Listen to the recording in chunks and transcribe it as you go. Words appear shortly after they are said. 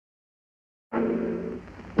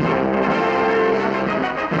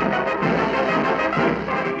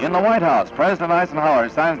In the White House, President Eisenhower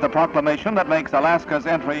signs the proclamation that makes Alaska's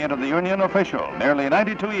entry into the Union official, nearly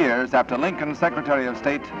 92 years after Lincoln's Secretary of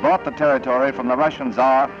State bought the territory from the Russian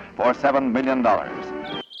Tsar for $7 million.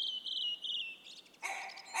 The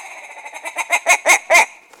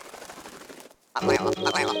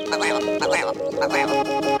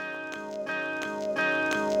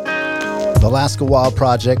Alaska Wild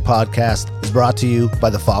Project podcast is brought to you by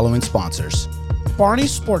the following sponsors.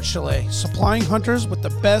 Barney's Sports Chalet, supplying hunters with the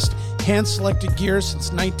best hand-selected gear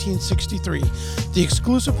since 1963. The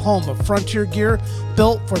exclusive home of frontier gear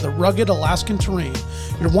built for the rugged Alaskan terrain.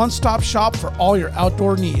 Your one-stop shop for all your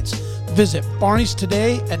outdoor needs. Visit Barney's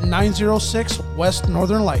today at 906 West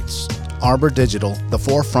Northern Lights. Arbor Digital, the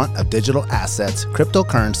forefront of digital assets,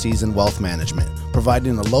 cryptocurrencies, and wealth management,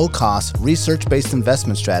 providing a low-cost, research-based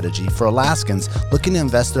investment strategy for Alaskans looking to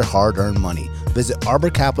invest their hard-earned money. Visit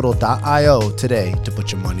arborcapital.io today to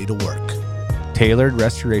put your money to work. Tailored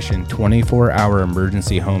Restoration 24-hour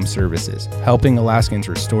emergency home services, helping Alaskans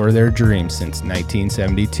restore their dreams since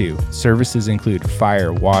 1972. Services include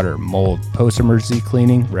fire, water, mold, post-emergency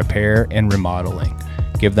cleaning, repair, and remodeling.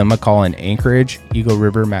 Give them a call in Anchorage, Eagle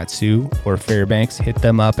River, Matsu, or Fairbanks. Hit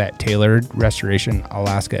them up at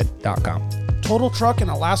tailoredrestorationalaska.com. Total Truck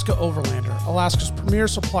and Alaska Overlander, Alaska's premier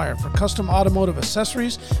supplier for custom automotive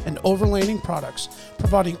accessories and overlanding products,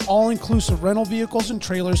 providing all-inclusive rental vehicles and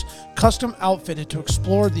trailers custom outfitted to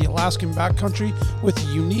explore the Alaskan backcountry with a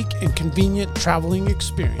unique and convenient traveling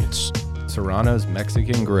experience. Serrano's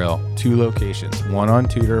Mexican Grill, 2 locations, one on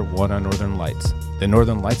Tudor, one on Northern Lights. The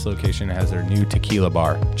Northern Lights location has their new tequila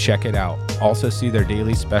bar. Check it out. Also see their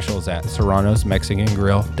daily specials at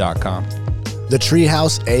serranosmexicangrill.com.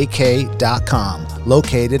 TheTreehouseAK.com,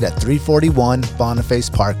 located at 341 Boniface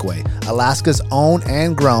Parkway, Alaska's own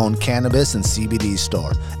and grown cannabis and CBD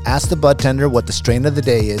store. Ask the bud tender what the strain of the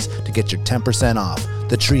day is to get your 10% off.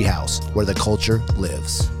 The Treehouse, where the culture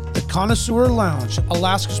lives. The Connoisseur Lounge,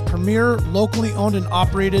 Alaska's premier locally owned and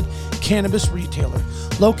operated cannabis retailer,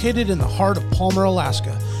 located in the heart of Palmer,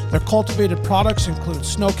 Alaska. Their cultivated products include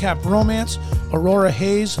Snowcap Romance, Aurora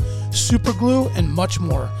Haze, Super Glue, and much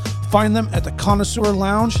more. Find them at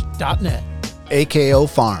theconnoisseurlounge.net. AKO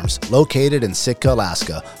Farms, located in Sitka,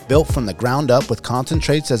 Alaska, built from the ground up with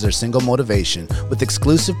concentrates as their single motivation, with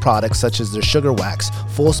exclusive products such as their sugar wax,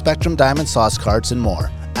 full spectrum diamond sauce carts, and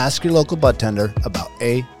more. Ask your local bud tender about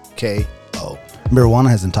AKO. Marijuana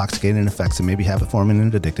has intoxicating effects and may be habit-forming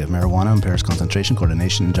and addictive. Marijuana impairs concentration,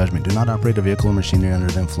 coordination, and judgment. Do not operate a vehicle or machinery under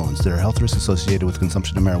the influence. There are health risks associated with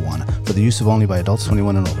consumption of marijuana for the use of only by adults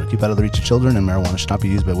 21 and over. Keep out of the reach of children, and marijuana should not be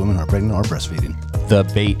used by women who are pregnant or breastfeeding. The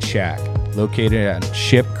Bait Shack, located on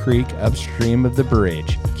Ship Creek upstream of the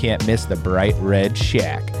bridge. Can't miss the bright red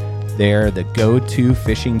shack. They're the go-to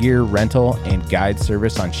fishing gear rental and guide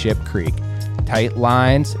service on Ship Creek. Tight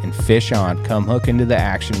lines and fish on. Come hook into the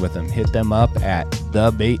action with them. Hit them up at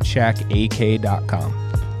thebaitshackak.com.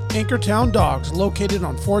 Anchortown Dogs, located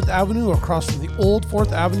on 4th Avenue across from the old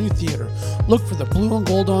 4th Avenue Theater. Look for the blue and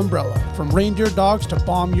gold umbrella. From reindeer dogs to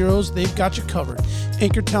bomb euros, they've got you covered.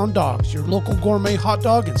 Anchortown Dogs, your local gourmet hot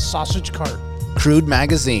dog and sausage cart. Crude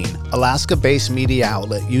Magazine, Alaska-based media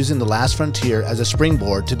outlet using the last frontier as a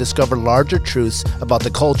springboard to discover larger truths about the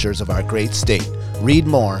cultures of our great state. Read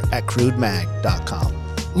more at crudemag.com.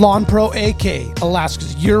 Lawn Pro AK,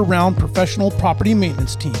 Alaska's year-round professional property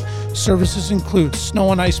maintenance team. Services include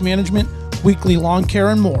snow and ice management, weekly lawn care,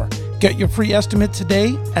 and more. Get your free estimate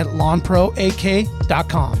today at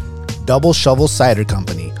lawnproak.com. Double Shovel Cider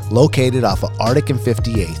Company, located off of Arctic and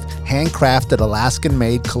 58th. Handcrafted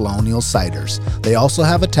Alaskan-made colonial ciders. They also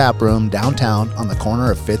have a tap room downtown on the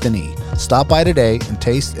corner of 5th and E. Stop by today and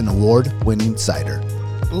taste an award-winning cider.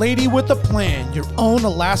 Lady with a Plan, your own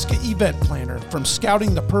Alaska event planner. From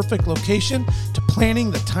scouting the perfect location to planning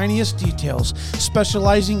the tiniest details,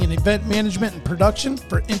 specializing in event management and production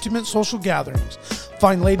for intimate social gatherings.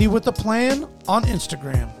 Find Lady with a Plan on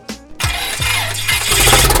Instagram.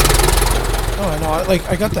 Oh, I know.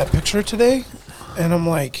 I got that picture today, and I'm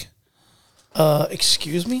like,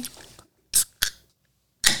 excuse me?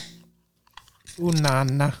 Ooh,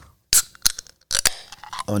 nah.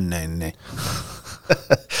 Oh, nah.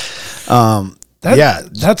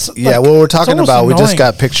 That's what we're talking about. Annoying. We just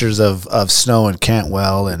got pictures of snow in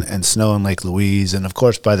Cantwell and snow in Lake Louise, and of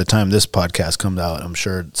course by the time this podcast comes out, I'm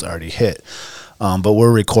sure it's already hit. But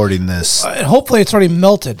we're recording this. Hopefully it's already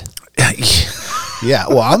melted. Yeah,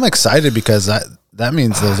 well, I'm excited because that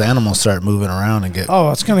means those animals start moving around and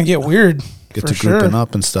it's gonna get weird. Get to grouping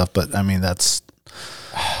up and stuff. But I mean, that's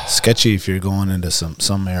sketchy if you're going into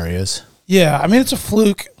some areas. Yeah, I mean, it's a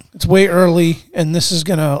fluke. It's way early, and this is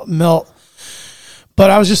going to melt. But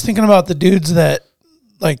I was just thinking about the dudes that,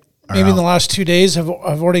 like maybe in the last 2 days have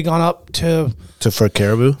already gone up for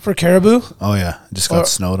caribou. For caribou. Oh yeah, it just got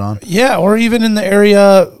snowed on. Yeah, or even in the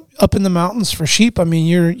area up in the mountains for sheep. I mean,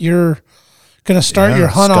 you're gonna start your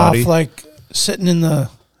hunt off like sitting in the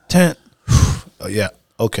tent. Yeah.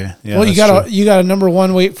 Okay. Yeah. Well, you gotta number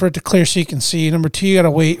one, wait for it to clear so you can see. Number two, you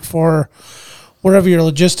gotta wait for wherever your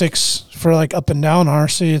logistics for like up and down are,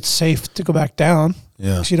 so it's safe to go back down.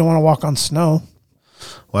 Yeah. Because you don't want to walk on snow.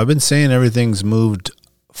 Well, I've been saying everything's moved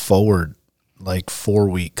forward like 4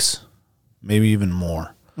 weeks, maybe even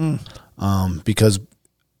more. Because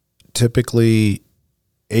typically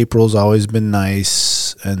April's always been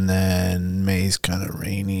nice, and then May's kind of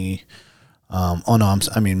rainy.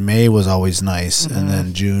 May was always nice, and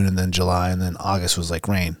then June, and then July, and then August was like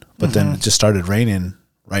rain. But then it just started raining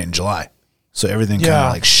right in July, so everything kind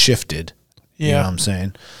of like shifted. Yeah. You know what I'm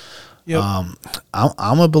saying? Yep.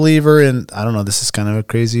 I'm a believer in, I don't know, this is kind of a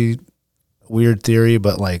crazy, weird theory,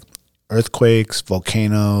 but like earthquakes,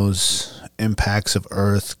 volcanoes, impacts of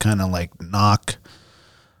Earth kind of like knock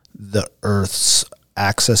the Earth's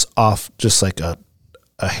axis off just like a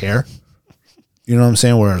hair. You know what I'm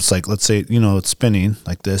saying? Where it's like, let's say, it's spinning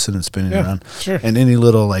like this and it's spinning around. Sure. And any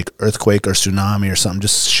little like earthquake or tsunami or something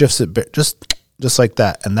just shifts it just like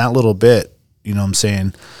that. And that little bit, you know what I'm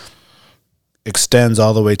saying, extends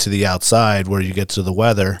all the way to the outside where you get to the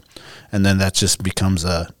weather, and then that just becomes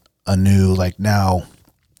a new, like now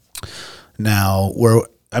where,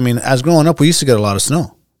 I mean, as growing up, we used to get a lot of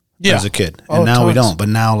snow as a kid, and now we don't. But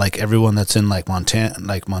now, like everyone that's in like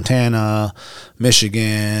Montana,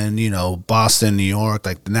 Michigan, Boston, New York,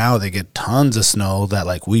 like now they get tons of snow that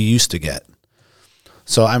like we used to get.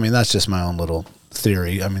 So I mean, that's just my own little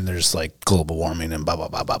theory. I mean, there's like global warming and blah blah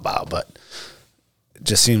blah blah blah, but it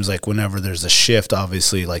just seems like whenever there's a shift,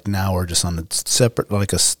 obviously, like now we're just on a separate,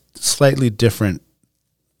 like a slightly different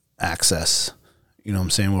axis. You know what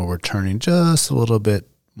I'm saying? Where we're turning just a little bit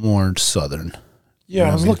more southern. Yeah,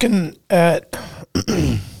 I was looking at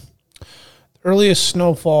earliest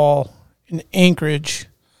snowfall in Anchorage,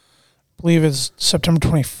 I believe it's September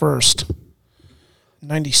 21st,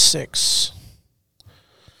 96. I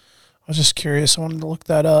was just curious. I wanted to look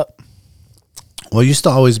that up. Well, it used to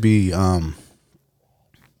always be... and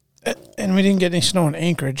we didn't get any snow in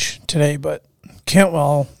Anchorage today, but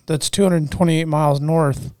Cantwell, that's 228 miles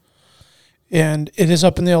north, and it is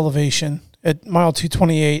up in the elevation. At mile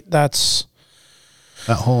 228, that's...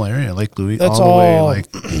 That whole area, Lake Louise, that's all the way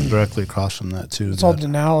like directly across from that too. It's all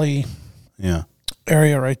Denali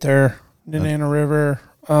area right there, Nenana River.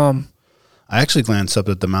 I actually glanced up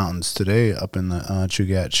at the mountains today up in the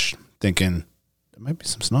Chugach, thinking there might be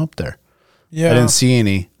some snow up there. Yeah. I didn't see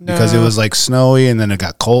any because it was like snowy, and then it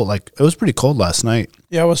got cold. Like it was pretty cold last night.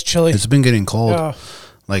 Yeah, it was chilly. It's been getting cold. Yeah.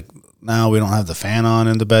 Like now we don't have the fan on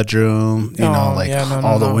in the bedroom.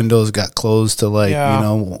 All the windows got closed to like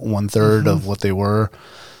 1/3 of what they were,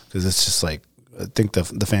 because it's just like, I think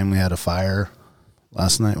the family had a fire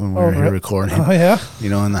last night when we were here recording. Oh yeah.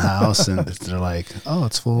 In the house, and they're like, "Oh,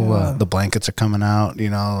 it's full. The blankets are coming out. They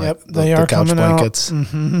the are couch coming blankets." Out.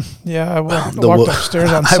 Mm-hmm. Yeah, I walked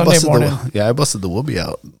upstairs on Sunday morning. I busted the whoopee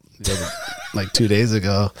out like 2 days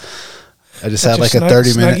ago. I just had like a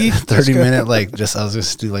 30 minute, like I was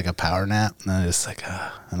just do like a power nap, and I just like,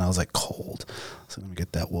 and I was like cold. So let me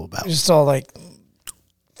get that wool out. Just all like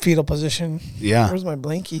fetal position. Yeah. Where's my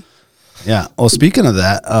blankie? Yeah. Well, speaking of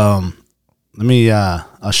that, let me,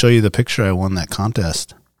 I'll show you the picture I won that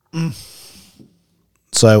contest.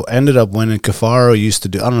 So I ended up winning. Cafaro used to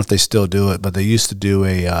do, I don't know if they still do it, but they used to do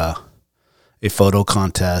a photo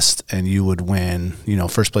contest, and you would win,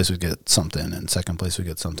 first place would get something and second place would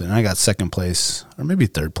get something. And I got second place, or maybe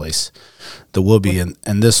third place, the whoopee.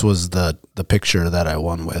 And this was the picture that I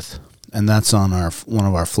won with. And that's on one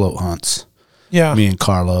of our float hunts. Yeah. Me and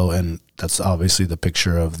Carlo. And that's obviously the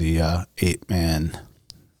picture of the 8-man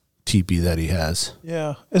teepee that he has.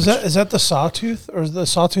 Yeah. Is that the sawtooth, or is the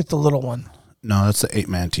sawtooth the little one? No, that's the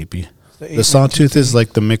 8-man teepee. The sawtooth is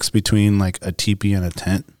like the mix between like a teepee and a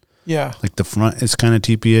tent. Yeah. Like the front is kind of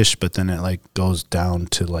teepee-ish, but then it like goes down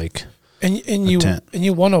to like and you tent. And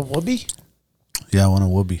you won a whoopee? Yeah, I won a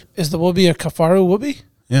whoopee. Is the whoopee a Cafaro whoopee?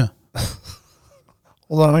 Yeah.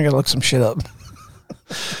 Hold on, I gotta look some shit up.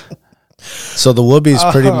 So the whoopee is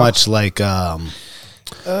pretty much like a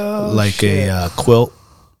quilt,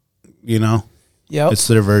 Yep. It's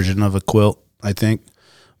their version of a quilt, I think.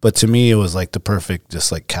 But to me, it was like the perfect,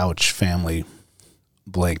 just like couch family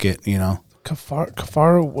blanket,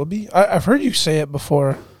 Cafaro whoopee? I've heard you say it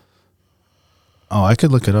before. Oh, I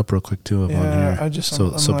could look it up real quick too. Yeah, on here. I'm so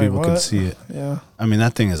like, people can what? see it. Yeah. I mean,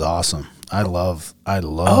 that thing is awesome. I love.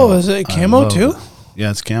 Oh, is it camo too?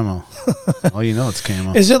 Yeah, it's camo. Oh, you know it's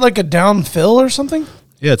camo. Is it like a down fill or something?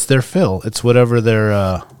 Yeah, it's their fill. It's whatever their.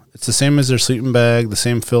 It's the same as their sleeping bag. The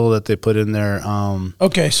same fill that they put in their.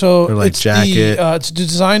 Okay, so Their, like, it's jacket. it's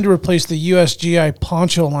designed to replace the USGI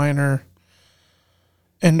poncho liner,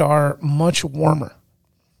 and are much warmer.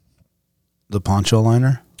 The poncho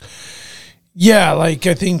liner. Yeah, like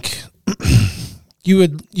I think you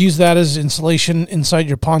would use that as insulation inside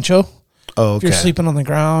your poncho Oh, if okay. you're sleeping on the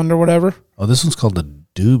ground or whatever. Oh, this one's called the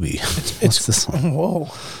Doobie. It's What's this one? Whoa,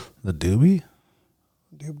 The Doobie?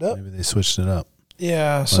 dubed up. Maybe they switched it up.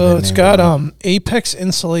 Yeah, they so it's named got it. Apex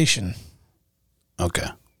insulation. Okay.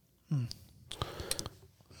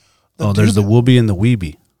 There's the Woobie and the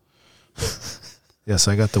Weebie. Yes,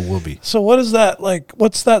 I got the Woobie. So what is that like?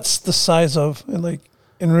 What's that the size of? And like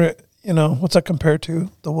what's that compared to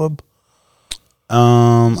the Woob?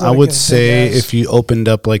 I like would as say big as- if you opened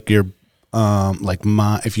up like your,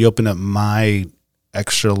 if you opened up my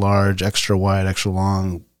extra large, extra wide, extra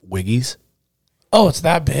long Wiggies, Oh, it's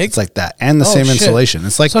that big. it's like that, and the Oh, same shit. insulation.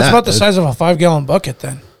 It's like So that. it's about the dude. size of a 5-gallon bucket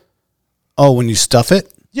then. Oh, when you stuff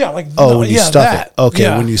it. Yeah, like Oh, when you yeah, stuff that. it. Okay,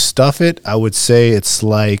 Yeah. when you stuff it, I would say it's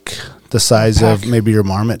like the size of Pack. maybe your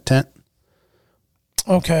marmot tent,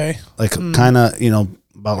 Okay. like kind of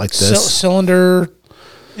about like this. Cylinder.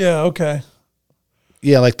 Yeah. Okay.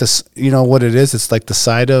 Yeah, like this. You know what it is? It's like the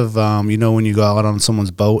side of when you go out on someone's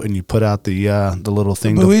boat and you put out the little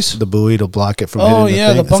thing, buoys? the buoy to block it from Oh hitting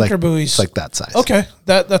yeah, the the thing. bunker it's like, buoys. It's like that size. Okay,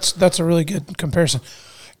 that's a really good comparison.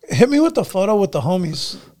 Hit me with the photo with the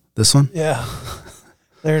homies. This one. Yeah,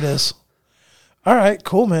 there it is. All right,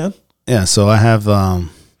 cool, man. Yeah. So I have.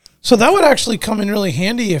 So that would actually come in really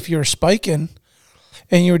handy if you were spiking,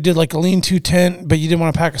 and you did like a lean-to tent, but you didn't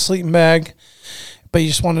want to pack a sleeping bag, but you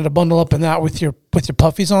just wanted to bundle up in that with your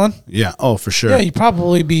puffies on. Yeah. Oh, for sure. Yeah, you'd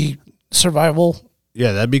probably be survival.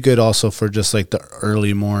 Yeah, that'd be good also for just like the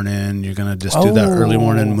early morning. You're gonna just do that early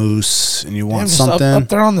morning moose, and you want Just something. up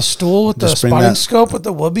there on the stool with the Just bring spotting that- scope with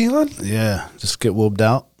the Woobie on. Yeah, just get woobed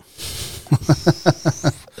out.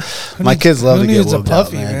 My kids love who to get needs a woobed out,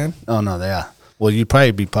 puffy, man. man? Oh no, they are. Well, you'd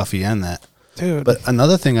probably be puffy and that. Dude. But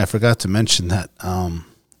another thing I forgot to mention that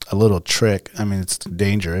a little trick. I mean, it's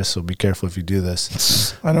dangerous, so be careful if you do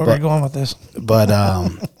this. I know where you're going with this. But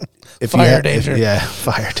if Fire you ha- danger.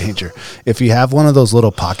 fire danger. If you have one of those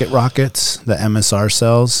little pocket rockets that MSR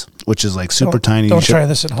sells, which is like super tiny, Don't you should- try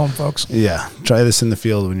this at home, folks. Yeah, try this in the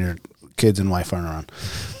field when your kids and wife aren't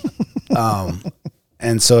around.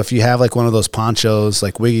 And so if you have like one of those ponchos,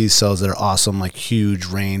 like Wiggies sells, they're awesome, like huge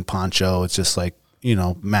rain poncho. It's just like,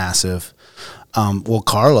 massive. Well,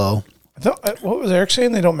 Carlo, What was Eric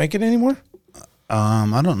saying? They don't make it anymore?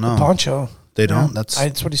 I don't know. Poncho. They don't? Yeah,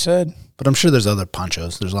 That's what he said. But I'm sure there's other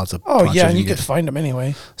ponchos. There's lots of Oh, ponchos yeah, and you get. could find them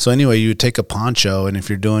anyway. So anyway, you would take a poncho, and if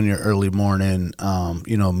you're doing your early morning,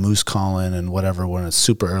 moose calling and whatever, when it's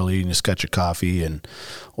super early, and you just got your coffee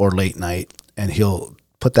or late night, and he'll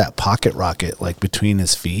put that pocket rocket like between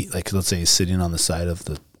his feet, like let's say he's sitting on the side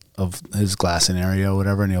of his glassing area or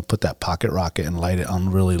whatever, and he'll put that pocket rocket and light it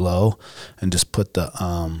on really low, and just put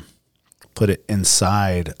it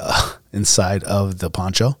inside of the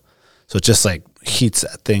poncho, so it just like heats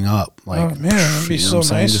that thing up. Like, Oh, man, that'd be so what I'm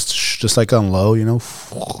saying? nice. Just like on low,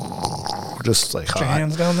 just like Put your hot.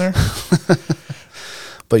 hands down there.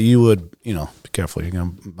 But you would, be careful. You're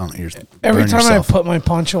gonna mount your Every burn time yourself. I put my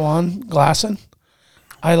poncho on, glassing,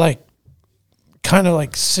 I like kind of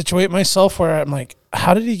like situate myself where I'm like,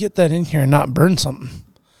 how did he get that in here and not burn something?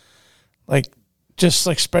 Like, just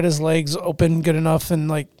like spread his legs open good enough and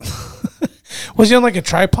like, was he on like a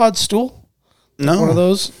tripod stool? no One of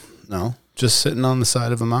those? no, just sitting on the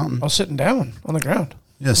side of a mountain. I was sitting down on the ground.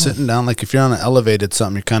 Yeah, sitting down. Like if you're on an elevated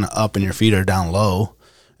something, you're kind of up and your feet are down low,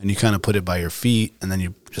 and you kind of put it by your feet, and then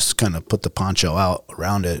you just kind of put the poncho out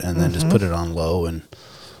around it, and then just put it on low. And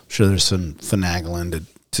I'm sure there's some finagling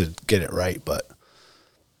to get it right, but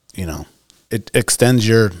it extends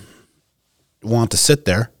your want to sit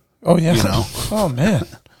there Oh, yeah. Oh, man.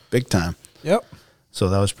 big time. Yep. So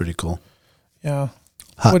that was pretty cool. Yeah.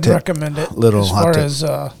 Hot Would tip. recommend it. Little as hot far tip. as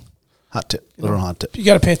Hot tip, little hot tip. you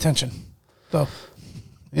got to pay attention, though.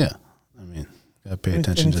 Yeah, I mean, gotta pay Any-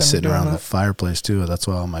 attention anytime to sitting you're doing around the that. fireplace too. That's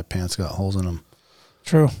why all my pants got holes in them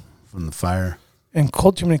True. from the fire. And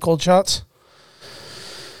too many cold shots.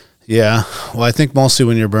 Yeah, well, I think mostly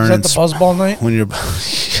when you're Is burning that the buzzball night? when you're the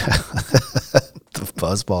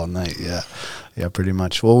buzzball night. Yeah, pretty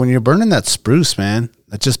much. Well, when you're burning that spruce, man,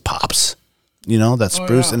 that just pops. That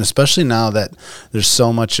spruce, yeah. and especially now that there's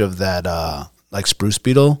so much of that like spruce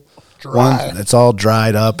beetle dry. It's all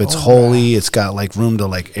dried up. It's holy. It's got like room to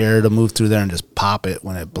like air to move through there and just pop it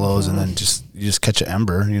when it blows, and then you just catch an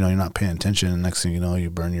ember. You know, you're not paying attention, and next thing you know, you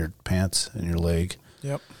burn your pants and your leg.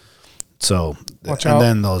 Yep. So, Watch and out.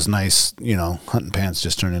 then those nice, hunting pants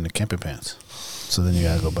just turn into camping pants. So then you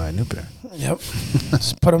gotta go buy a new pair. Yep.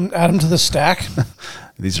 Just add them to the stack.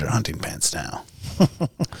 These are hunting pants now.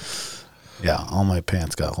 Yeah, all my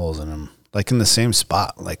pants got holes in them, like in the same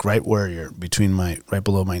spot, like right where you're right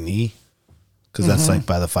below my knee, because that's like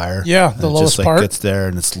by the fire. Yeah, And the it lowest just like part. gets there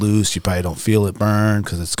and it's loose. You probably don't feel it burn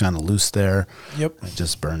because it's kind of loose there. Yep. It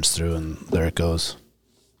just burns through, and there it goes.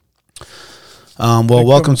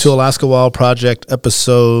 Welcome to Alaska Wild Project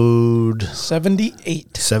episode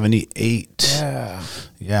 78. 78. Yeah.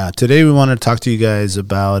 Yeah, today we want to talk to you guys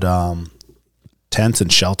about tents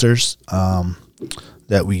and shelters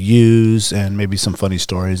that we use, and maybe some funny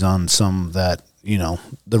stories on some that,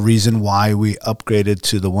 the reason why we upgraded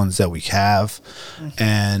to the ones that we have.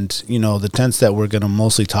 And, the tents that we're going to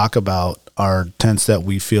mostly talk about are tents that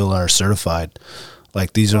we feel are certified.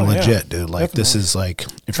 Like, these are legit, dude. Like, this is like,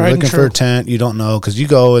 if Tried you're and looking for true. a tent, you don't know, because you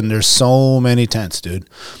go and there's so many tents, dude.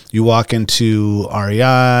 You walk into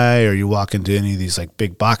REI or you walk into any of these like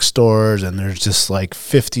big box stores, and there's just like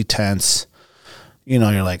 50 tents.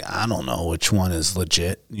 You're like, I don't know which one is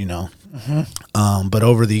legit, But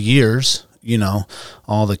over the years,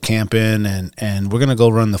 all the camping and we're going to go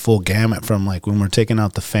run the full gamut from like when we're taking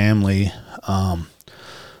out the family,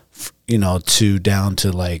 to down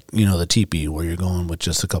to like, the teepee where you're going with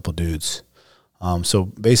just a couple dudes. So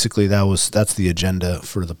basically that's the agenda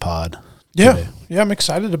for the pod. Yeah. today. Yeah, I'm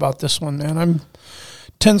excited about this one, man.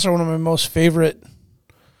 Tents are one of my most favorite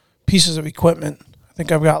pieces of equipment. I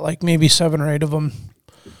think I've got like maybe 7 or 8 of them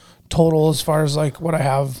total as far as like what I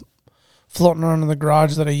have floating around in the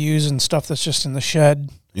garage that I use, and stuff that's just in the shed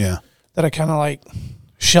Yeah. that I kind of like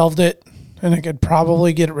shelved it, and I could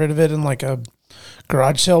probably get rid of it in like a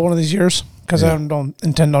garage sale one of these years, because I don't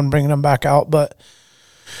intend on bringing them back out. But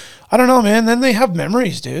I don't know, man. Then they have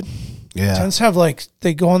memories, dude. Yeah. Tents have like,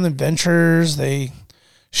 they go on adventures, they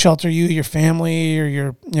shelter you, your family, or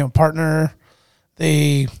your partner.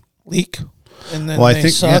 They leak, and then Well, I they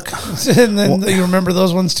think- suck, and then you remember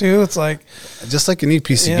those ones too. It's like, Just like any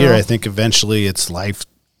piece of You gear, know? I think eventually its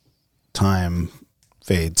lifetime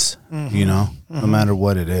fades, no matter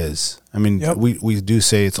what it is. I mean, Yep. we do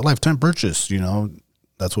say it's a lifetime purchase,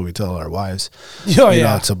 that's what we tell our wives,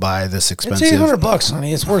 yeah, to buy this it's expensive. $800,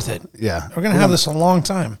 honey. It's worth it. Yeah. We're gonna have this a long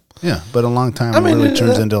time. Yeah, but a long time I mean, really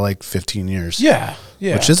turns that- into like 15 years. Yeah,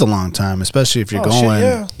 yeah. Which is a long time, especially if you're Oh, shit, going,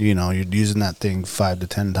 yeah. you're using that thing 5 to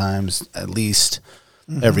 10 times at least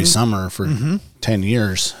every summer for 10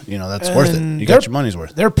 years. That's worth it. And You got they're- your money's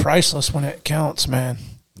worth. They're priceless when it counts, man.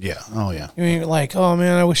 Yeah. Oh, yeah. You mean like, oh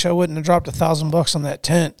man, I wish I wouldn't have dropped $1,000 on that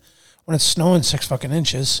tent when it's snowing 6 fucking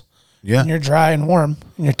inches. Yeah. And you're dry and warm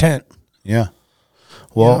in your tent. Yeah.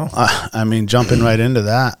 Well, know? I mean, jumping right into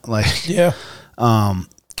that, like, Yeah.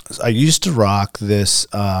 I used to rock this.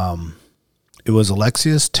 It was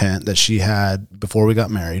Alexia's tent that she had before we got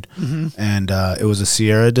married, and it was a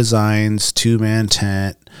Sierra Designs 2-man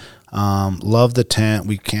tent. Loved the tent.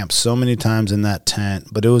 We camped so many times in that tent,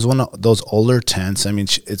 but it was one of those older tents. I mean,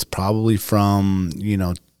 it's probably from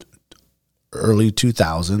early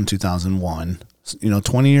 2000, 2001.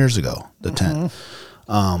 20 years ago. The tent.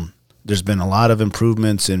 There's been a lot of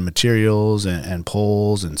improvements in materials and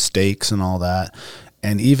poles and stakes and all that.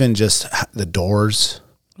 And even just the doors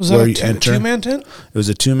Was that where a you enter. 2-man tent? It was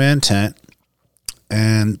a 2-man tent,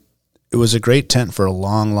 and it was a great tent for a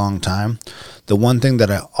long, long time. The one thing that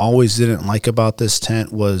I always didn't like about this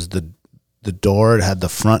tent was the door. It had the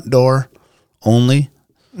front door only.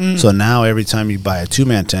 So now every time you buy a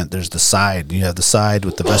 2-man tent, there's the side. You have the side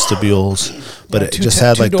with the vestibules, but Yeah, it two just te-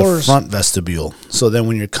 had two like the doors. front vestibule. So then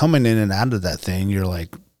when you're coming in and out of that thing, you're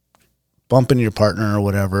like bumping your partner or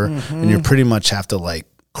whatever, and you pretty much have to like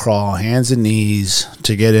crawl hands and knees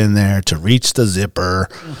to get in there to reach the zipper.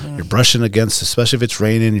 You're brushing against, especially if it's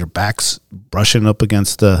raining, your back's brushing up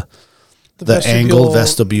against the angled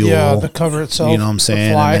vestibule. Yeah, the cover itself. You know what I'm the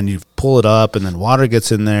saying? fly. And then you pull it up, and then water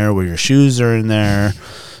gets in there where your shoes are in there,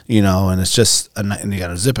 and it's just and you got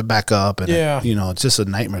to zip it back up. And, Yeah. it's just a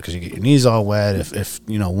nightmare because you get your knees all wet if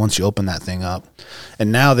once you open that thing up.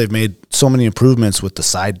 And now they've made so many improvements with the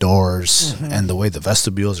side doors and the way the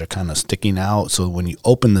vestibules are kind of sticking out. So when you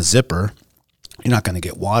open the zipper, you're not going to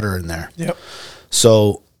get water in there. Yep.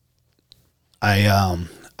 So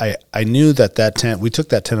I knew that tent, we took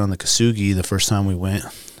that tent on the Kasugi the first time we went,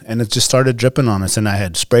 and it just started dripping on us, and I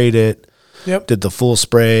had sprayed it, Yep. did the full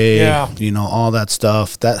spray, Yeah. all that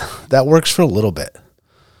stuff. That works for a little bit.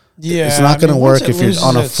 Yeah, it's not going to work if you're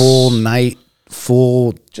on a full night,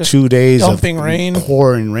 Just 2 days of dumping rain.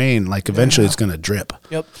 pouring rain. Like eventually it's going to drip.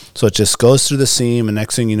 Yep. So it just goes through the seam, and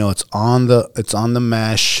next thing you know, it's on the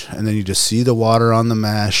mesh, and then you just see the water on the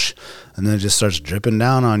mesh, and then it just starts dripping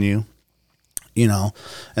down on you. You know,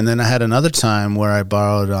 and then I had another time where I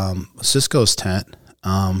borrowed Cisco's tent.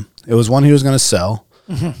 It was one he was going to sell.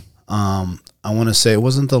 I want to say it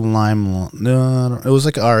wasn't the Lime. No, it was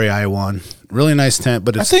like an REI one. Really nice tent,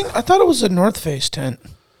 but I thought it was a North Face tent.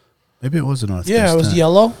 maybe it was a North Face Yeah, it was tent.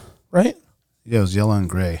 yellow, right? Yeah, it was yellow and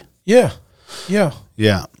gray. Yeah.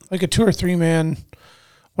 Yeah, Like a 2 or 3 man,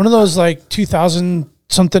 one of those like 2000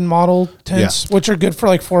 something model tents, which are good for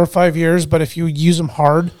like 4 or 5 years, but if you use them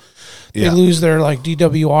hard, they lose their like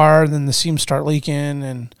DWR, and then the seams start leaking,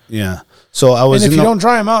 and yeah. So I was. and if you don't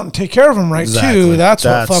dry them out and take care of them right too, that's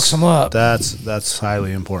what fucks them up. That's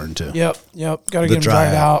highly important too. Yep. Got to get them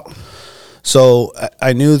dried out. So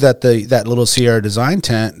I knew that that little Sierra Design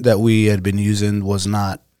tent that we had been using was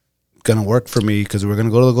not going to work for me because we were going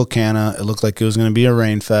to go to the Golcana. It looked like it was going to be a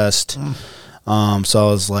rain fest. So I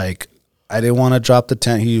was like, I didn't want to drop the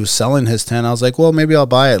tent. He was selling his tent. I was like, well, maybe I'll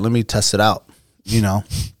buy it. Let me test it out. You know,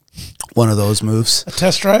 one of those moves. A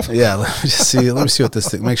test drive? Yeah, let me see what this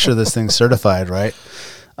thing. Make sure this thing's certified, right?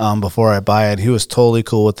 Before I buy it. He was totally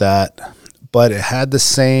cool with that, but it had the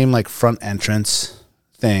same like front entrance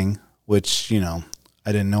thing, which I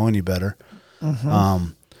didn't know any better.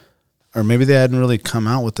 Or maybe they hadn't really come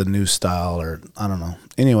out with the new style, or I don't know.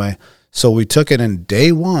 Anyway, so we took it in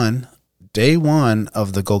day one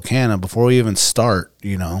of the Golcana before we even start.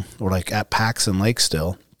 We're like at Paxson Lake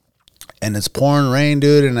still. And it's pouring rain,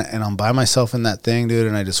 dude, and I'm by myself in that thing, dude,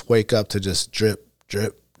 and I just wake up to just drip,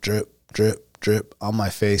 drip, drip, drip, drip on my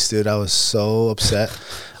face, dude. I was so upset.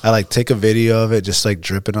 I like take a video of it just like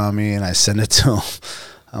dripping on me, and I send it to him.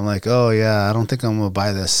 I'm like, oh yeah, I don't think I'm gonna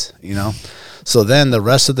buy this, So then the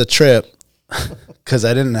rest of the trip, because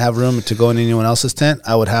I didn't have room to go in anyone else's tent,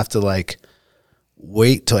 I would have to like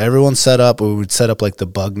wait till everyone's set up. We would set up like the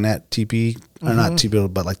bug net teepee, or not teepee,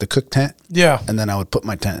 but like the cook tent. Yeah. And then I would put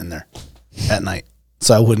my tent in there at night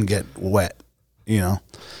so I wouldn't get wet, the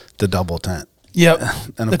double tent. Yep.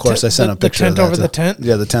 And of course I sent a picture of that. The tent over the tent?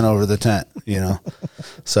 Yeah, the tent over the tent,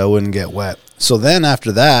 so I wouldn't get wet. So then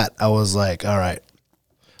after that, I was like, all right.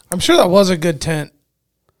 I'm sure that was a good tent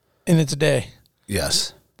in its day,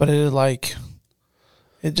 Yes. but it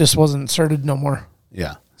just wasn't inserted no more.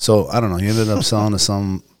 Yeah. So I don't know. He ended up selling to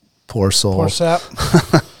some poor soul. Poor sap.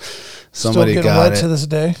 Somebody Still got getting wet it. to this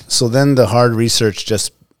day. So then the hard research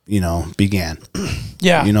just, began.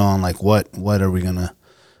 Yeah. On like what are we gonna,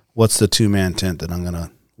 what's the 2-man tent that I'm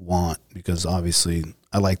gonna want? Because obviously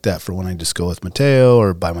I like that for when I just go with Mateo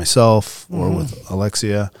or by myself or with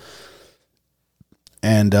Alexia.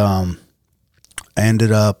 And I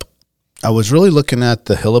was really looking at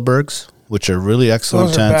the Hillebergs, which are really excellent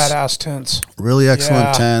Those tents. are badass tents. Really excellent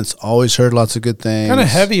Yeah. tents. Always heard lots of good things. Kind of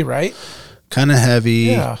heavy, right? Kind of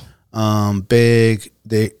heavy. Yeah. Big.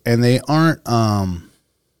 They aren't.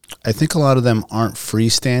 I think a lot of them aren't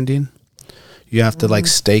freestanding. You have to like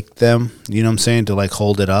stake them. You know what I'm saying, to like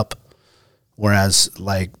hold it up. Whereas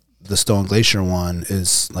like the Stone Glacier one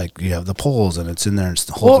is like you have the poles and it's in there and it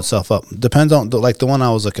holds itself up. Depends on like the one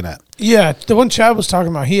I was looking at. Yeah, the one Chad was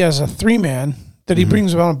talking about. He has a 3-man that he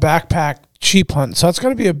brings around a backpack sheep hunt. So it's got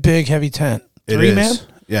to be a big, heavy tent. 3-man.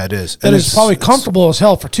 Yeah, it is. That is probably comfortable as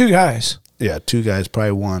hell for 2 guys. Yeah, 2 guys,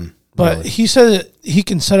 probably 1. But really. he said that he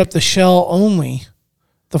can set up the shell only,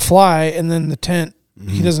 the fly, and then the tent.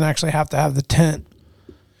 He doesn't actually have to have the tent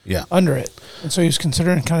under it. And so he was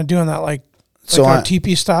considering kind of doing that like our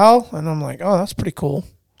teepee style. And I'm like, oh, that's pretty cool.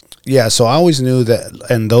 Yeah, so I always knew that,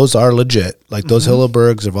 and those are legit. Like those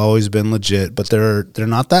Hillebergs have always been legit, but they're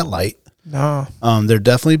not that light. No. They're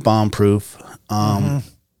definitely bomb-proof.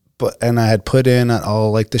 And I had put in at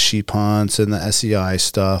all like the sheep hunts and the SEI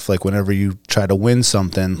stuff. Like whenever you try to win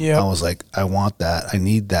something, I was like, I want that. I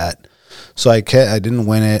need that. So I didn't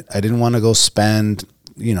win it. I didn't want to go spend,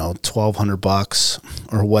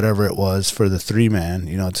 $1,200 or whatever it was for the 3-man.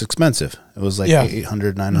 It's expensive. It was like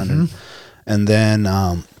 $800, $900. And then,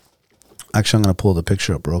 actually, I'm going to pull the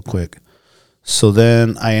picture up real quick. So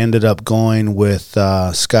then I ended up going with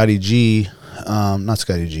Scotty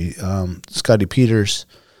Peters.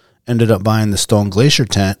 Ended up buying the Stone Glacier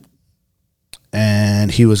tent,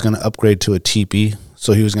 and he was going to upgrade to a teepee,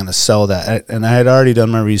 so he was going to sell that. And I had already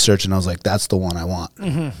done my research, and I was like, that's the one I want.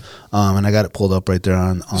 And I got it pulled up right there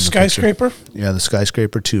on the Skyscraper? picture. Yeah, the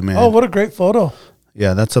Skyscraper 2-man. Oh, what a great photo.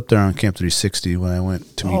 Yeah, that's up there on Camp 360 when I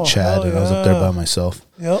went to meet Chad, and I was up there by myself.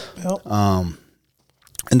 Yep.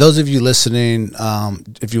 And those of you listening,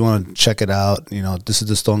 if you want to check it out, this is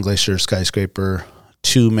the Stone Glacier Skyscraper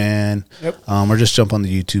 2-man. Yep. Or just jump on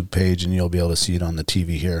the YouTube page and you'll be able to see it on the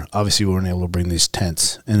TV here. Obviously, we weren't able to bring these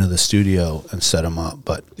tents into the studio and set them up,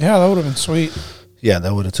 but Yeah, that would have been sweet. yeah,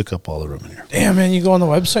 that would have took up all the room in here. Damn, man, you go on the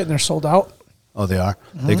website and they're sold out. Oh, they are?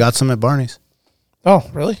 They got some at Barney's. Oh,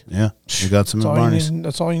 really? Yeah, they got some at Barney's.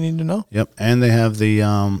 That's all you need to know. Yep, and they have the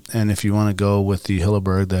and if you want to go with the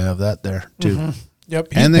Hilleberg, they have that there too. Yep.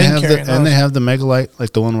 And they have the Megalite,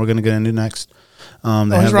 like the one we're going to get into next.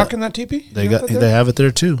 He's rocking that TP. They have it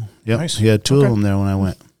there too. Yep, Nice. He had two of them there when I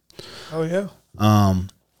went. Oh yeah.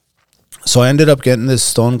 So I ended up getting this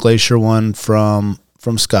Stone Glacier one from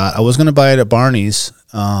Scott. I was going to buy it at Barney's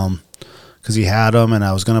because he had them, and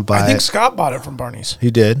I was going to buy it. I think Scott bought it from Barney's. He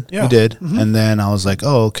did. Yeah. He did. And then I was like,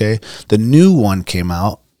 oh, okay. The new one came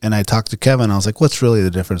out, and I talked to Kevin. I was like, what's really the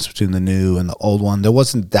difference between the new and the old one? There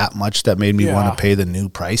wasn't that much that made me want to pay the new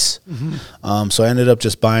price. So I ended up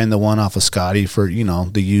just buying the one off of Scotty for,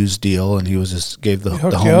 the used deal, and he was just gave the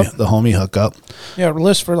homie hookup. Yeah,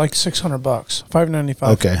 list for like $600,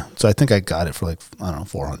 $595. Okay. So I think I got it for like, I don't know,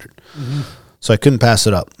 $400. So I couldn't pass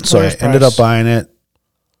it up. So I ended up buying it.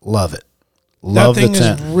 Love it. Love the tent.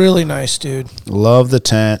 That thing is really nice, dude. Love the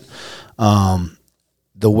tent.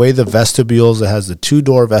 The way the vestibules, it has the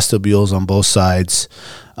 2-door vestibules on both sides.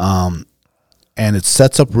 And it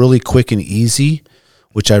sets up really quick and easy,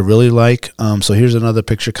 which I really like. So here's another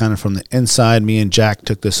picture kind of from the inside. Me and Jack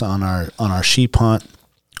took this on our sheep hunt.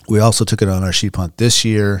 We also took it on our sheep hunt this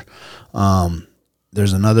year.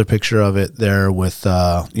 There's another picture of it there with,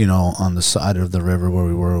 on the side of the river where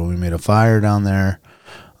we were when we made a fire down there.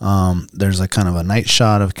 There's like kind of a night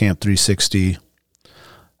shot of Camp 360.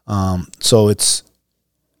 So it's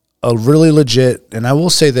a really legit, and I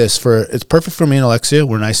will say this, it's perfect for me and Alexia.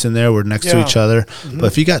 We're nice in there. We're next to each other. But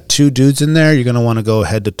if you got two dudes in there, you're going to want to go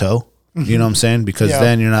head to toe. You know what I'm saying? Because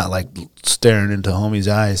then you're not like staring into homie's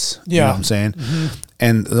eyes. You know what I'm saying?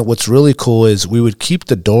 And what's really cool is we would keep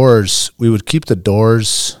the doors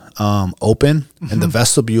open and the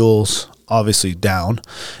vestibules obviously down,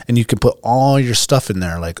 and you can put all your stuff in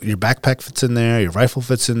there. Like your backpack fits in there, your rifle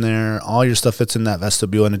fits in there, all your stuff fits in that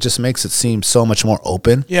vestibule, and it just makes it seem so much more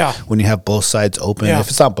open. Yeah. When you have both sides open, if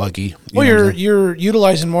it's not buggy. You're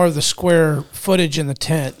utilizing more of the square footage in the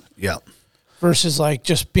tent. Yeah. Versus like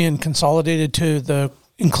just being consolidated to the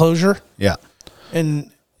enclosure. Yeah. And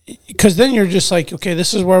because then you're just like, okay,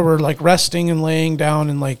 this is where we're like resting and laying down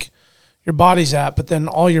and like your body's at, but then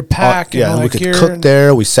all your pack and we could cook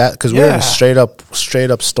there. We sat because we're in a straight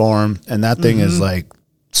up storm, and that thing is like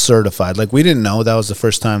certified. Like we didn't know that was the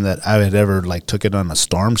first time that I had ever like took it on a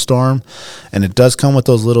storm, and it does come with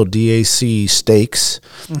those little DAC stakes,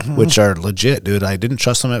 which are legit, dude. I didn't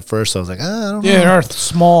trust them at first. I was like, I don't know. Yeah, they're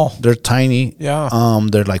small. They're tiny. Yeah.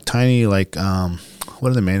 They're like tiny. Like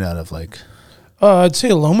what are they made out of? Like I'd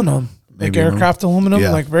say aluminum, like aircraft aluminum,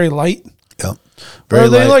 like very light. Yep. Or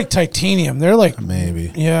they like titanium. They're like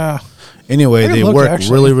maybe. Yeah. Anyway, they work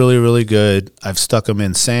really, really, really good. I've stuck them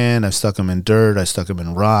in sand. I've stuck them in dirt. I stuck them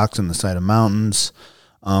in rocks on the side of mountains.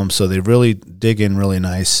 So they really dig in really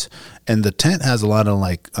nice. And the tent has a lot of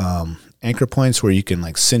like anchor points where you can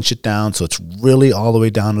like cinch it down, so it's really all the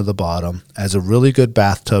way down to the bottom. It has a really good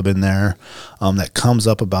bathtub in there that comes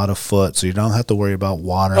up about a foot, so you don't have to worry about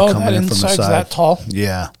water coming in from the side. That tall?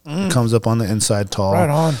 Yeah. It comes up on the inside tall. Right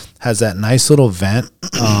on. Has that nice little vent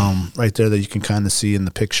right there that you can kind of see in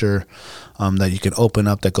the picture that you can open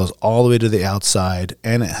up that goes all the way to the outside,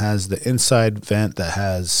 and it has the inside vent that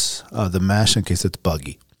has the mesh in case it's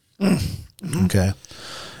buggy. Okay.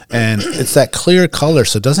 And it's that clear color,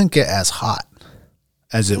 so it doesn't get as hot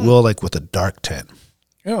as it will like with a dark tent.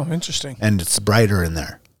 Oh, interesting. And it's brighter in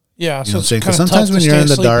there. Yeah, so it's kind of sometimes when you're in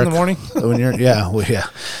the dark, in the morning.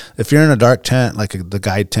 if you're in a dark tent like the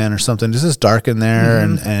guide tent or something, it's just dark in there,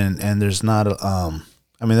 and there's not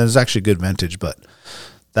there's actually good vintage, but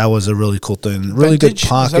that was a really cool thing. Really vintage? Good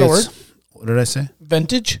pockets. Is that a word? What did I say?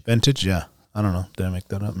 Vintage. Vintage, yeah. I don't know. Did I make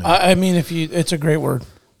that up? Maybe. I mean, it's a great word.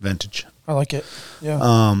 Vintage. I like it.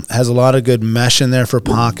 Yeah. Has a lot of good mesh in there for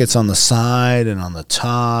pockets on the side and on the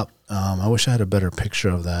top. I wish I had a better picture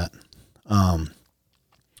of that.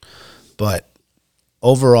 But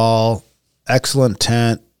overall, excellent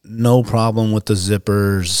tent. No problem with the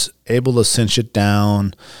zippers. Able to cinch it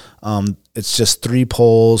down. It's just 3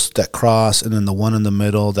 poles that cross, and then the one in the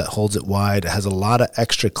middle that holds it wide. It has a lot of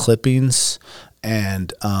extra clippings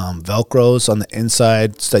and Velcros on the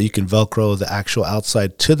inside so that you can Velcro the actual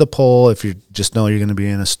outside to the pole if you just know you're going to be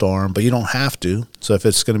in a storm, but you don't have to. So if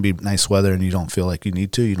it's going to be nice weather and you don't feel like you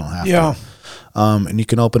need to, you don't have to. And you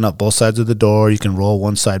can open up both sides of the door. You can roll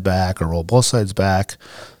one side back or roll both sides back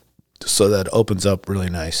so that it opens up really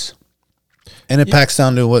nice. And it packs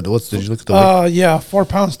down to what did you look at the weight? 4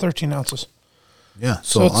 pounds, 13 ounces. Yeah.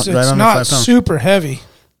 So it's not super heavy.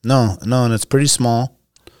 No, and it's pretty small.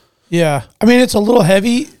 Yeah. I mean, it's a little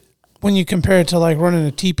heavy when you compare it to like running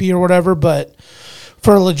a teepee or whatever, but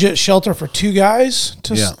for a legit shelter for two guys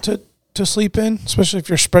to sleep in, especially if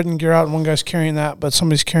you're spreading gear out and one guy's carrying that, but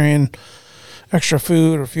somebody's carrying extra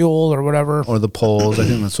food or fuel or whatever. Or the poles. I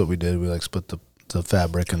think that's what we did. We like split the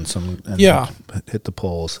fabric and hit the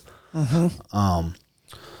poles. Mm-hmm.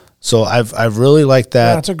 So I've really liked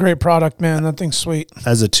that. Yeah, it's a great product, man. That thing's sweet.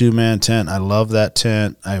 As a 2-man tent, I love that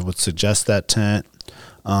tent. I would suggest that tent.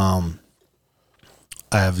 I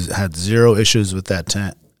have had zero issues with that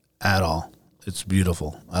tent at all. It's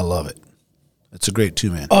beautiful. I love it. It's a great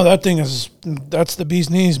 2-man. Oh, that's the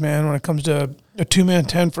bee's knees, man, when it comes to a 2-man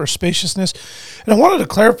tent for spaciousness. And I wanted to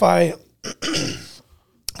clarify,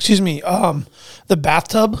 the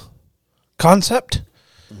bathtub concept.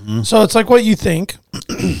 Mm-hmm. So it's like what you think.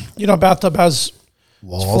 Bathtub has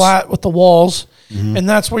walls. Flat with the walls, and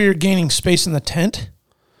that's where you're gaining space in the tent.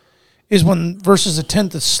 Is when versus a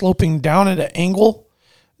tent that's sloping down at an angle,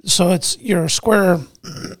 so it's your square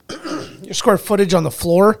footage on the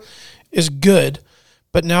floor is good,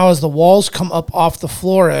 but now as the walls come up off the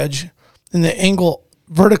floor edge and the angle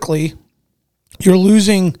vertically, you're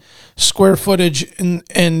losing square footage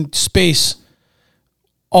and space.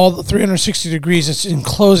 All the 360 degrees, it's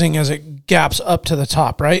enclosing as it gaps up to the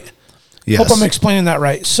top, right? Yes. Hope I'm explaining that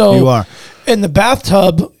right. So you are. And the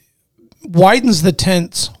bathtub widens the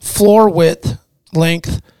tent's floor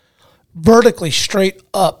length vertically straight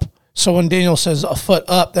up. So when Daniel says a foot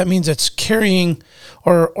up, that means it's carrying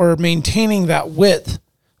or maintaining that width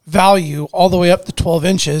value all the way up to 12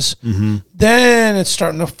 inches. Mm-hmm. Then it's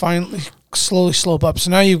starting to finally slowly slope up. So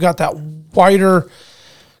now you've got that wider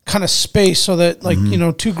kind of space so that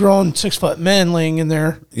two grown 6-foot men laying in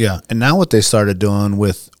there. Yeah. And now what they started doing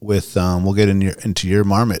with we'll get into your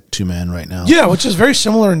Marmot 2-man right now. Yeah, which is very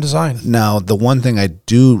similar in design. Now, the one thing I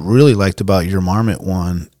do really liked about your Marmot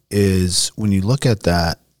one is when you look at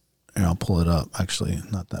that, and I'll pull it up. Actually,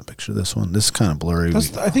 not that picture. This one. This is kind of blurry.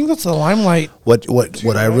 I think that's the Limelight. What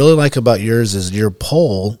I really like about yours is your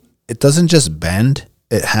pole. It doesn't just bend;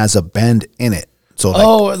 it has a bend in it.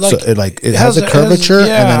 So it has a curvature, and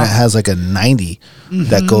then it has like a 90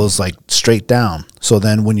 that goes like straight down. So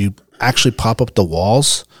then when you actually pop up the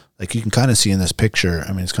walls, like you can kind of see in this picture.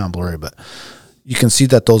 I mean, it's kind of blurry, but you can see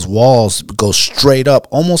that those walls go straight up,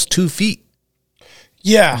 almost 2 feet.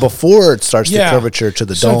 Yeah. Before it starts the curvature to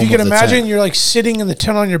the dome. So if you can imagine, you're like sitting in the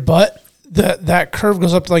tent on your butt. That curve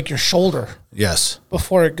goes up to like your shoulder. Yes.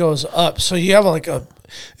 Before it goes up, so you have it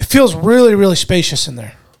feels really, really spacious in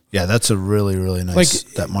there. Yeah, that's a really, really nice,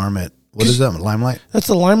 that Marmot. What is that, Limelight? That's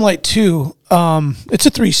the Limelight 2. It's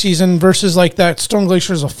a 3-season versus like that Stone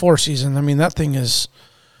Glacier is a 4-season. I mean, that thing is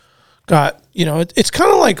got, it's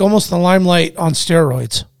kind of like almost the Limelight on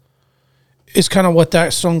steroids. It's kind of what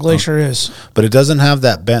that Stone Glacier is. But it doesn't have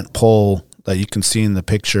that bent pole that you can see in the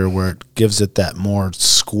picture where it gives it that more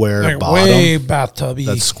square bottom. Way bathtub-y.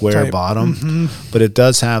 That square type. Bottom. Mm-hmm. But it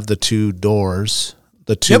does have the 2 doors.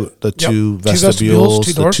 The two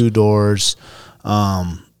vestibules, the 2 doors,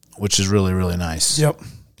 which is really, really nice.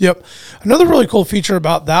 Yep. Another really cool feature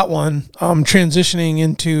about that one, transitioning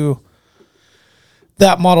into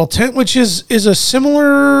that model tent, which is a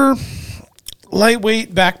similar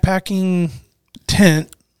lightweight backpacking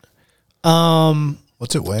tent.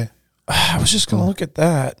 What's it weigh? I was just going to look at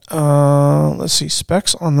that. Let's see,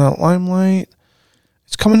 specs on that Limelight.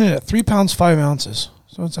 It's coming in at 3 pounds, 5 ounces.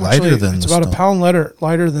 So it's actually it's about a pound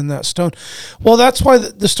lighter than that Stone. Well, that's why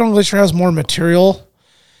the Stone Glacier has more material.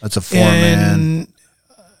 That's a 4-man.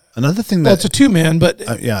 Another thing it's a 2-man, but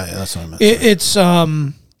that's what I meant. It's I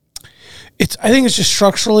think it's just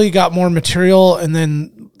structurally got more material, and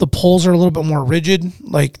then the poles are a little bit more rigid.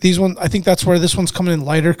 Like these ones, I think that's where this one's coming in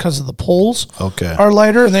lighter because of the poles. Okay, are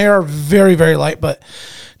lighter, and they are very, very light. But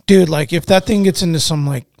dude, like if that thing gets into some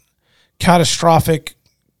like catastrophic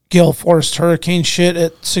gale force hurricane shit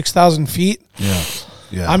at 6,000 feet.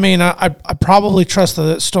 Yeah. I mean, I probably trust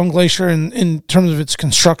the Stone Glacier in terms of its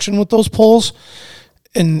construction with those poles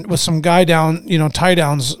and with some tie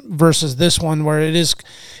downs versus this one where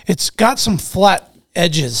it's got some flat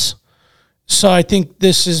edges. So I think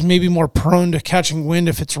this is maybe more prone to catching wind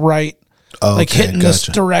if it's right. Oh, like okay, hitting this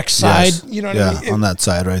gotcha. direct side. Yes. You know what Yeah, I mean? on that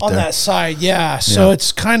side right On there. that side, yeah. So Yeah.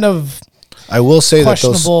 it's kind of I will say that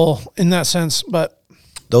questionable in that sense, but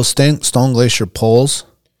those Stone Glacier poles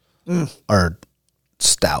Mm. are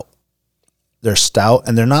stout. They're stout,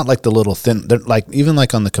 and they're not like the little thin. They're like even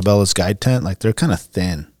like on the Cabela's guide tent, like they're kind of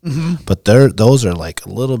thin, but those are like a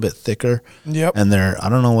little bit thicker. Yep. And they're, I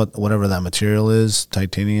don't know whatever that material is,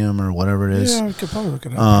 titanium or whatever it is, yeah, we could probably look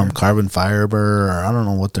it up. carbon fiber, or I don't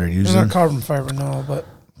know what they're They're using. not carbon fiber, no, but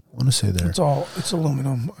I want to say they're, it's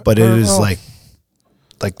aluminum. but it Or, is no,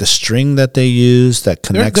 like the string that they use that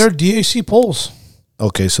connects. they're DAC poles.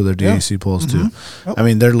 Okay, so they're DAC poles too. Yep. I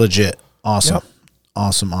mean, they're legit. Awesome. Yep.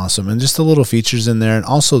 Awesome. And just the little features in there. And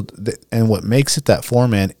also, and what makes it that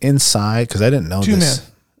 4-man inside, because I didn't know this.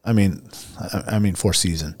 2-man. I mean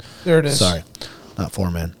 4-season. There it is. Sorry, not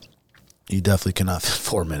 4-man. You definitely cannot fit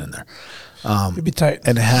 4 men in there. It'd be tight.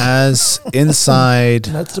 It has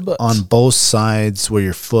inside Nuts to butts. on both sides where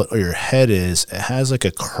your foot or your head is, it has like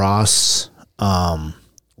a cross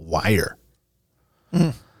wire.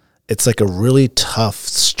 It's like a really tough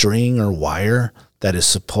string or wire that is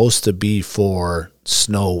supposed to be for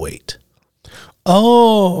snow weight.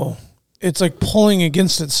 Oh, it's like pulling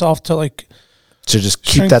against itself to like. To just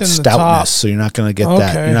keep that Strengthen the stoutness, top. so you're not going to get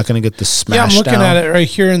that. Okay. You're not going to get the smash. Yeah, I'm looking down. at it right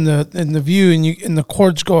here in the view, and the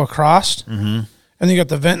cords go across, and you got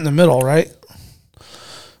the vent in the middle, right?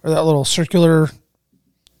 Or that little circular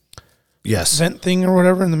Yes. vent thing or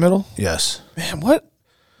whatever in the middle. Yes. Man,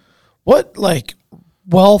 what like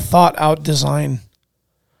well thought out design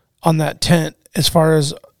on that tent as far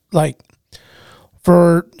as like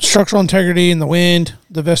for structural integrity in the wind,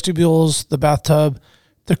 the vestibules, the bathtub,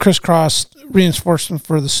 the crisscross reinforcement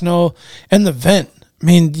for the snow, and the vent. I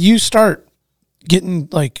mean, you start getting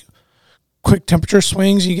like quick temperature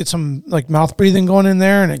swings. You get some like mouth breathing going in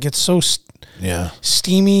there, and it gets so Yeah.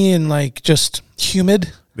 steamy and like just humid.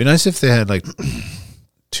 It'd be nice if they had like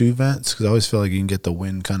 2 vents, because I always feel like you can get the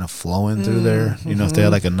wind kind of flowing through there. You know, if they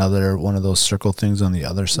had like another one of those circle things on the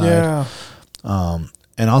other side. Yeah.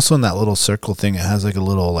 And also in that little circle thing, it has like a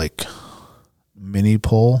little like mini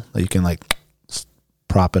pole that you can like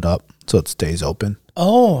prop it up so it stays open.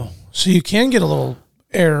 Oh, so you can get a little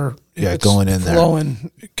air. if Yeah, it's going in there.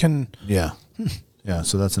 flowing. It can Yeah. Yeah.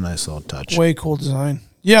 So that's a nice little touch. way cool design.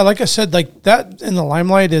 Yeah, like I said, like that in the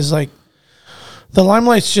Limelight is like the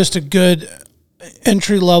Limelight's just a good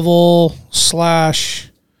entry level /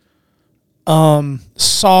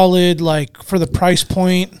 solid like for the price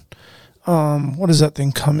point. What does that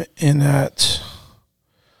thing come in at?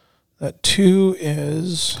 That 2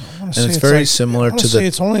 is, I wanna say it's very like, similar I wanna to say the-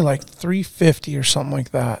 it's only like $350 or something like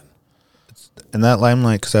that. And that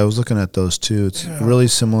Limelight, because I was looking at those too, it's really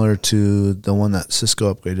similar to the one that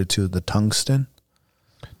Cisco upgraded to, the Tungsten.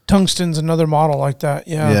 Tungsten's another model like that.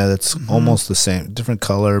 Yeah. Yeah, that's almost the same. Different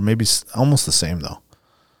color, maybe almost the same though.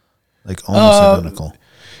 Like almost identical.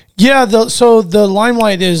 Yeah, so the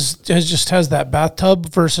Limelight has that bathtub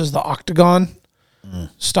versus the octagon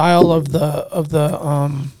style of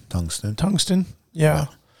the Tungsten. Yeah,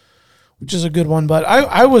 which is a good one. But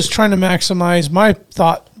I was trying to maximize my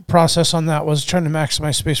thought process on that was trying to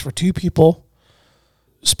maximize space for 2 people,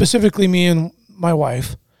 specifically me and my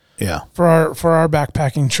wife Yeah. for our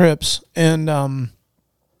backpacking trips, and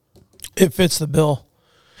it fits the bill.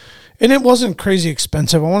 And it wasn't crazy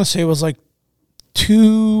expensive. I want to say it was like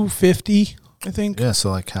 $250, I think. Yeah,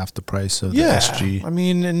 so like half the price of the Yeah, SG. I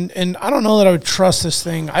mean, and I don't know that I would trust this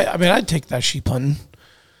thing. I mean, I'd take that sheep hunting.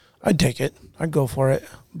 I'd take it. I'd go for it.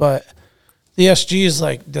 But the SG is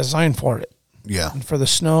like designed for it, Yeah. for the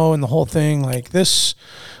snow and the whole thing. Like this,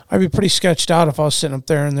 I'd be pretty sketched out if I was sitting up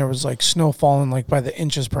there and there was like snow falling like by the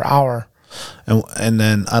inches per hour. And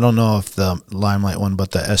then I don't know if the Limelight one,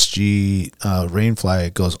 but the SG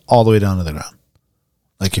Rainfly goes all the way down to the ground.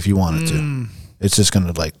 Like if you wanted to, it's just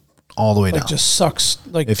gonna like all the way Like down. just sucks.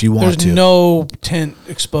 Like If you want there's to. no tent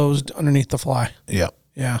exposed underneath the fly. Yeah.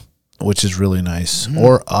 Yeah. Which is really nice.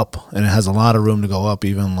 Or up, and it has a lot of room to go up,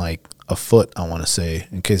 even like a foot, I want to say,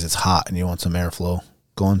 in case it's hot and you want some airflow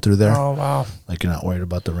going through there. Oh wow. Like you're not worried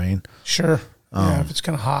about the rain. Sure. Yeah, if it's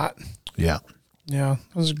kind of hot. Yeah. Yeah,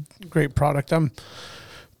 that was a great product. I'm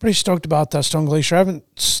pretty stoked about that Stone Glacier. I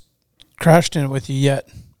haven't crashed in it with you yet,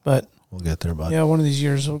 but We'll get there, bud. yeah, one of these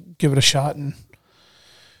years we'll give it a shot. And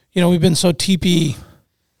you know, we've been so teepee,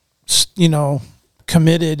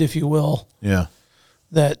 committed, if you will, Yeah.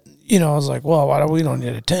 that I was like, well, why do we don't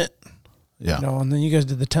need a tent? Yeah. And then you guys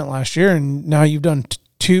did the tent last year, and now you've done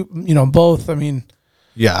two, both. I mean,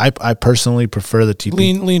 Yeah, I personally prefer the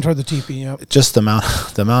teepee. lean toward the teepee. Yep. Just the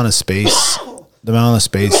amount of space,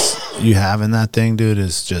 you have in that thing, dude,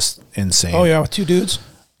 is just insane. Oh yeah, with 2 dudes.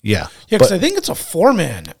 Yeah, because I think it's a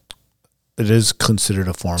 4-man. It is considered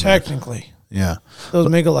a 4-man. Technically. Yeah. Those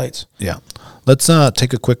Megalites. Yeah. Let's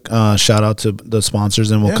take a quick shout out to the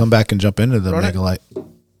sponsors, and we'll come back and jump into the Megalite.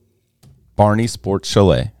 Barney Sports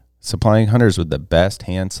Chalet, supplying hunters with the best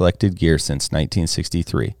hand-selected gear since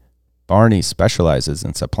 1963. Barney specializes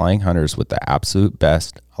in supplying hunters with the absolute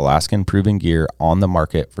best Alaskan-proven gear on the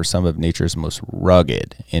market for some of nature's most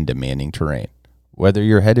rugged and demanding terrain. Whether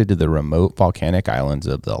you're headed to the remote volcanic islands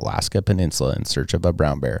of the Alaska Peninsula in search of a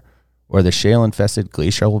brown bear, or the shale-infested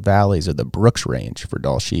glacial valleys of the Brooks Range for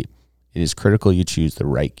Dall sheep, it is critical you choose the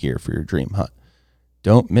right gear for your dream hunt.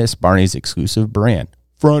 Don't miss Barney's exclusive brand,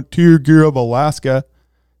 Frontier Gear of Alaska,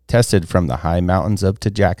 tested from the high mountains of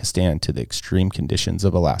Tajikistan to the extreme conditions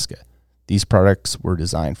of Alaska. These products were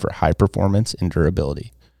designed for high performance and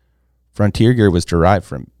durability. Frontier Gear was derived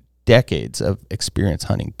from decades of experience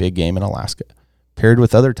hunting big game in Alaska. Paired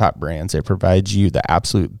with other top brands, it provides you the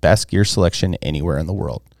absolute best gear selection anywhere in the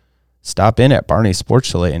world. Stop in at Barney Sports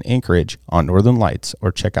Chalet in Anchorage on Northern Lights,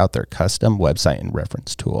 or check out their custom website and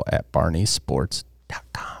reference tool at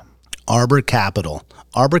barneysports.com. Arbor Capital.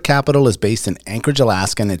 Arbor Capital is based in Anchorage,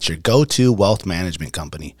 Alaska, and it's your go-to wealth management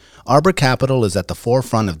company. Arbor Capital is at the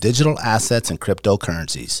forefront of digital assets and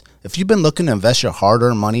cryptocurrencies. If you've been looking to invest your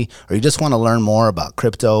hard-earned money, or you just want to learn more about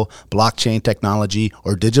crypto, blockchain technology,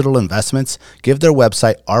 or digital investments, give their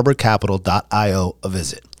website arborcapital.io a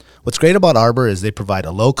visit. What's great about Arbor is they provide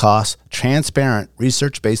a low-cost, transparent,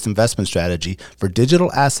 research-based investment strategy for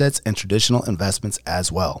digital assets and traditional investments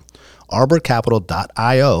as well.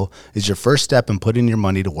 arborcapital.io is your first step in putting your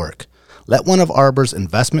money to work. Let one of Arbor's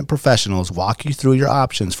investment professionals walk you through your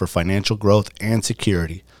options for financial growth and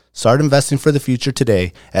security. Start investing for the future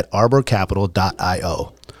today at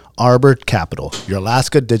arborcapital.io. Arbor Capital, your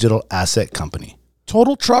Alaska digital asset company.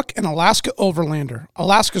 Total Truck and Alaska Overlander,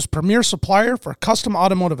 Alaska's premier supplier for custom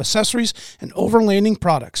automotive accessories and overlanding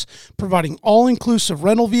products, providing all-inclusive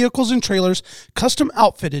rental vehicles and trailers custom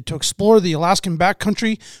outfitted to explore the Alaskan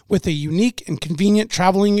backcountry with a unique and convenient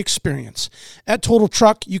traveling experience. At Total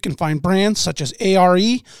Truck, you can find brands such as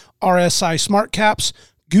ARE, RSI Smart Caps,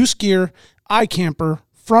 Goose Gear, iCamper,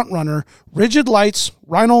 Front Runner, Rigid Lights,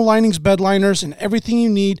 Rhino Linings bed liners, and everything you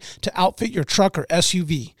need to outfit your truck or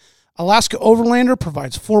SUV. Alaska Overlander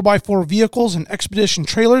provides 4x4 vehicles and expedition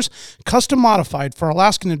trailers, custom modified for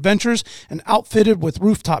Alaskan adventures and outfitted with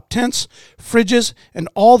rooftop tents, fridges, and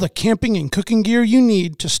all the camping and cooking gear you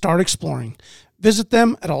need to start exploring. Visit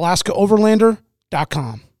them at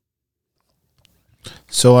alaskaoverlander.com.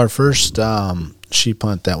 So our first sheep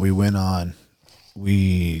hunt that we went on,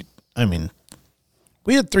 we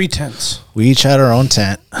had 3 tents. We each had our own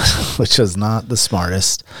tent, which was not the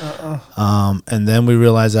smartest. And then we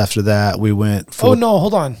realized after that we went full. Oh, no,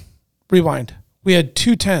 hold on. Rewind. We had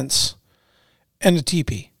 2 tents and a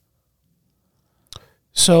teepee.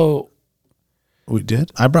 So. We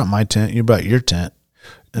did? I brought my tent. You brought your tent.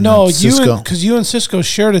 No, because you and Cisco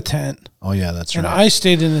shared a tent. Oh, yeah, that's right. And I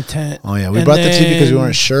stayed in the tent. Oh, yeah. We brought the teepee because we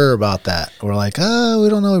weren't sure about that. We're like, we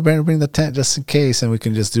don't know. We better bring the tent just in case, and we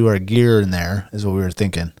can just do our gear in there, is what we were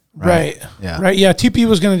thinking. Right. Yeah. Right. Yeah. Teepee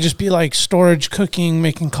was going to just be like storage, cooking,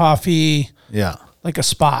 making coffee. Yeah. Like a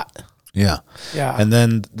spot. Yeah. Yeah. And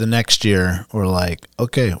then the next year, we're like,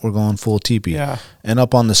 okay, we're going full teepee. Yeah. And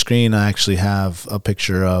up on the screen, I actually have a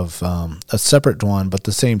picture of a separate one, but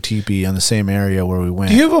the same teepee in the same area where we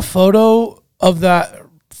went. Do you have a photo of that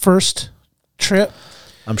first trip?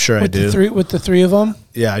 I'm sure I do. With the 3 of them?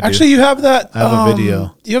 Yeah, I do. Actually, you have that. I have a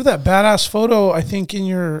video. You have that badass photo, I think, in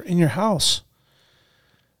your house.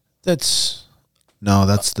 No,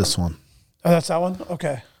 that's this one. Oh, that's that one?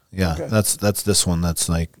 Okay. Yeah, okay. That's this one. That's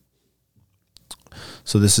like,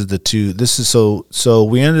 so this is the 2. This is so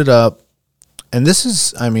we ended up, and this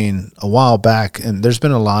is, a while back, and there's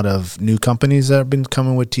been a lot of new companies that have been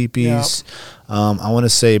coming with teepees. Yeah. I want to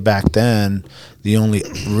say back then, the only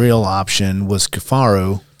real option was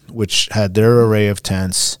Kifaru, which had their array of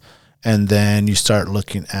tents, and then you start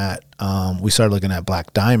looking at, we started looking at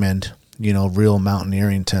Black Diamond, real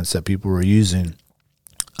mountaineering tents that people were using.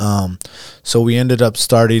 So we ended up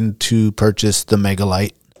starting to purchase the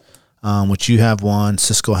Megalite, which you have one,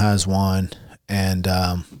 Cisco has one, and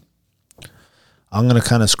I'm going to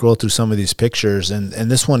kind of scroll through some of these pictures, and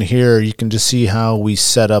this one here, you can just see how we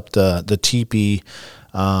set up the teepee.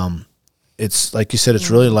 It's like you said, it's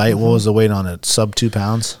really light. What was the weight on it? Sub 2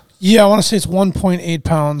 pounds? Yeah, I want to say it's 1.8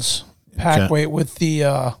 pounds pack weight with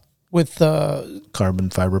the carbon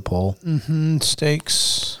fiber pole.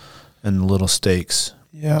 Stakes. And little stakes.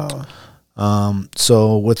 Yeah.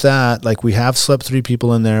 So with that, like we have slept 3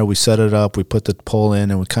 people in there. We set it up. We put the pole in,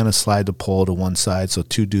 and we kind of slide the pole to one side so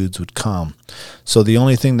 2 dudes would come. So the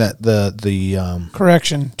only thing that the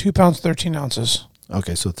Correction, 2 pounds, 13 ounces.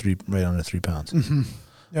 okay, so right under 3 pounds,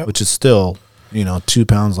 Yep. which is still 2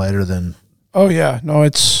 pounds lighter than Oh, yeah. No,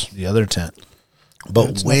 it's... the other tent, but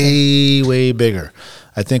It's way bigger.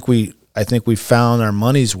 I think we found our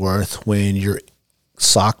money's worth when you're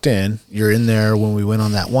socked in. You're in there when we went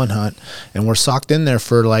on that one hunt, and we're socked in there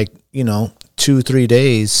for 2-3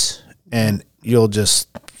 days, and you'll just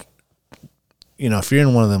if you're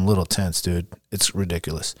in one of them little tents, dude, it's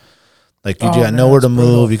ridiculous. Like you Oh, got man, nowhere to it's move,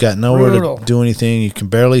 brutal. you got nowhere Brutal. to do anything. You can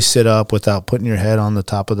barely sit up without putting your head on the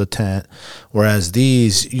top of the tent. Whereas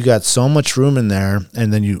these, you got so much room in there,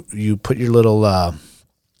 and then you put your little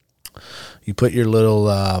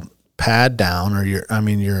pad down, or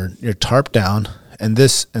your tarp down, and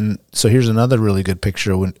so here's another really good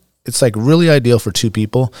picture when it's like really ideal for 2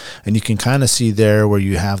 people, and you can kind of see there where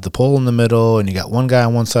you have the pole in the middle, and you got one guy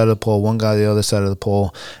on one side of the pole, one guy on the other side of the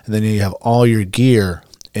pole, and then you have all your gear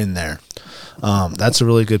in there. That's a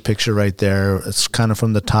really good picture right there. It's kind of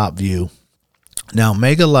from the top view. Now,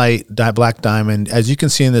 Mega Light Black Diamond, as you can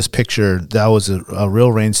see in this picture, that was a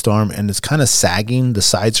real rainstorm, and it's kind of sagging. The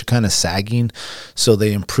sides are kind of sagging, so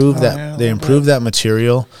they improved that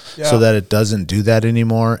material so that it doesn't do that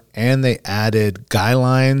anymore. And they added guy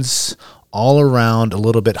lines all around a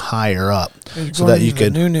little bit higher up, so that you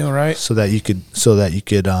could right? so that you could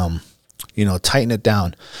tighten it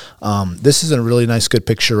down. This is a really nice, good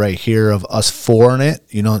picture right here of us 4 in it.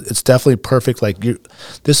 It's definitely perfect.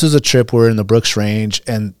 This was a trip. We're in the Brooks Range,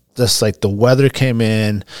 and just like the weather came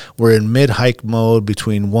in, we're in mid-hike mode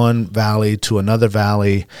between one valley to another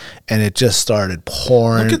valley, and it just started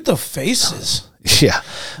pouring. Look at the faces. Yeah.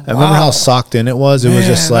 I remember how socked in it was. It was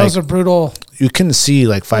just that was a brutal... you couldn't see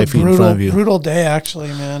 5 feet in front of you. Brutal day, actually,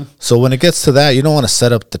 man. So when it gets to that, you don't want to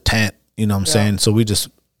set up the tent. You know what I'm saying? So we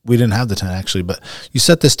didn't have the tent actually, but you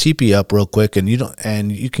set this teepee up real quick, and you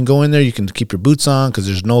can go in there. You can keep your boots on because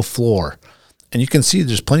there's no floor, and you can see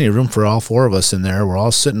there's plenty of room for all 4 of us in there. We're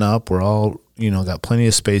all sitting up. We're all got plenty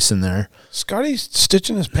of space in there. Scotty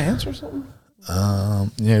stitching his pants or something?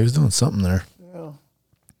 Yeah, he was doing something there.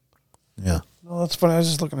 Yeah. No, that's funny. I was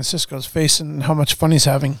just looking at Cisco's face and how much fun he's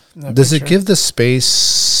having. In that Does it picture. give the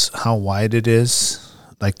space how wide it is?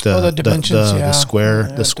 Like the dimensions, the square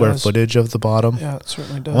Yeah, it square does. footage of the bottom. Yeah, it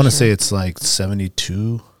certainly does. I want to say it's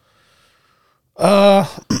 72.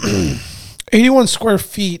 81 square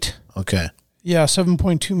feet. Okay. Yeah,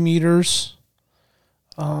 7.2 meters.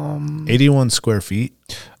 81 square feet.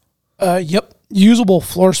 Yep. Usable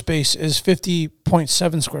floor space is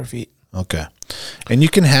 50.7 square feet. Okay. And you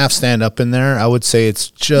can half stand up in there. I would say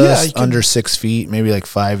it's just under 6 feet, maybe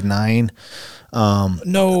 5'9".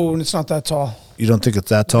 No, it's not that tall. You don't think it's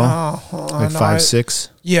that tall? No, 5'6"?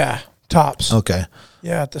 Yeah, tops. Okay.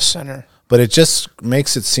 Yeah, at the center. But it just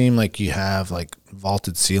makes it seem like you have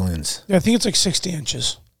vaulted ceilings. Yeah, I think it's 60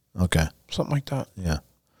 inches, Okay. something like that. Yeah.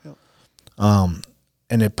 Yep.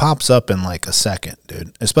 And it pops up in a second,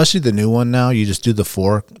 dude. Especially the new one now. You just do the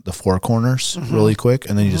four corners really quick,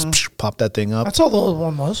 and then you just pop that thing up. That's all the old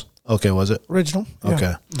one was. Okay, was it? Original. Yeah.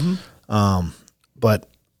 Okay. But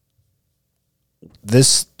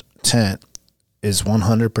this tent is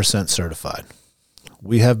 100% certified.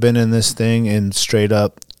 We have been in this thing in straight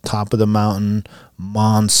up top of the mountain,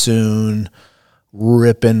 monsoon,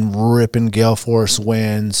 ripping gale force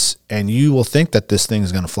winds, and you will think that this thing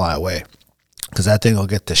is going to fly away because that thing will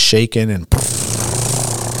get to shaking and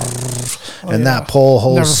that pole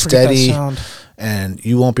holds Never forget that steady, sound. and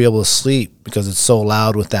you won't be able to sleep because it's so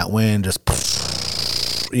loud with that wind. Just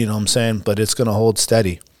you know what I'm saying, but it's going to hold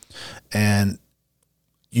steady, and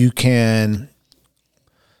you can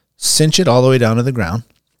cinch it all the way down to the ground.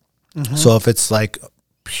 So if it's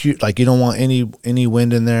you don't want any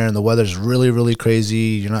wind in there and the weather's really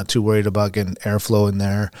crazy, you're not too worried about getting airflow in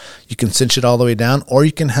there, you can cinch it all the way down, or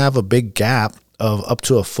you can have a big gap of up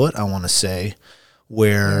to a foot, I want to say,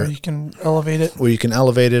 where you can elevate it. where you can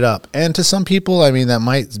elevate it up. And to some people, I mean, that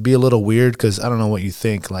might be a little weird because I don't know what you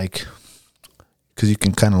think, because you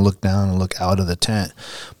can kind of look down and look out of the tent.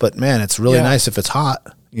 But man, it's really nice if it's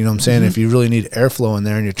hot. You know what I'm saying? If you really need airflow in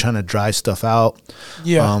there and you're trying to dry stuff out,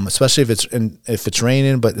 especially if it's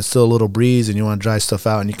raining but it's still a little breeze and you want to dry stuff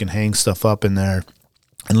out, and you can hang stuff up in there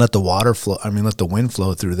and let the wind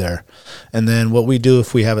flow through there. And then what we do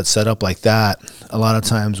if we have it set up like that, a lot of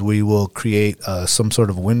times we will create some sort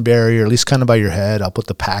of wind barrier, at least kind of by your head. I'll put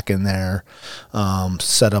the pack in there,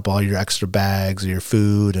 set up all your extra bags, your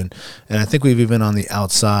food, and I think we've even on the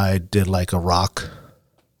outside did a rock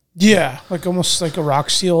Yeah, like almost like a rock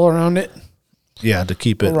seal around it. Yeah, to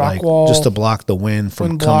keep it rock like wall, just to block the wind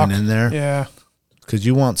from coming in there. Yeah. Because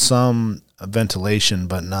you want some ventilation,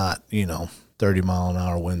 but not,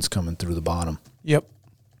 30-mile-an-hour winds coming through the bottom. Yep.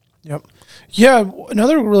 Yeah,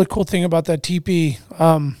 another really cool thing about that teepee,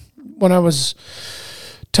 when I was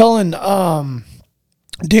telling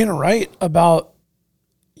Dana Wright about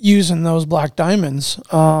using those black diamonds,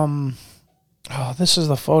 this is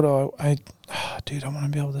the photo. Dude, I want to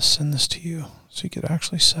be able to send this to you so you could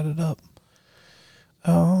actually set it up.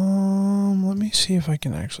 Let me see if I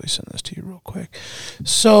can actually send this to you real quick.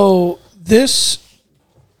 So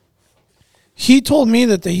he told me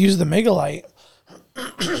that they use the Megalite.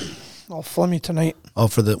 All flummy tonight. Oh,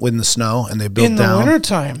 in the snow, and they built in down? In the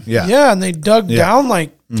wintertime. Yeah. And they dug down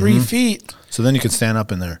like 3 feet. So then you could stand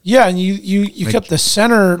up in there. Yeah, and you kept the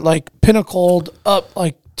center like pinnacled up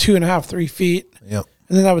like 2.5, 3 feet. Yep.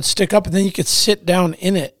 And then that would stick up, and then you could sit down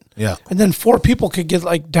in it. Yeah. And then 4 people could get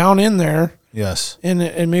like down in there. Yes. And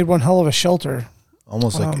it made one hell of a shelter.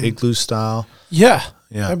 Almost like igloo style. Yeah.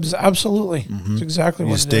 Yeah. Absolutely. It's exactly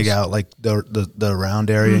what it is. You just dig out like the round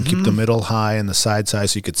area and keep the middle high and the side so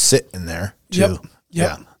you could sit in there too. Yep.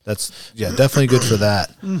 Yeah. That's definitely good for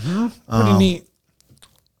that. Pretty neat.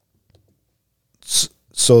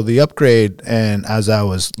 So the upgrade, and as I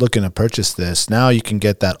was looking to purchase this, now you can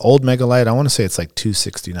get that old Megalite. I want to say it's like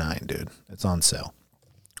 $269, dude. It's on sale.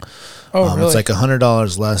 Oh, really? It's like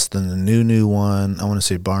 $100 less than the new one. I want to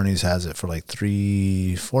say Barney's has it for like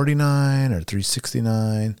 $349 or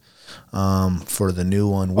 $369 for the new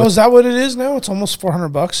one. Is that what it is now? It's almost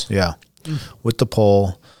 $400. Yeah, with the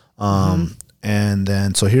pole. And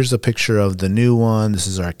then so here's a picture of the new one. This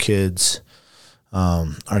is our kids.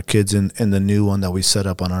 Our kids in the new one that we set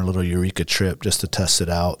up on our little Eureka trip just to test it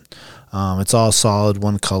out. It's all solid,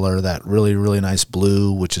 one color, that really, really nice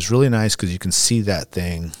blue, which is really nice because you can see that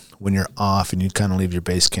thing when you're off and you kind of leave your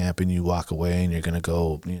base camp and you walk away and you're going to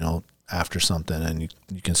go, after something, and you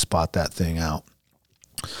can spot that thing out.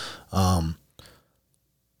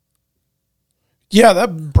 Yeah,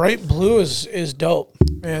 that bright blue is dope,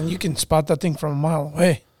 man. You can spot that thing from a mile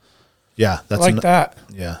away. Yeah, that's that.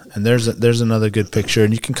 Yeah, and there's another good picture,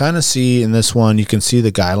 and you can kind of see in this one, you can see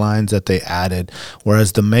the guy lines that they added.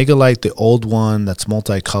 Whereas the Megalite, the old one that's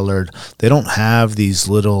multicolored, they don't have these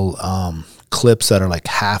little clips that are like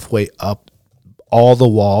halfway up all the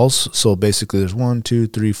walls. So basically, there's 1, 2,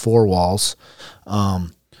 3, 4 walls,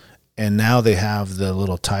 and now they have the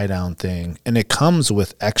little tie down thing, and it comes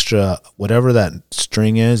with extra whatever that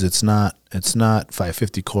string is. It's not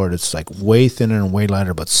 550 cord. It's like way thinner and way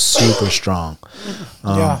lighter, but super strong.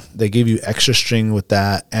 They give you extra string with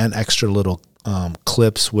that and extra little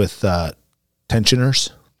clips with tensioners.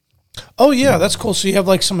 Oh yeah, that's cool. So you have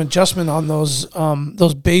like some adjustment on those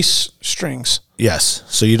bass strings. Yes,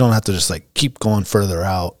 so you don't have to just like keep going further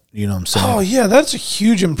out. You know what I'm saying? Oh yeah, that's a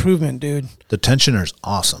huge improvement, dude. The tensioner's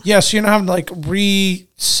awesome. Yeah, so you don't have to like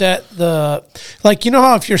reset how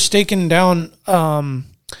if you're staking down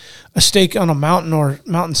a stake on a mountain or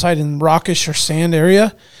mountainside in rockish or sand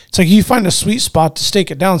area, it's like you find a sweet spot to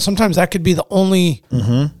stake it down. Sometimes that could be the only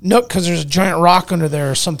nook because there's a giant rock under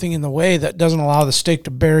there or something in the way that doesn't allow the stake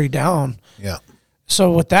to bury down. Yeah.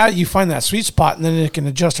 So with that, you find that sweet spot, and then it can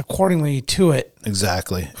adjust accordingly to it.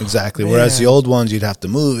 Exactly. Whereas the old ones, you'd have to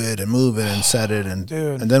move it and set it, and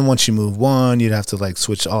then once you move one, you'd have to like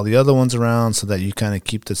switch all the other ones around so that you kind of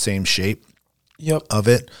keep the same shape. Yep. Of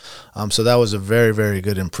it. So that was a very, very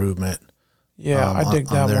good improvement. Yeah, I dig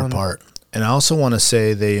that on their one. part. And I also want to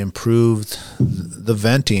say they improved the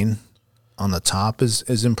venting on the top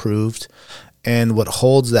is improved, and what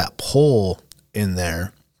holds that pole in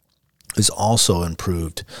there is also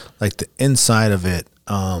improved. Like the inside of it.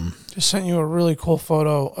 Just sent you a really cool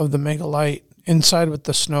photo of the Megalite inside with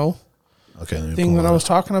the snow. Okay. Thing that I was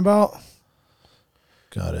talking about.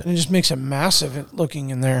 Got it. And it just makes it massive looking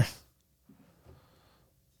in there.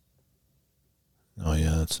 Oh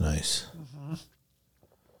yeah, that's nice.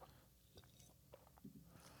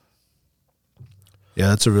 Yeah,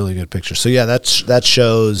 that's a really good picture. So yeah, that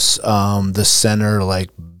shows the center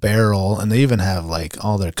like barrel, and they even have like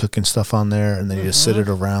all their cooking stuff on there, and then you just sit it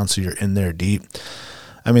around so you're in there deep.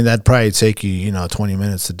 I mean, that'd probably take you 20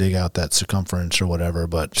 minutes to dig out that circumference or whatever,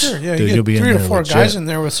 but sure, yeah, dude, you'll be 3 in to there 4 legit. guys in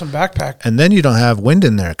there with some backpack. And then you don't have wind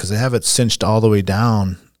in there because they have it cinched all the way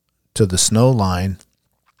down to the snow line.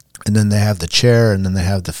 And then they have the chair, and then they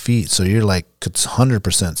have the feet. So you're like, could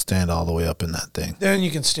 100% stand all the way up in that thing. Then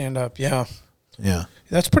you can stand up, yeah. Yeah.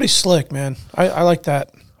 That's pretty slick, man. I like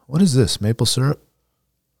that. What is this, maple syrup?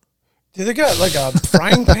 Dude, they got like a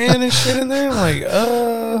frying pan and shit in there? I'm like,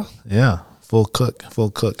 Yeah, full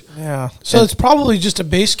cook. Yeah. So it's probably just a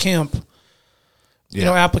base camp,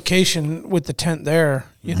 application with the tent there.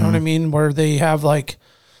 You know what I mean? Where they have like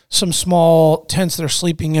some small tents they're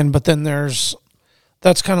sleeping in, but then that's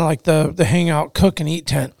kind of like the hangout, cook and eat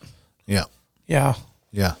tent. Yeah. Yeah.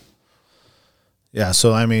 Yeah. Yeah.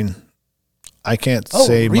 So, I mean, I can't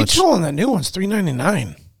say much. Retail on that new one's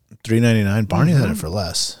 $399. $399. Barney had it for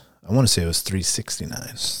less. I want to say it was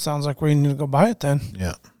 $369. Sounds like we need to go buy it then.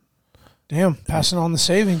 Yeah. Damn, passing on the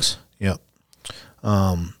savings. Yep.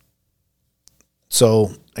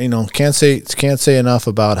 So, can't say enough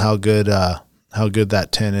about how good that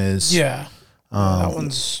tent is. Yeah. That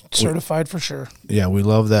one's certified for sure. Yeah, we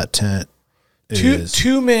love that tent.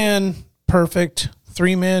 Two-man perfect,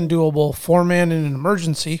 3-man doable, 4-man in an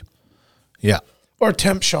emergency. Yeah. Or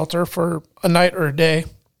temp shelter for a night or a day.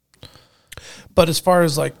 But as far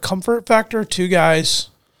as like comfort factor, 2 guys,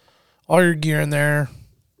 all your gear in there,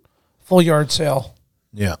 full yard sale.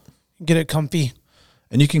 Yeah. Get it comfy.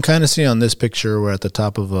 And you can kind of see on this picture, we're at the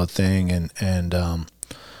top of a thing and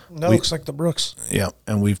that looks like the Brooks. Yeah.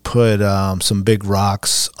 And we've put some big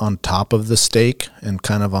rocks on top of the stake and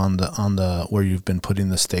kind of on the where you've been putting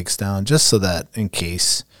the stakes down, just so that in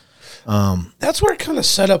case. That's where it kind of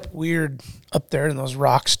set up weird up there in those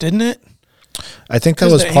rocks, didn't it? I think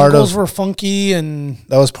that was the part angles of. Were funky, and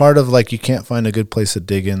that was part of like you can't find a good place to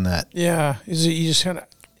dig in that. Yeah, you just kind of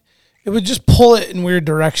it would just pull it in weird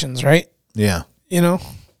directions, right? Yeah, and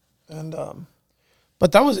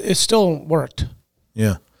but it still worked.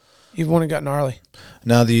 Yeah, even when it got gnarly.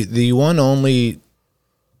 Now the one only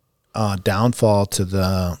downfall to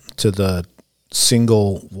the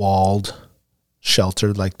single walled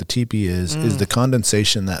shelter like the teepee is the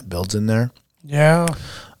condensation that builds in there. Yeah.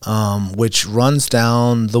 Which runs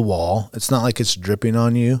down the wall. It's not like it's dripping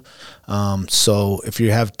on you. So if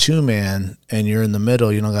you have 2-man and you're in the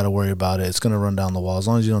middle, you don't got to worry about it. It's going to run down the wall. As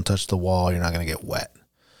long as you don't touch the wall, you're not going to get wet.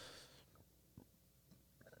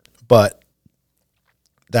 But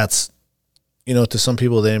that's, to some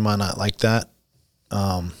people, they might not like that.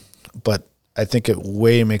 But I think it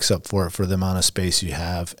way makes up for it for the amount of space you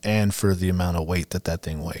have and for the amount of weight that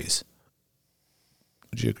thing weighs.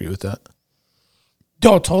 Would you agree with that?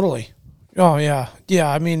 Oh, totally. Oh, yeah. Yeah,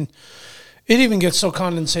 I mean, it even gets so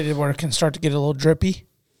condensated where it can start to get a little drippy.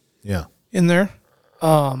 Yeah. In there.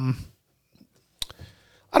 I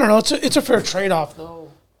don't know. It's a fair trade-off,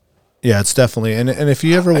 though. Yeah, it's definitely. And if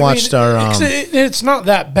you ever watched our... It's not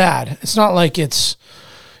that bad. It's not like it's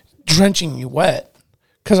drenching you wet.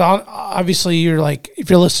 Because obviously you're like, if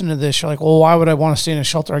you're listening to this, you're like, well, why would I want to stay in a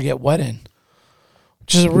shelter I get wet in?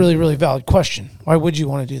 Which is a really, really valid question. Why would you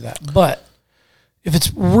want to do that? But... if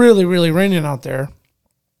it's really, really raining out there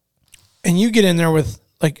and you get in there with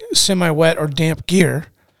like semi-wet or damp gear,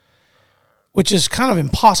 which is kind of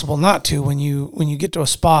impossible not to when you get to a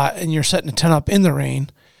spot and you're setting a tent up in the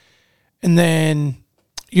rain and then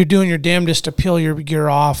you're doing your damnedest to peel your gear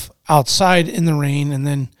off outside in the rain and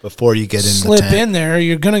then before you get in slip the tent. in there,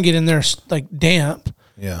 you're going to get in there like damp.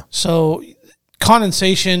 Yeah. So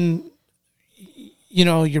condensation,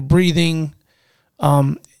 you're breathing,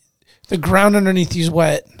 the ground underneath you's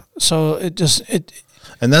wet, so it's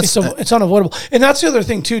unavoidable. And that's the other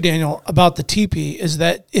thing too, Daniel, about the teepee is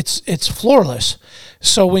that it's floorless.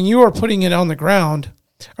 So when you are putting it on the ground,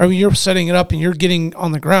 or when you're setting it up and you're getting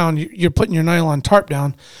on the ground, you're putting your nylon tarp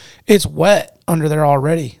down, it's wet under there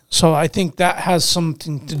already. So I think that has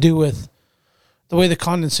something to do with the way the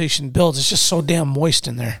condensation builds. It's just so damn moist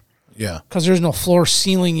in there. Yeah, because there's no floor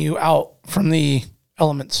sealing you out from the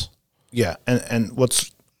elements. Yeah, and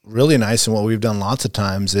what's really nice and what we've done lots of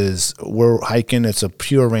times is we're hiking. It's a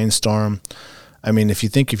pure rainstorm. I mean, if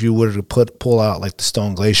you were to pull out like the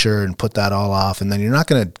Stone Glacier and put that all off, and then you're not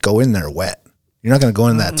going to go in there wet. You're not going to go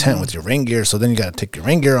in that tent with your rain gear. So then you got to take your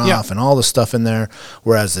rain gear off and all the stuff in there.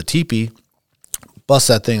 Whereas the teepee, bust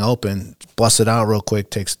that thing open, bust it out real quick,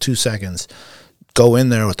 takes 2 seconds. Go in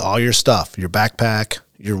there with all your stuff, your backpack,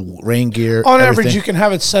 your rain gear. On average, you can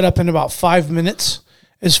have it set up in about 5 minutes.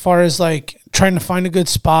 As far as like trying to find a good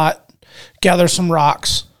spot, gather some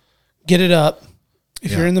rocks, get it up.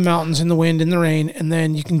 If you're in the mountains, in the wind, in the rain, and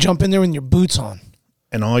then you can jump in there with your boots on.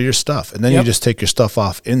 And all your stuff. And then you just take your stuff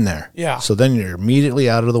off in there. Yeah. So then you're immediately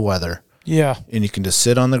out of the weather. Yeah. And you can just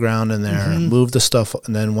sit on the ground in there, move the stuff.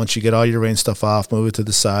 And then once you get all your rain stuff off, move it to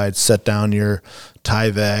the side, set down your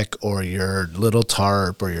Tyvek or your little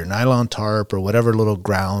tarp or your nylon tarp or whatever little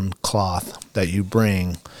ground cloth that you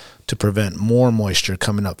bring to prevent more moisture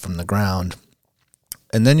coming up from the ground.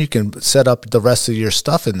 And then you can set up the rest of your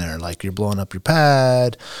stuff in there, like you're blowing up your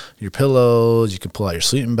pad, your pillows. You can pull out your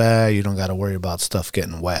sleeping bag. You don't got to worry about stuff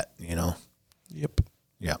getting wet, Yep.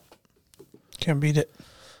 Yeah. Can't beat it.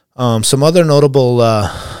 Some other notable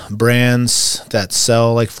brands that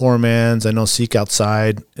sell like 4-mans. I know Seek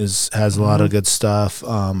Outside has a lot of good stuff.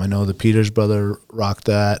 I know the Peters brother rocked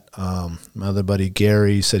that. My other buddy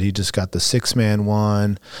Gary said he just got the 6-man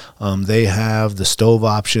one. They have the stove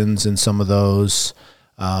options in some of those.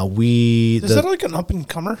 Is that like an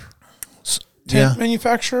up-and-comer tent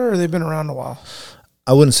manufacturer, or they've been around a while?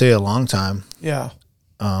 I wouldn't say a long time. Yeah.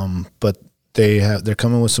 But they're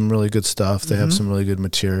coming with some really good stuff. They have some really good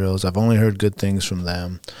materials. I've only heard good things from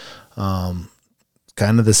them.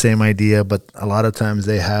 Kind of the same idea, but a lot of times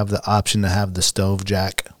they have the option to have the stove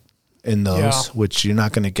jack in those, which you're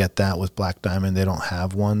not going to get that with Black Diamond. They don't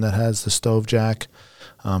have one that has the stove jack.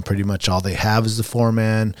 Pretty much all they have is the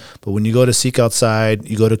 4-man. But when you go to Seek Outside,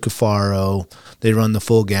 you go to Cufaro, they run the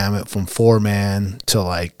full gamut from 4-man to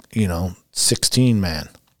 16-man.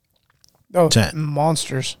 Oh, tent.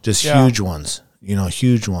 Monsters. Just huge ones,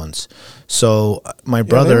 huge ones. So my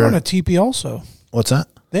brother... they run a teepee also. What's that?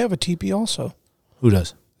 They have a teepee also. Who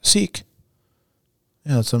does? Seek.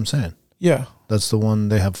 Yeah, that's what I'm saying. Yeah. That's the one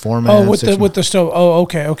they have 4-man. Oh, with the stove. Oh,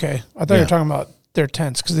 okay. I thought you were talking about their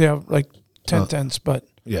tents, because they have like tents, but...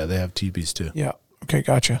 Yeah, they have teepees too. Yeah. Okay,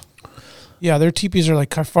 gotcha. Yeah, their teepees are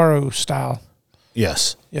like Cufaro style.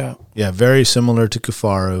 Yes. Yeah. Yeah, very similar to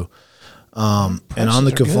Cufaro. And on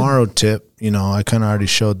the Cufaro tip, I kind of already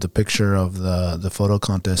showed the picture of the photo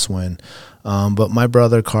contest win. But my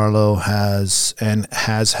brother Carlo has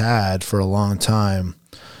had for a long time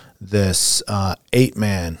this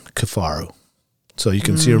 8-man Cufaro. So you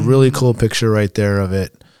can see a really cool picture right there of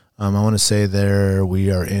it. I want to say there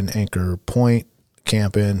we are in Anchor Point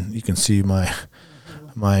camping. You can see my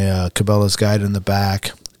Cabela's guide in the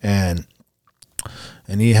back, and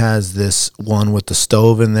he has this one with the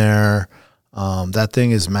stove in there. That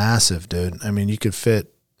thing is massive, dude. I mean, you could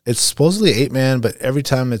fit. It's supposedly 8-man, but every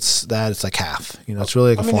time it's like half. It's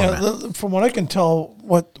really like a 4-man. From what I can tell,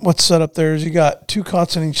 what's set up there is you got 2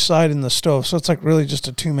 cots on each side in the stove, so it's like really just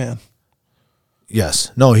a 2-man.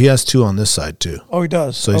 Yes. No, he has 2 on this side too. Oh, he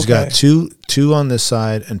does. So he's got two on this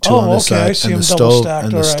side and 2 on this side, and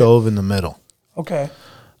the stove in the middle. Okay.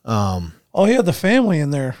 He had the family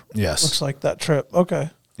in there. Yes. Looks like that trip. Okay.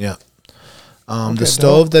 Yeah. The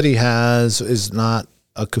stove that he has is not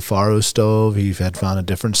a Cufaro stove. He had found a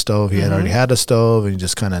different stove. He had already had a stove, and he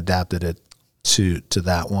just kind of adapted it to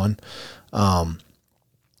that one. But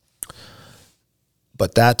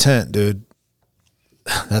that tent, dude,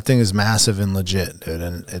 that thing is massive and legit, dude,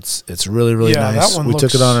 and it's really, really nice. We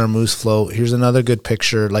took it on our moose float. Here's another good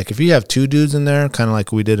picture. Like if you have 2 dudes in there, kind of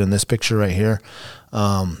like we did in this picture right here,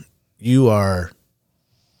 you are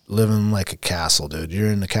living like a castle, dude.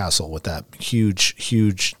 You're in the castle with that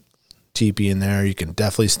huge teepee in there. You can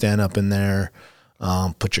definitely stand up in there,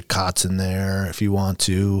 put your cots in there if you want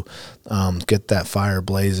to, get that fire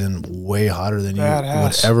blazing way hotter than you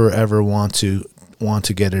would ever want to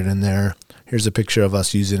get it in there. Here's a picture of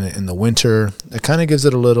us using it in the winter. It kind of gives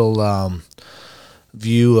it a little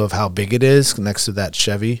view of how big it is next to that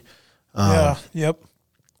Chevy. Yep.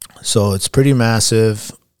 So it's pretty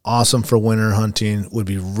massive. Awesome for winter hunting. Would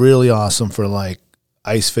be really awesome for like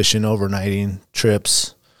ice fishing, overnighting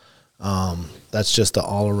trips. That's just an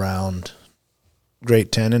all-around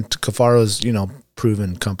great tent. And Cufaro's,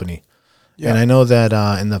 proven company. Yeah. And I know that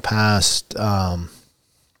in the past,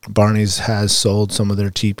 Barney's has sold some of their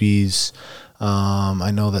teepees.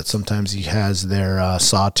 I know that sometimes he has their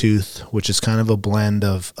Sawtooth, which is kind of a blend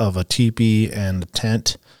of a teepee and a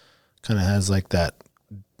tent. Kind of has like that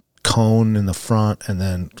cone in the front and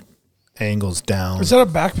then angles down. Is that a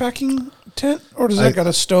backpacking tent, or does that got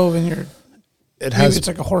a stove in your? It's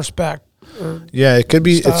like a horseback. Yeah, it could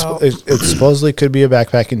be. It supposedly could be a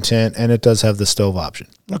backpacking tent, and it does have the stove option.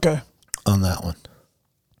 Okay. On that one.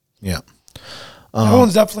 Yeah. That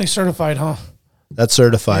one's definitely certified, huh? That's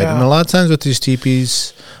certified, and a lot of times with these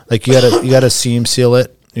teepees, like you gotta seam seal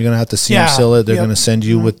it. You're gonna have to seam seal it. They're gonna send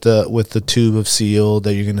you with the tube of seal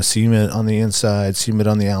that you're gonna seam it on the inside, seam it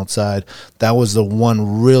on the outside. That was the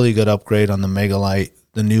one really good upgrade on the Megalite.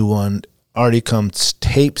 The new one already comes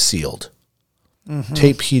tape sealed,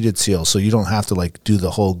 tape heated seal, so you don't have to like do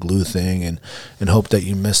the whole glue thing and hope that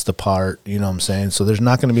you miss the part. You know what I'm saying? So there's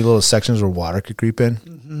not gonna be little sections where water could creep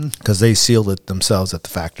in because they sealed it themselves at the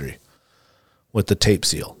factory with the tape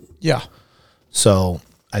seal. Yeah. So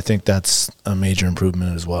I think that's a major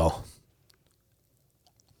improvement as well.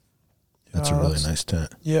 That's a really nice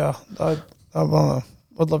tent. Yeah, I'd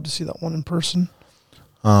love to see that one in person.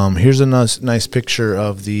 Here's a nice picture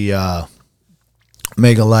of the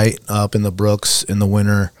Megalite up in the Brooks in the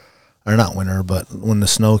winter. or not winter, but when the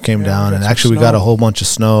snow came down, and some actually we got snow. a whole bunch of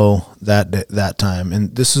snow that time.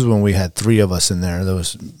 And this is when we had 3 of us in there. There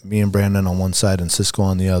was me and Brandon on one side and Cisco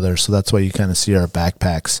on the other. So that's why you kind of see our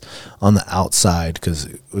backpacks on the outside, because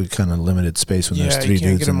we kind of limited space when there's 3 you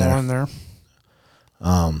can't dudes get in them all there. in there.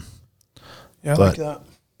 Yeah, I but- like that.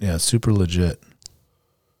 Yeah, super legit.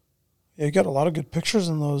 Yeah, you got a lot of good pictures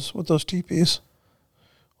in those with those teepees.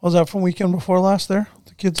 Was that from weekend before last there?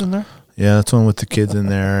 The kids in there? Yeah, that's one with the kids in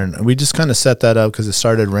there. And we just kind of set that up because it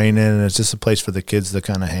started raining, and it's just a place for the kids to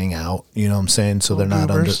kind of hang out. You know what I'm saying? So they're not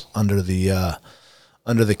under the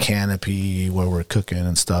canopy where we're cooking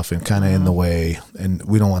and stuff, and kind of in the way. And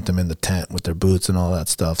we don't want them in the tent with their boots and all that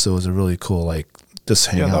stuff. So it was a really cool, like, just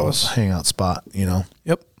hangout spot, you know?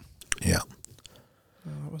 Yep. Yeah.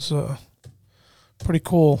 It was pretty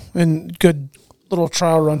cool and good little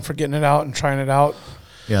trial run for getting it out and trying it out.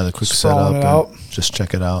 Yeah, the quick Sprawling setup. it And just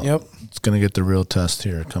check it out. Yep. It's going to get the real test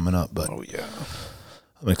here coming up, but Oh, yeah.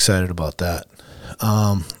 I'm excited about that.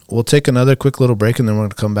 We'll take another quick little break, and then we're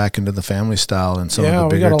going to come back into the family style and some of the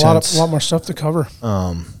bigger we got tents. a lot more stuff to cover.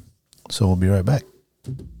 So we'll be right back.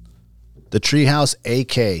 The Treehouse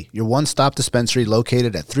AK, your one-stop dispensary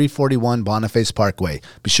located at 341 Boniface Parkway.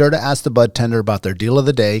 Be sure to ask the bud tender about their deal of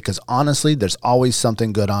the day, because honestly, there's always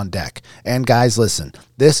something good on deck. And guys, listen,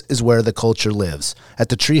 this is where the culture lives. At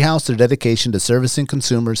the Treehouse, their dedication to servicing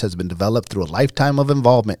consumers has been developed through a lifetime of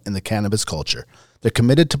involvement in the cannabis culture. They're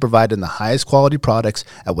committed to providing the highest quality products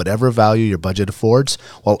at whatever value your budget affords,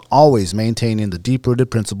 while always maintaining the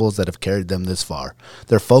deep-rooted principles that have carried them this far.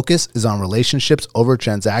 Their focus is on relationships over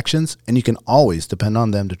transactions, and you can always depend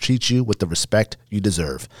on them to treat you with the respect you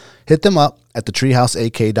deserve. Hit them up at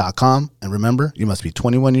thetreehouseak.com, and remember, you must be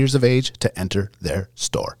 21 years of age to enter their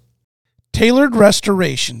store. Tailored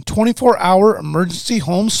Restoration, 24-hour emergency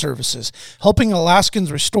home services, helping Alaskans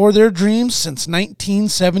restore their dreams since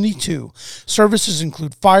 1972. Services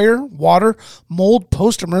include fire, water, mold,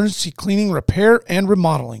 post-emergency cleaning, repair, and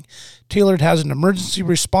remodeling. Tailored has an emergency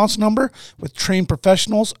response number with trained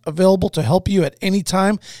professionals available to help you at any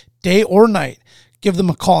time, day or night. Give them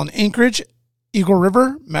a call in Anchorage, Eagle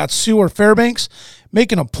River, Matsu, or Fairbanks.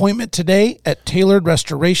 Make an appointment today at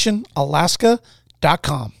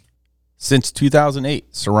tailoredrestorationalaska.com. Since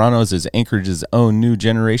 2008, Serrano's is Anchorage's own new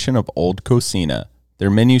generation of Old Cocina.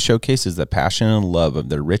 Their menu showcases the passion and love of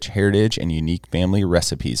their rich heritage and unique family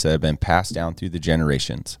recipes that have been passed down through the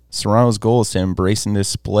generations. Serrano's goal is to embrace and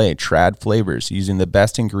display trad flavors using the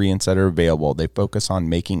best ingredients that are available. They focus on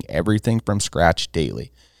making everything from scratch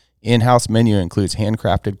daily. In-house menu includes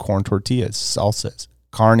handcrafted corn tortillas, salsas,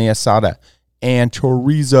 carne asada, and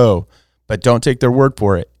chorizo. But don't take their word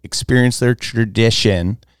for it. Experience their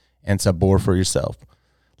tradition and sabor for yourself.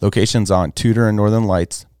 Locations on Tudor and Northern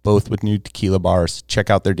Lights, both with new tequila bars.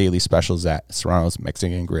 Check out their daily specials at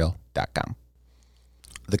serranosmexicangrill.com.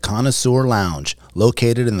 The Connoisseur Lounge,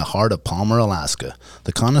 located in the heart of Palmer, Alaska.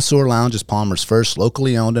 The Connoisseur Lounge is Palmer's first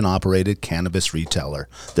locally owned and operated cannabis retailer.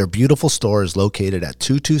 Their beautiful store is located at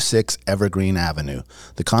 226 Evergreen Avenue.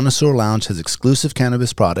 The Connoisseur Lounge has exclusive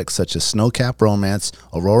cannabis products such as Snowcap Romance,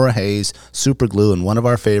 Aurora Haze, Super Glue, and one of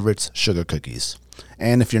our favorites, Sugar Cookies.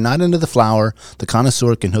 And if you're not into the flower, the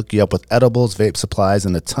Connoisseur can hook you up with edibles, vape supplies,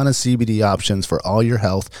 and a ton of CBD options for all your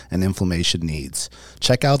health and inflammation needs.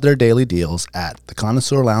 Check out their daily deals at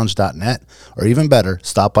theconnoisseurlounge.net, or even better,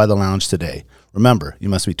 stop by the lounge today. Remember, you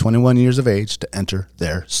must be 21 years of age to enter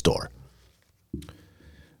their store.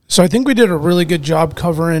 So I think we did a really good job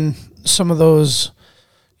covering some of those,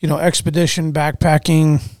 expedition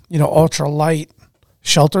backpacking, ultra light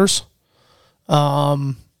shelters.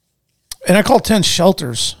 And I call tents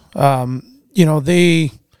shelters.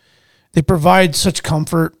 They provide such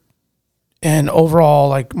comfort and overall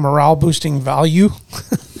like morale boosting value.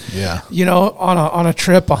 Yeah. On a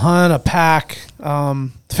trip, a hunt, a pack,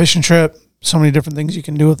 fishing trip, so many different things you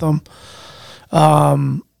can do with them.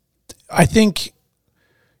 I think,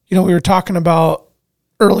 we were talking about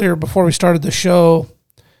earlier before we started the show,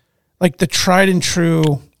 like the tried and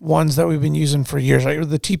true ones that we've been using for years, right?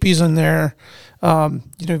 The teepees in there.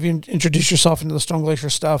 If you introduce yourself into the Stone Glacier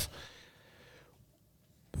stuff,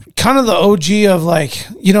 kind of the OG of like,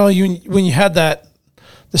 when you had the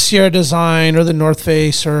Sierra Design or the North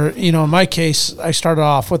Face, or, in my case, I started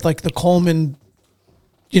off with like the Coleman,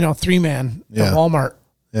 3-man at Walmart.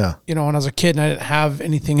 Yeah. When I was a kid and I didn't have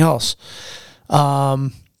anything else.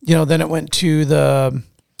 Then it went to the,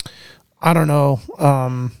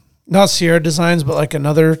 not Sierra Designs, but like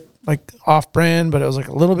another like off brand, but it was like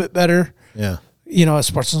a little bit better. Yeah. At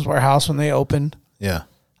Sportsman's Warehouse when they opened. Yeah.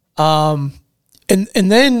 And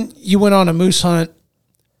then you went on a moose hunt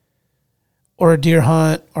or a deer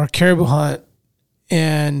hunt or a caribou hunt,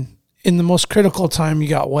 and in the most critical time, you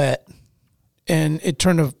got wet, and it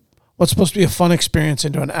turned what's supposed to be a fun experience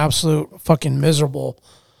into an absolute fucking miserable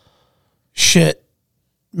shit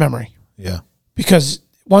memory. Yeah. Because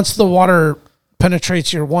once the water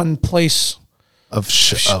penetrates your one place Of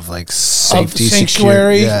like safety,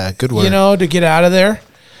 sanctuary, yeah, good word. You know, to get out of there,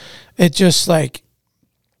 it just like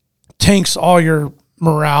tanks all your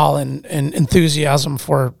morale and enthusiasm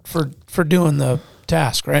for doing the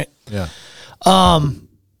task, right? Yeah.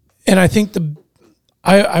 And I think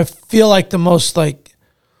I feel like the most like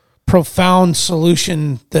profound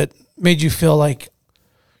solution that made you feel like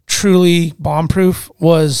truly bomb-proof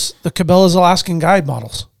was the Cabela's Alaskan Guide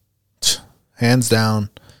models. Hands down.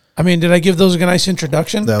 I mean, did I give those a nice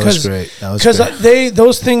introduction? That was great. That was because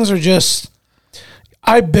those things are just.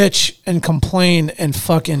 I bitch and complain and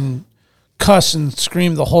fucking cuss and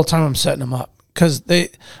scream the whole time I'm setting them up because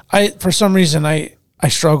for some reason I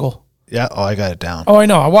struggle. Yeah. Oh, I got it down. Oh, I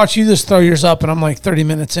know. I watch you just throw yours up, and I'm like 30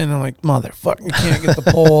 minutes in. And I'm like, motherfucker, you can't get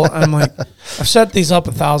the pole. I'm like, I've set these up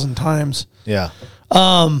 1,000 times. Yeah.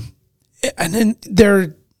 And then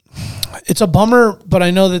it's a bummer, but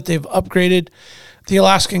I know that they've upgraded. The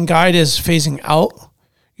Alaskan Guide is phasing out.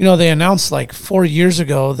 You know, they announced like 4 years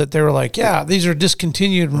ago that they were like, yeah, these are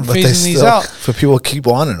discontinued. We're phasing these out. But people keep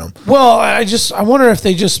wanting them. Well, I wonder if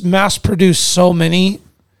they just mass produce so many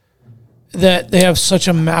that they have such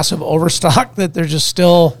a massive overstock that they're just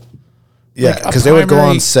still. Yeah, because they would go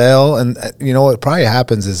on sale. And you know what probably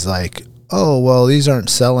happens is like, oh, well, these aren't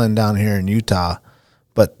selling down here in Utah.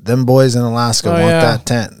 But them boys in Alaska want that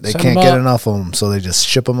tent. They can't get enough of them, so they just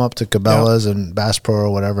ship them up to Cabela's and Bass Pro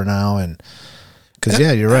or whatever now. And because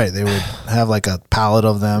you're right, they would have like a pallet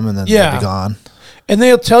of them, and then they'd be gone. And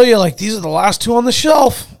they'll tell you like these are the last two on the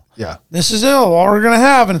shelf. Yeah, this is all we're gonna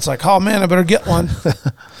have, and it's like, oh man, I better get one.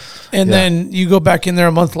 And then you go back in there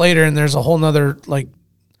a month later, and there's a whole nother like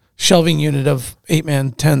shelving unit of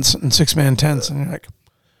 8-man tents and 6-man tents, and you're like,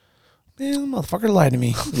 man, motherfucker lied to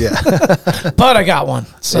me. Yeah. But I got one.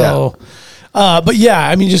 So, but yeah,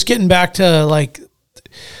 I mean, just getting back to like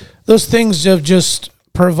those things have just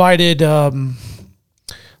provided the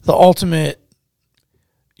ultimate,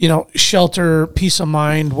 you know, shelter, peace of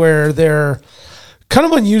mind where they're kind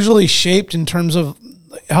of unusually shaped in terms of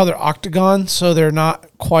how they're octagon. So they're not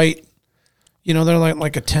quite, you know, they're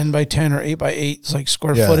like a 10 by 10 or 8 by 8. It's like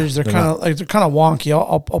square footage. They're kind of like, they're kind of wonky.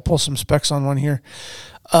 I'll pull some specs on one here.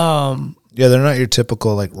 Yeah, they're not your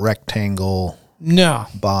typical like rectangle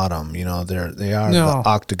bottom. You know, they are the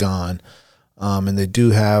octagon. And they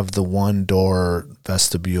do have the one door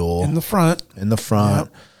vestibule in the front.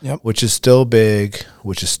 Yep. Which is still big,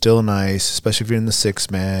 which is still nice, especially if you're in the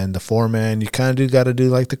 6-man. The 4-man, you kind of do got to do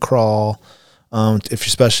like the crawl.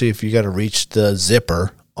 Especially if you got to reach the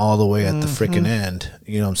zipper all the way at the freaking end,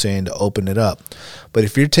 you know what I'm saying, to open it up. But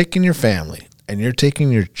if you're taking your family and you're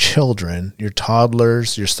taking your children, your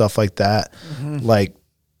toddlers, your stuff like that, like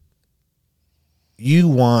you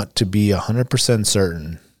want to be 100%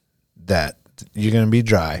 certain that you're going to be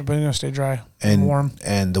dry. Everybody's going to stay dry and warm.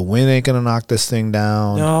 And the wind ain't going to knock this thing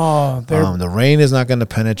down. No. The rain is not going to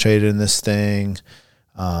penetrate in this thing.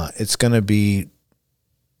 It's going to be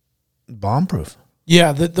bomb-proof.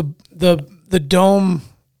 Yeah, the dome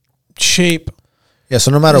shape. Yeah,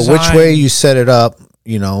 so no matter which way you set it up,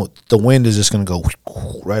 you know, the wind is just going to go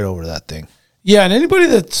right over that thing. Yeah, and anybody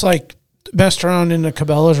that's like messed around in the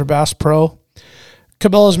Cabela's or Bass Pro,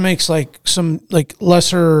 Cabela's makes like some like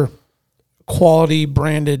lesser quality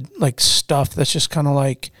branded like stuff that's just kind of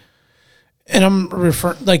like, and I'm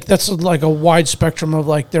referring like that's like a wide spectrum of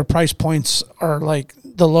like their price points are like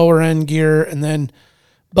the lower end gear, and then,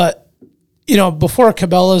 but you know, before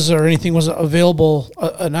Cabela's or anything was available,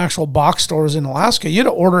 an actual box store was in Alaska, you had to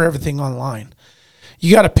order everything online.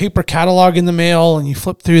 You got a paper catalog in the mail, and you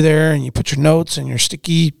flip through there, and you put your notes and your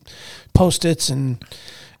sticky Post-its, and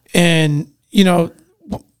you know,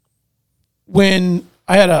 when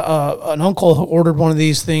I had an uncle who ordered one of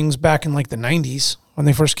these things back in like the 90s when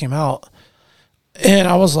they first came out, and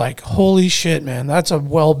I was like, holy shit, man, that's a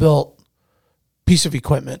well-built piece of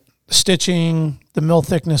equipment. The stitching, the mill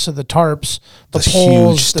thickness of the tarps, the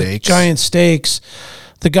poles, the giant stakes,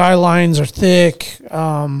 the guy lines are thick.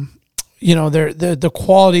 You know, the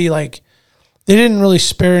quality, like, they didn't really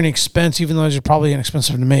spare any expense, even though those are probably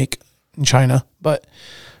inexpensive to make in China. But,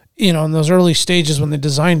 you know, in those early stages when they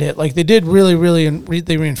designed it, like, they did really,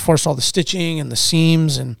 they reinforced all the stitching and the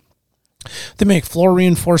seams, and they make floor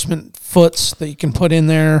reinforcement foots that you can put in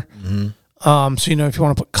there. So, you know, if you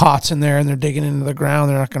want to put cots in there and they're digging into the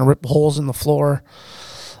ground, they're not going to rip holes in the floor.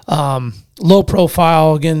 Low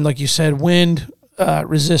profile, again, like you said, wind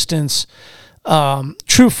resistance.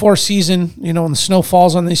 true 4-season. You know, when the snow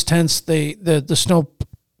falls on these tents, the snow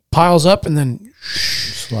piles up and then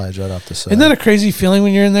slides right off the side. Isn't that a crazy feeling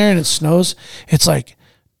when you're in there and it snows? It's like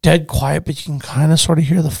dead quiet, but you can kind of sort of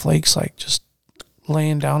hear the flakes like just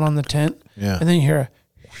laying down on the tent. Yeah. And then you hear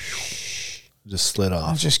just slid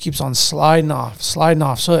off. it just keeps on sliding off.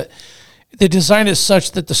 So they designed it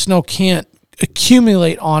such that the snow can't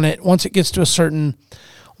accumulate on it once it gets to a certain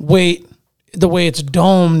weight. The way it's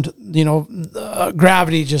domed, you know,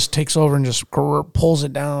 gravity just takes over and just pulls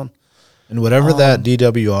it down. And whatever that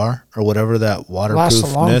DWR or whatever that waterproofness,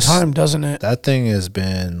 lasts a long time, doesn't it? That thing has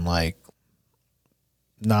been like,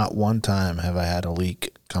 not one time have I had a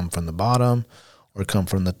leak come from the bottom or come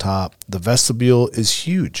from the top. The vestibule is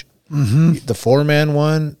huge. Mm-hmm. The 4-man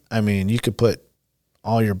one, I mean, you could put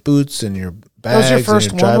all your boots and your bags. That was your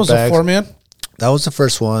first one? Was a 4-man? That was the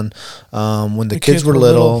first one. When the kids were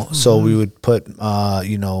little, mm-hmm. So we would put,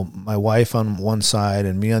 my wife on one side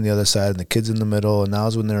and me on the other side and the kids in the middle. And that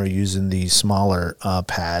was when they were using these smaller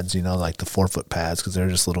pads, like the 4-foot pads because they're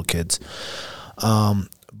just little kids.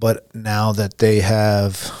 But now that they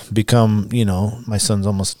have become, my son's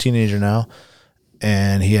almost a teenager now,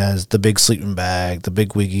 and he has the big sleeping bag, the big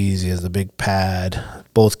wiggies, he has the big pad.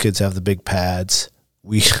 Both kids have the big pads.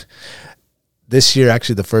 This year,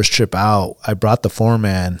 actually, the first trip out, I brought the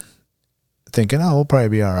 4-man thinking, we'll probably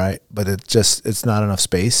be all right. But it's not enough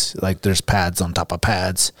space. Like, there's pads on top of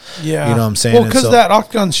pads. Yeah. You know what I'm saying? Well, because that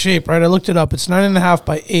octagon shape, right? I looked it up. It's 9.5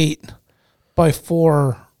 by 8 by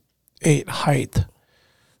 4.8 height.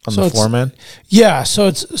 On the 4-man? Yeah. So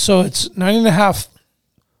it's 9.5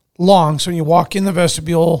 long. So when you walk in the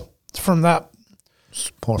vestibule from that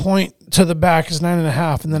point to the back is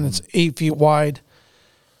 9.5, and then it's 8 feet wide.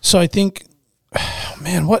 So I think,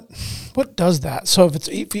 man, what does that? So if it's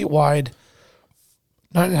 8 feet wide,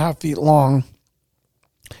 9.5 feet long,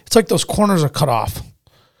 it's like those corners are cut off.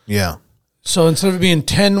 Yeah. So instead of it being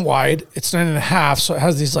 10 wide, it's 9.5. So it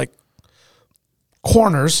has these like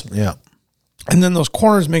corners. Yeah. And then those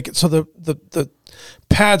corners make it so the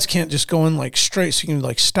pads can't just go in like straight. So you can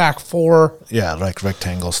like stack 4. Yeah, like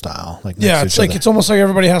rectangle style. It's like it's almost like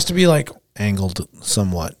everybody has to be like angled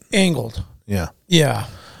somewhat. Angled. Yeah. Yeah.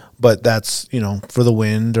 But that's, for the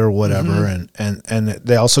wind or whatever. Mm-hmm. And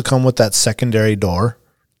they also come with that secondary door,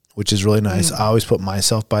 which is really nice. I always put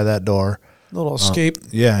myself by that door. Little escape.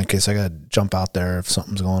 Yeah, in case I got to jump out there if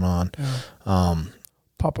something's going on. Yeah.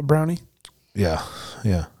 Pop a brownie. Yeah,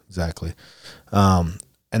 exactly.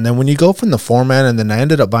 And then when you go from the 4-man, and then I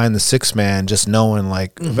ended up buying the 6-man, just knowing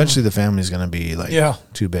like eventually the family's going to be like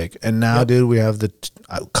too big. And now, dude, we have the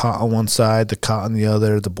cot on one side, the cot on the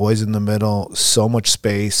other, the boys in the middle, so much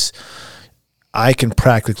space. I can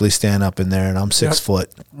practically stand up in there, and I'm 6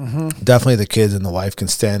 foot. Mm-hmm. Definitely the kids and the wife can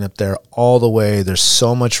stand up there all the way. There's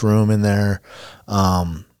so much room in there.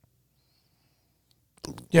 Yeah,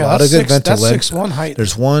 a lot of good ventilation. That's 6'1" height.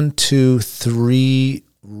 There's 1, 2, 3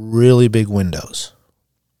 really big windows.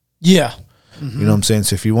 Yeah. Mm-hmm. You know what I'm saying?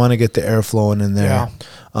 So if you want to get the air flowing in there,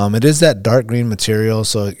 it is that dark green material,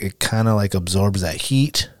 so it kind of like absorbs that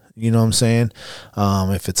heat. You know what I'm saying?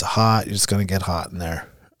 If it's hot, you're just going to get hot in there.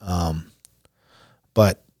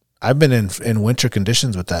 But I've been in winter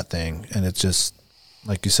conditions with that thing, and it's just,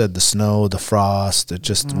 like you said, the snow, the frost, it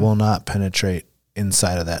just will not penetrate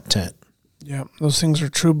inside of that tent. Yeah, those things are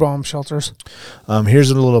true bomb shelters.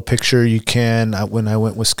 Here's a little picture you can, when I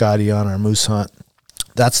went with Scotty on our moose hunt.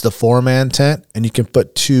 That's the 4-man tent, and you can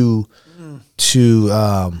put two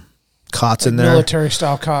cots in there.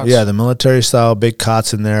 Military-style cots. Yeah, the military-style big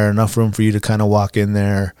cots in there, enough room for you to kind of walk in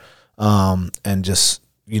there, and just,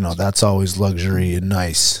 that's always luxury and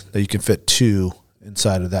nice that you can fit 2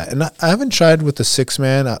 inside of that. And I haven't tried with the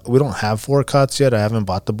 6-man. We don't have 4 cots yet. I haven't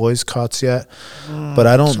bought the boys' cots yet, but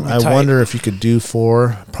I wonder if you could do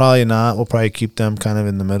 4. Probably not. We'll probably keep them kind of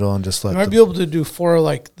in the middle and just let. You might be able to do 4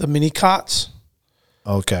 like the mini cots.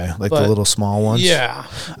 Okay, the little small ones. Yeah.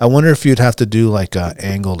 I wonder if you'd have to do like a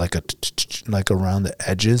angle, like around the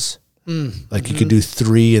edges. You could do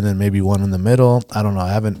 3 and then maybe 1 in the middle. I don't know.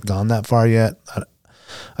 I haven't gone that far yet.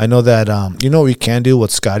 I know that what we can do. What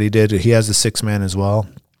Scotty did. He has the 6-man as well.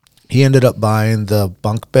 He ended up buying the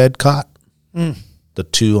bunk bed cot, the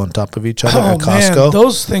 2 on top of each other at Costco. Man,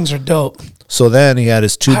 those things are dope. So then he had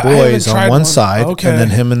his 2 boys on one side, and then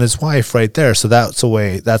him and his wife right there. So that's a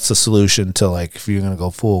way. That's the solution to like if you're gonna go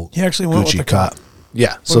full. He actually went Gucci with the cot.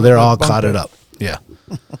 Yeah. So they're all cotted up. Yeah.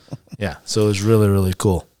 Yeah. So it was really, really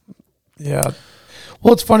cool. Yeah.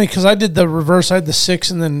 Well, it's funny because I did the reverse. I had the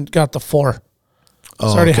 6 and then got the 4. So I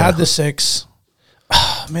already had the 6.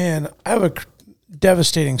 Man, I have a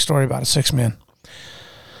devastating story about a 6-man.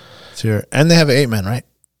 It's here, and they have an 8-man, right?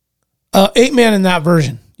 8-man in that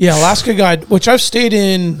version. Yeah, Alaska Guide, which I've stayed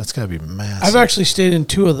in. That's got to be massive. I've actually stayed in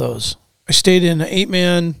 2 of those. I stayed in an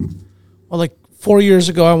 8-man, well, like 4 years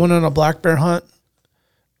ago, I went on a black bear hunt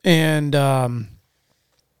and out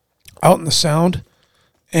in the Sound.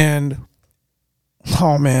 And,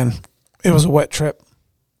 oh, man, it was a wet trip.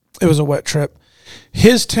 It was a wet trip.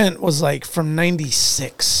 His tent was like from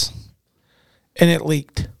 96 and it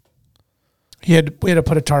leaked. We had to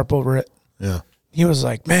put a tarp over it. Yeah. He was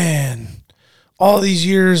like, man, all these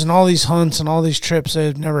years and all these hunts and all these trips,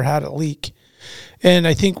 I've never had a leak. And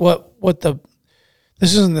I think this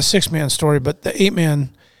isn't the 6-man story, but the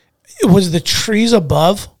 8-man, it was the trees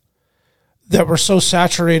above that were so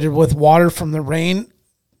saturated with water from the rain.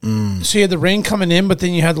 So you had the rain coming in, but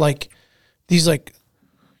then you had like these like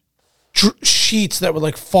sheets that would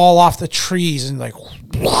like fall off the trees and like,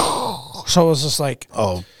 so it was just like,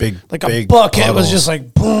 big, like big a bucket. puddles. It was just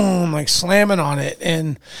like boom, like slamming on it.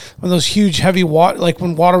 And when those huge heavy water, like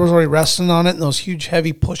when water was already resting on it and those huge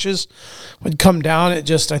heavy pushes would come down, it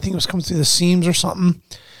just, I think it was coming through the seams or something.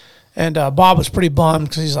 And Bob was pretty bummed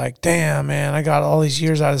because he's like, damn, man, I got all these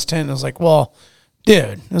years out of his tent. And I was like, well,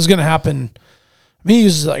 dude, it was going to happen. I mean, he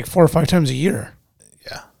uses it like 4 or 5 times a year.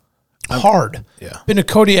 Yeah. Hard. Yeah. Been a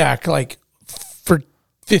Kodiak like for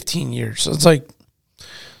 15 years. So it's like,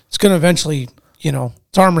 it's going to eventually,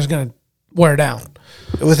 its armor's going to wear down.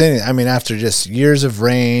 With any, I mean, after just years of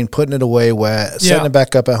rain, putting it away wet, setting it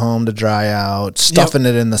back up at home to dry out, stuffing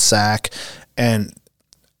it in the sack. And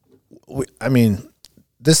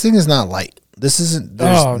this thing is not light. This isn't,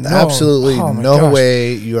 there's absolutely no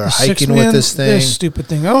way you are hiking with this thing. This stupid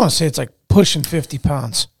thing. I don't want to say it's like pushing 50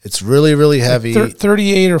 pounds. It's really, really heavy.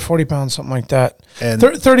 38 or 40 pounds, something like that. And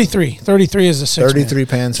 33. 33 is the 6-man. 33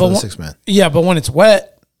 pounds for the 6-man. Yeah, but when it's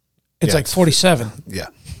wet, it's like 47. Yeah.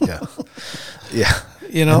 Yeah.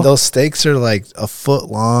 And those stakes are like a foot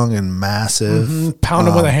long and massive. Pound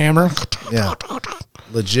them with a hammer. Yeah.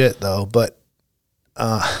 Legit though. But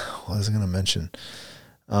what was I going to mention?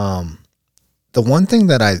 The one thing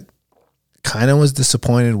that I kind of was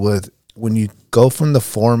disappointed with, when you go from the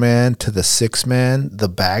 4-man to the 6-man, the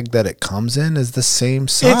bag that it comes in is the same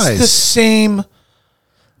size. It's the same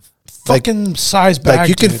fucking size bag. Like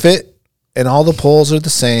you can fit, and all the poles are the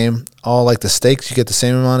same. All like the stakes, you get the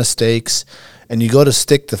same amount of stakes, and you go to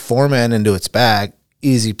stick the 4-man into its bag,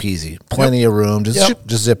 easy peasy, plenty of room. Just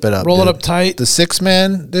zip it up, roll dude. it up tight. The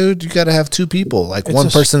 6-man, dude, you got to have 2 people. Like one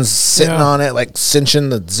person's sitting on it, like cinching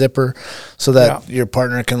the zipper, so that your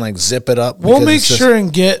partner can like zip it up. We'll make sure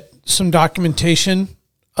and get some documentation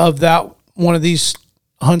of that one of these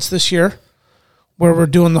hunts this year, where we're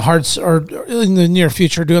doing the hard, or in the near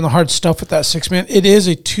future, doing the hard stuff with that 6-man. It is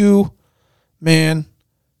a 2-man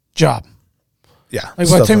job. Yeah. Like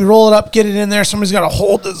by the time you roll it up, get it in there, somebody's got to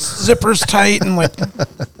hold the zippers tight and like,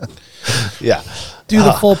 do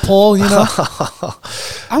the full pull,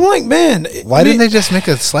 I'm like, man. Why didn't they just make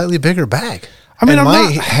a slightly bigger bag? I mean,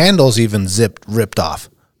 my handle's even ripped off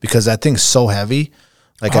because that thing's so heavy.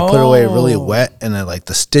 Like I put it away really wet, and then like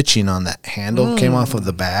the stitching on that handle came off of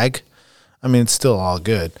the bag. I mean, it's still all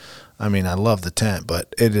good. I mean, I love the tent,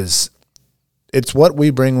 but it's what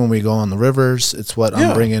we bring when we go on the rivers. It's what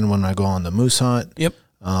I'm bringing when I go on the moose hunt. Yep.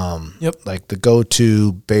 Like the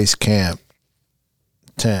go-to base camp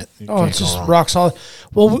tent. It's just rock solid.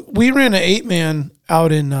 Well, we ran an 8-man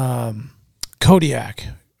out in Kodiak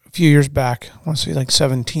a few years back. I want to say like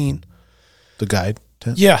 17. The guide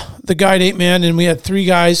tent? Yeah, the guide 8-man, and we had 3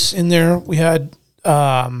 guys in there. We had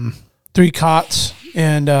 3 cots,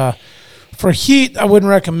 and for heat, I wouldn't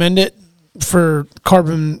recommend it. For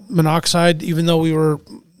carbon monoxide, even though we were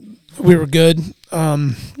good,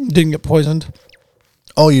 didn't get poisoned.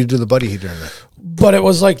 Oh, you do the buddy heater in there. But it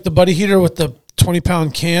was like the buddy heater with the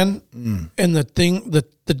 20-pound can and the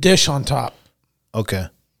dish on top. Okay.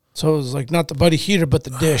 So it was like not the buddy heater, but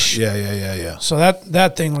the dish. Yeah. So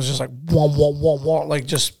that thing was just like wah, wah, wah, wah, like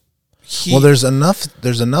just heat. Well, there's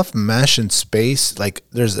enough mesh and space. Like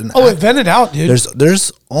there's it vented out, dude.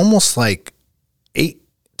 There's almost like 8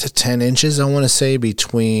 to 10 inches, I want to say,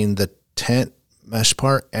 between the tent mesh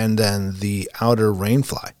part and then the outer rain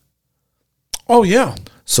fly. Oh yeah.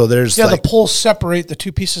 So there's the poles separate the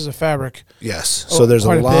 2 pieces of fabric. Yes. So there's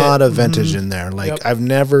a lot of ventage in there. Like I've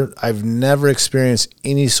never experienced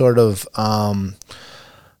any sort of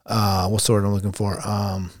what's the word I'm looking for?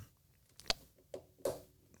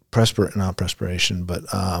 Not perspiration, but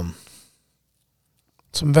some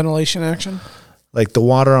ventilation action. Like the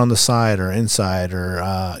water on the side or inside, or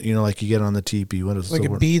like you get on the teepee. What is like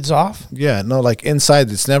it beads off? Yeah, no, like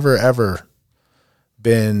inside. It's never ever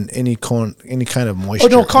been any kind of moisture. Oh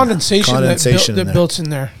no, condensation that built in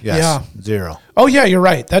there. Yes, yeah, zero. Oh yeah, you're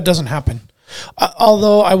right. That doesn't happen.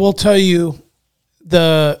 Although I will tell you,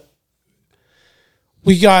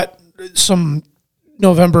 we got some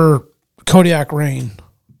November Kodiak rain,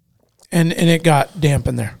 and it got damp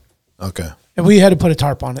in there. Okay. And we had to put a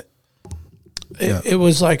tarp on it. It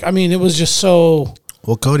was like, I mean, it was just so.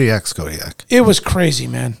 Well, Kodiak's Kodiak. It was crazy,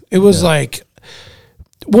 man. It was like,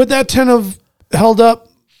 would that tent have held up?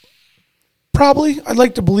 Probably. I'd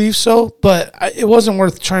like to believe so, but it wasn't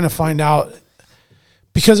worth trying to find out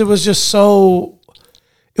because it was just so.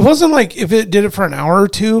 It wasn't like if it did it for an hour or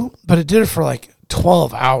two, but it did it for like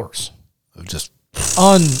 12 hours. Just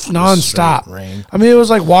nonstop rain. I mean, it was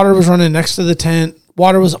like water was running next to the tent.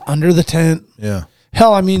 Water was under the tent. Yeah.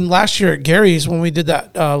 Hell, I mean, last year at Gary's when we did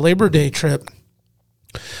that Labor Day trip,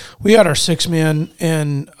 we had our 6-man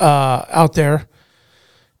and out there,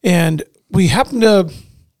 and we happened to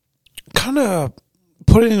kind of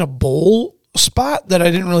put it in a bowl spot that I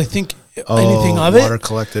didn't really think anything of it. Water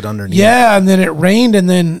collected underneath. Yeah, and then it rained, and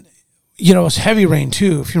then it was heavy rain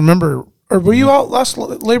too. If you remember, or were you out last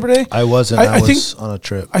Labor Day? I wasn't. I was on a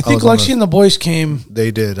trip. I think Lexi and the boys came.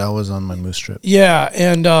 They did. I was on my moose trip. Yeah,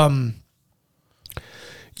 and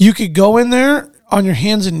you could go in there on your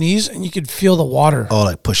hands and knees, and you could feel the water. Oh,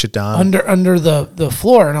 like push it down under the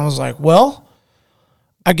floor, and I was like, well,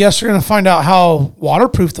 I guess we're gonna find out how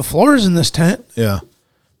waterproof the floor is in this tent. Yeah,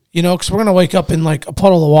 because we're gonna wake up in like a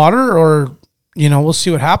puddle of water, or we'll see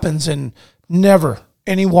what happens. And never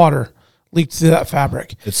any water leaked through that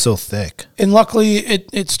fabric. It's so thick. And luckily,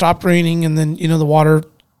 it stopped raining, and then the water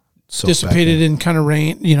dissipated and kind of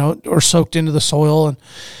rained, or soaked into the soil.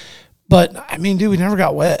 But I mean, dude, we never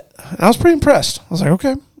got wet. And I was pretty impressed. I was like,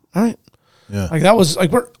 okay, all right. Yeah. Like that was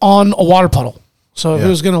like we're on a water puddle. So if it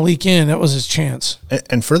was going to leak in, that was his chance.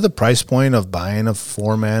 And for the price point of buying a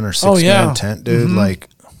 4-man or 6-man tent, dude, like,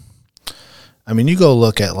 I mean, you go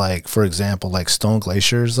look at like, for example, like Stone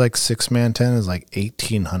Glacier's like 6-man tent is like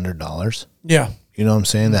 $1,800. Yeah. You know what I'm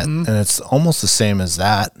saying? That, and it's almost the same as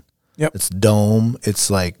that. Yep. It's dome. It's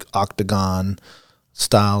like octagon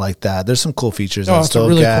style like that. There's some cool features on it's a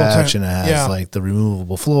really cool Stonegatch, tent. and it has Yeah. like the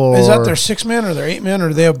removable floor. Is that their 6-man or their 8-man, or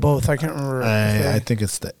do they have both? I can't remember. I think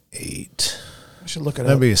it's the 8. I should look it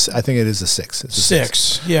up. Maybe I think it is a 6. It's a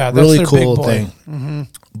 6. Yeah, that's really their cool big boy. thing. Mm-hmm.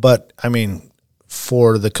 But I mean,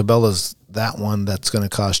 for the Cabela's, that one that's going to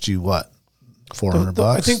cost you what, $400?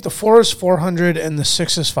 I think the 4 is $400 and the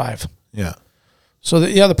 6 is $500. Yeah. So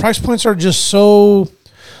the price points are just so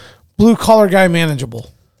blue collar guy manageable.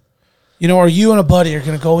 Or you and a buddy are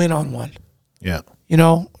going to go in on one. Yeah.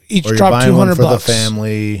 Each or drop $200 one for the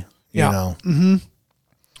family. Yeah. Mm-hmm.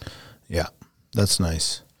 Yeah, that's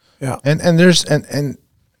nice. Yeah. And there's and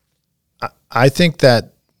I think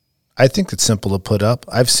it's simple to put up.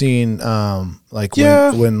 I've seen like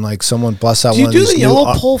when like someone busts out. Do you one do of these the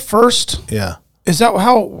yellow pole first? Yeah. Is that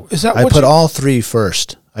I put all 3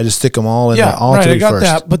 first. I just stick them all in there, all right, 3 I got first.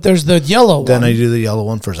 that, but there's the yellow one. Then I do the yellow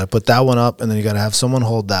one first. I put that one up, and then you got to have someone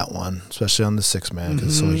hold that one, especially on the 6-man because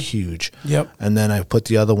it's so huge. Yep. And then I put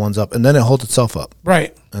the other ones up, and then it holds itself up.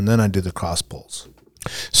 Right. And then I do the cross pulls.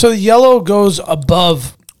 So the yellow goes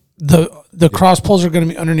above the cross pulls are going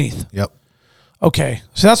to be underneath. Yep. Okay.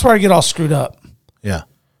 So that's where I get all screwed up. Yeah.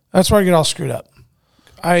 That's where I get all screwed up.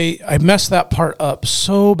 I messed that part up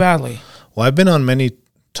so badly. Well, I've been on many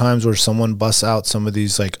times where someone busts out some of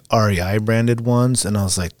these like REI branded ones, and I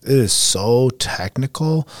was like, it is so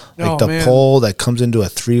technical. Like the pole that comes into a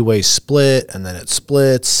 3-way split, and then it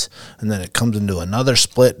splits, and then it comes into another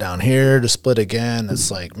split down here to split again. It's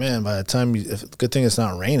like, man, by the time good thing it's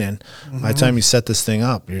not raining, by the time you set this thing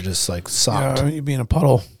up, you're just like socked. Yeah, you'd be in a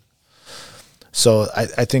puddle. So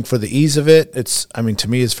I think for the ease of it, to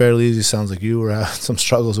me, it's fairly easy. Sounds like you were having some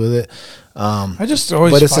struggles with it. I just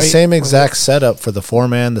always but it's the same exact setup for the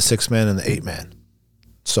 4-man, the 6-man, and the 8-man.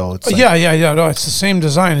 So it's like, yeah. No, it's the same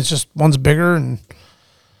design. It's just one's bigger and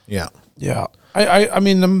yeah. I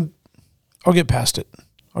mean, I'll get past it.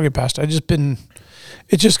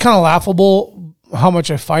 It's just kind of laughable how much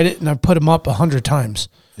I fight it, and I put them up 100 times.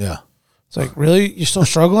 Yeah. It's like, really? You're still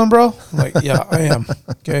struggling, bro? I'm like, yeah, I am.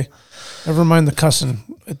 Okay. Never mind the cussing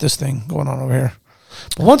at this thing going on over here.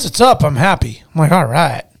 But once it's up, I'm happy. I'm like, all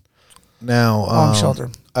right. Now, Bomb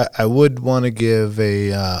shelter. I would want to give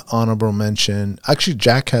a honorable mention. Actually,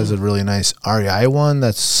 Jack has a really nice REI one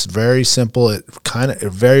that's very simple. It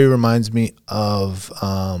very reminds me of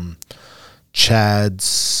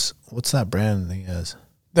Chad's. What's that brand he has?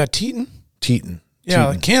 That Teton? Teton.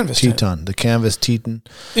 Yeah, the canvas. Teton. The canvas Teton.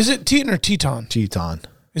 Is it Teton or Teton? Teton.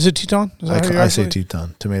 Is it Teton? I say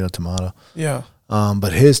Teton. Tomato. Yeah.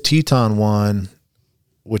 But his Teton one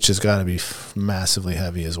which has got to be massively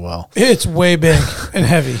heavy as well. It's way big and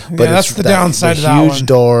heavy. But that's the downside of that huge one.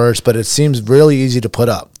 doors, but it seems really easy to put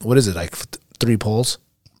up. What is it, like 3 poles?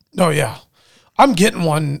 Oh, yeah. I'm getting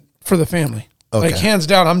one for the family. Okay. Like, hands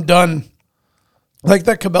down, I'm done. Like,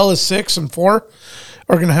 that Cabela's 6 and 4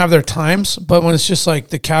 are going to have their times, but when it's just, like,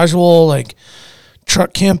 the casual, like,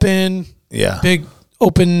 truck camping, big,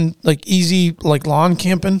 open, like, easy, like, lawn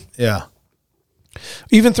camping. Yeah.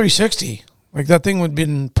 Even 360. Like, that thing would have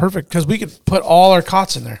been perfect because we could put all our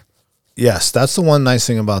cots in there. Yes, that's the one nice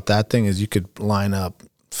thing about that thing is you could line up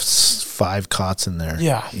 5 cots in there.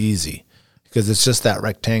 Yeah. Easy. Because it's just that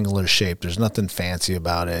rectangular shape. There's nothing fancy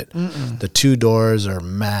about it. The 2 doors are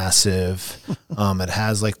massive. It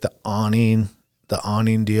has like the awning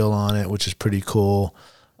deal on it, which is pretty cool.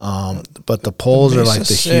 But the poles are like the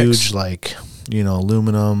 6. huge, like,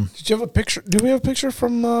 aluminum. Did you have a picture? Do we have a picture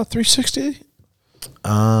from 360?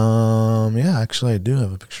 Yeah, actually I do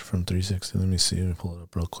have a picture from 360. Let me see. Let me pull it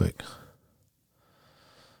up real quick.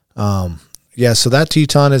 Yeah, so that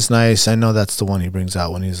Teton is nice. I know that's the one he brings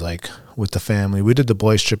out when he's like with the family. We did the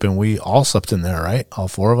boys trip and we all slept in there, right? All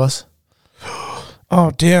 4 of us.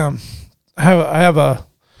 Oh, damn. I have a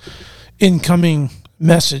incoming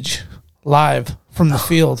message live from the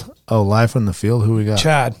field. Oh, live from the field? Who we got?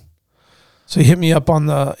 Chad. So he hit me up on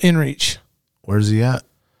the InReach. Where's he at?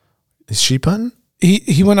 Is sheep hunting?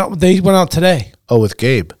 He went out. They went out today. Oh, with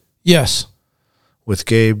Gabe. Yes. With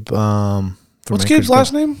Gabe. From What's Anchorage Gabe's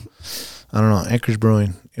last name? I don't know. Anchorage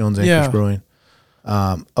Brewing. He owns Anchorage Yeah. Brewing.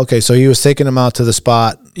 Okay, so he was taking him out to the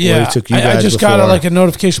spot where Yeah. he took you guys I just before. got a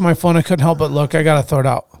notification on my phone. I couldn't help but look. I got to throw it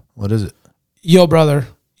out. What is it? Yo, brother,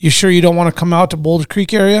 you sure you don't want to come out to Boulder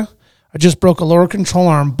Creek area? I just broke a lower control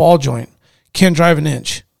arm ball joint. Can't drive an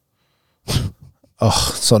inch.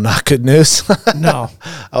 Oh, so not good news? No.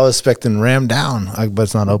 I was expecting ram down, but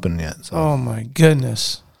it's not open yet. So. Oh, my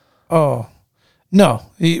goodness. Oh. No,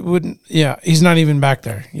 he wouldn't. Yeah, he's not even back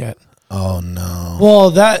there yet. Oh, no.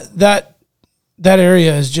 Well, that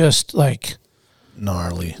area is just like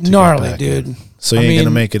Gnarly, dude. In. So he ain't going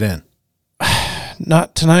to make it in?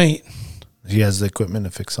 Not tonight. He has the equipment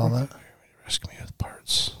to fix all that? Rescue me with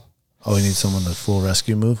parts. Oh, he needs someone to full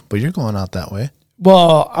rescue move? But you're going out that way.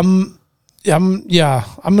 Well, I'm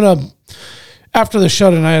gonna after the show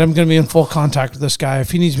tonight. I'm gonna be in full contact with this guy. If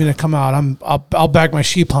he needs me to come out, I'll bag my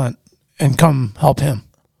sheep hunt and come help him.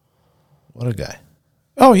 What a guy.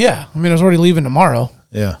 Oh yeah, I mean I was already leaving tomorrow.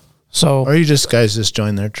 Yeah. So Or you guys just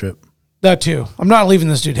joined their trip. that too. I'm not leaving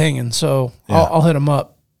this dude hanging. So Yeah. I'll hit him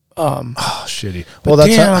up. Oh, shitty. Well,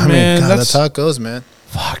 that's damn, how, man, that's how it goes, man.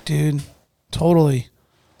 Fuck, dude. Totally.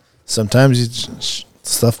 Sometimes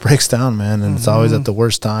stuff breaks down, man, and it's always at the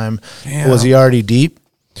worst time. Yeah. Was he already deep?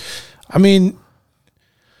 I mean,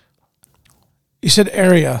 you said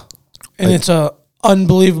area, and it's a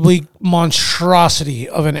unbelievably monstrosity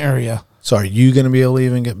of an area. So are you going to be able to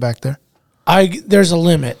even get back there? There's a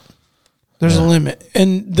limit. There's a limit.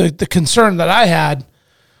 And the concern that I had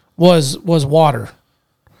was water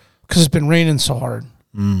because it's been raining so hard.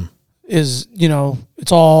 Is,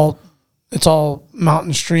 it's all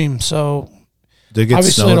mountain stream. So Did it get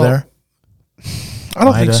obviously snow there? I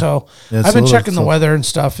don't think so. Yeah, it's I've been a little- checking the weather and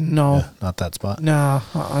stuff, and no, Yeah, not that spot. nah,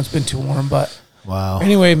 it's been too warm. But Wow.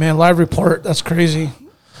 anyway, man, live report. That's crazy.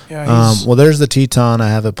 Yeah. Well, there's the Teton. I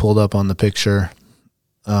have it pulled up on the picture.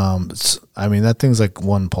 That thing's like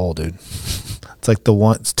 1 pole, dude. It's like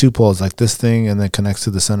it's 2 poles, like this thing, and then connects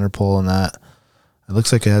to the center pole and that. It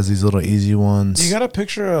looks like it has these little easy ones. You got a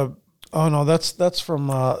picture of? Oh no, that's from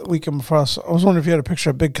Weekend Before Us. I was wondering if you had a picture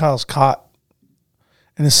of Big Kyle's cot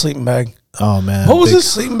and his sleeping bag. Oh man, What was his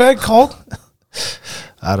sleeping bag called?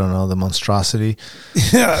 I don't know, the monstrosity.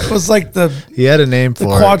 Yeah, it was like the He had a name for it,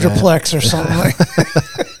 man. quadruplex or something like.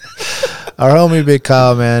 Our homie Big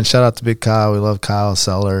Kyle, man. Shout out to Big Kyle. We love Kyle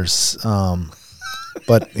Sellers.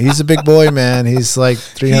 But he's a big boy, man. He's like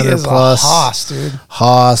 300 He is plus. a hoss, dude.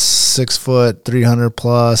 Hoss, 6 foot, 300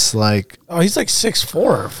 plus. Like, Oh, he's like 6'4"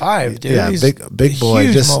 or 5", dude. yeah, He's big boy.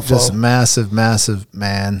 huge Just mofo. massive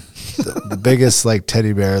man. The biggest like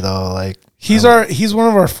teddy bear though. Like He's one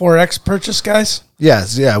of our 4X purchase guys.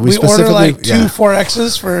 yes, yeah. We order specifically like 2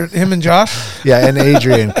 4Xs for him and Josh. Yeah, and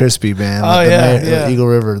Adrian Crispy, man. Oh, the yeah, mayor, yeah. Eagle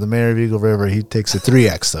River, the mayor of Eagle River. He takes a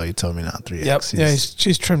 3X though. He told me not 3X. Yep. Yeah,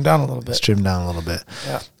 she's trimmed down a little He's bit. trimmed down a little bit.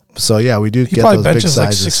 Yeah. So yeah, we do He get probably those big benches like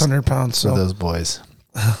sizes 600 pounds. for So. those boys.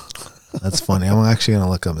 That's funny. I'm actually gonna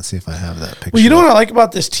look up and see if I have that picture. Well, you know what I like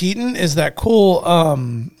about this Teton is that cool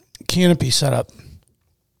canopy setup.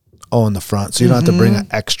 Oh, in the front, so you don't have to bring an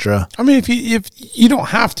extra. I mean, if you don't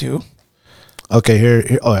have to. Okay,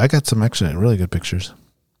 here. Oh, I got some actually really good pictures.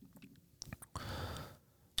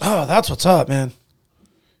 Oh, that's what's up, man.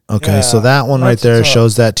 Okay, so Yeah, that one right that's there tough.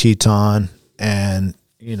 shows that Teton, and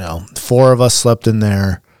 4 of us slept in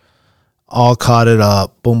there, all caught it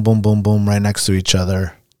up, boom, boom, boom, boom, right next to each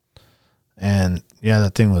other, and yeah,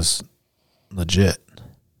 that thing was legit.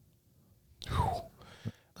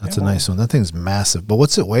 That's a nice one. That thing's massive, but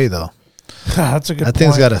what's it weigh though? That's a good. That point.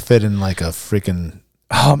 thing's got to fit in like a freaking.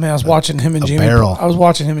 Oh man, I was watching him and a Jamie. barrel. I was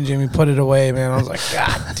watching him and Jamie put it away, man. I was like,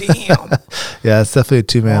 God damn. Yeah, it's definitely a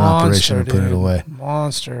 2-man operation to put it dude. away.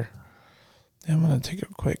 Monster. I'm gonna take a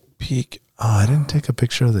quick peek. Oh, I didn't take a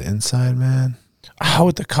picture of the inside, man. Oh,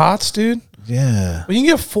 with the cots, dude. Yeah, When you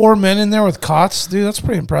get 4 men in there with cots, dude, that's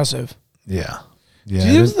pretty impressive. yeah. Do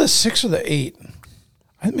you use the 6 or the 8?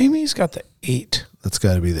 Maybe he's got the 8. That's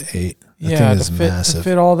got to be the 8. That Yeah, thing to is fit, massive. to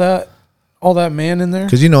fit all that man in there.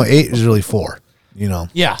 Because 8 is really 4.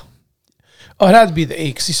 Yeah. Oh, it had to be the 8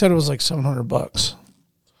 because he said it was like $700.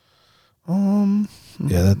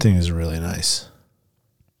 Yeah, that thing is really nice.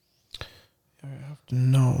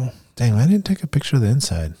 No. Dang, I didn't take a picture of the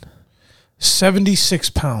inside. 76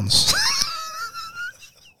 pounds.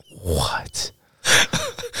 What?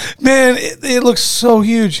 Man, it looks so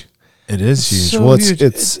huge. It is huge. So Well, huge.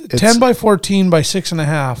 it's 10 by 14 by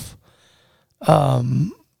 6.5.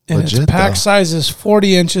 And its Legit, pack though. size is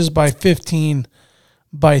 40 inches by 15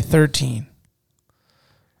 by 13.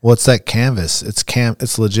 What's that canvas? It's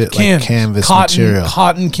legit Canvas. like canvas Cotton, material.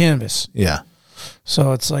 Cotton canvas. Yeah.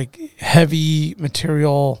 So it's like heavy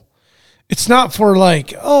material. It's not for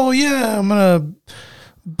like, oh yeah, I'm gonna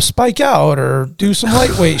spike out or do some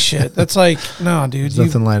lightweight shit. That's like, no, dude. There's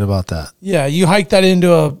nothing light about that. You hike that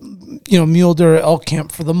into a mule deer elk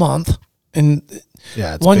camp for the month, and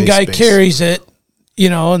Yeah, it's one base, guy base. carries it,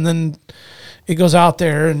 and then it goes out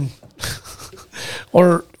there and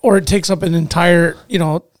or it takes up an entire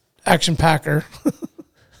action packer.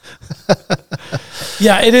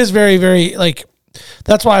 Yeah, it is very, very like.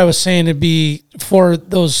 That's why I was saying it'd be for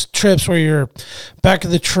those trips where you're back of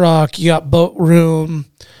the truck, you got boat room,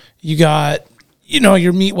 you got,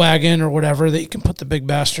 your meat wagon or whatever that you can put the big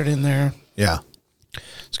bastard in there. Yeah.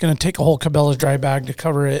 It's going to take a whole Cabela's dry bag to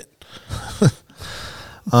cover it.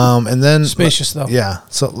 And then Spacious though. Yeah.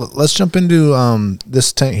 So let's jump into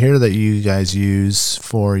this tent here that you guys use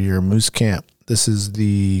for your moose camp. This is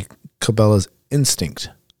the Cabela's Instinct.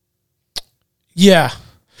 Yeah.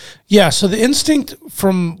 Yeah. So the Instinct,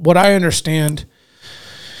 from what I understand,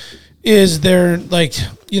 is they're like,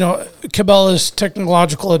 Cabela's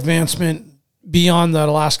technological advancement beyond that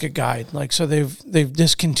Alaska Guide. Like, so they've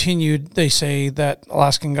discontinued, they say, that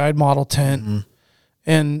Alaskan Guide model tent,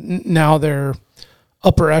 and now their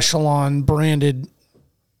upper echelon branded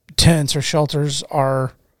tents or shelters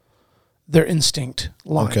are their Instinct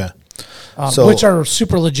line. Okay. Which are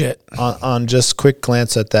super legit. On just quick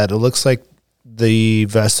glance at that, it looks like the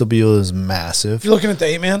vestibule is massive. You're looking at the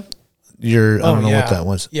 8-man? I don't know yeah. what that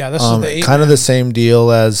was. Yeah, this is the 8-man. kind of the same deal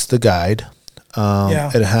as the Guide. Yeah.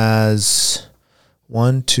 It has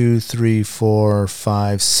 1, 2, 3, 4,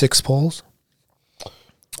 5, 6 poles.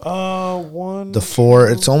 One. The 4,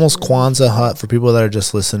 it's almost Kwanzaa hut for people that are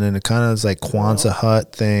just listening. It kind of is like Kwanzaa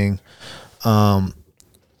hut thing.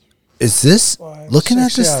 Is this, looking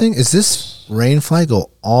at this thing, is this rain fly go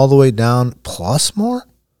all the way down plus more?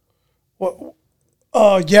 What?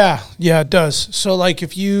 Yeah, it does. So like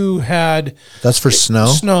if you had That's for snow?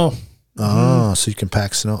 snow, Oh, so you can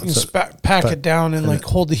pack snow. you can pack it down and like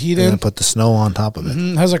hold the heat And in. then put the snow on top of it.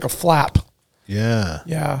 It has like a flap. Yeah.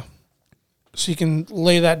 Yeah. So you can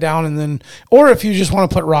lay that down and then, or if you just want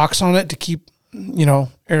to put rocks on it to keep, air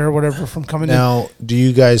or whatever from coming in. Now, do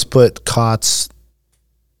you guys put cots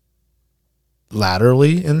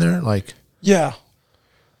laterally in there? Like, Yeah.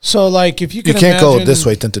 So like if you can you can't go imagine- this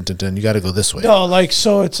way. Dun, dun, dun, dun. You got to go this way No, like,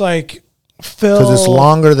 so it's like fill. because it's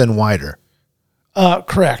longer than wider.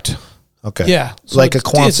 Correct. Okay. Yeah. So like a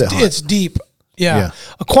it's- Quonset it's, hut. It's deep. Yeah. Yeah.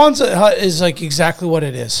 A Quonset hut is like exactly what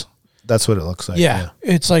it is. That's what it looks like. Yeah.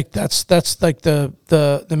 It's like that's like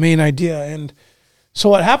the main idea. And so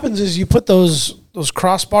what happens is you put those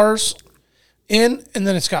crossbars in, and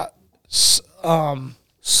then it's got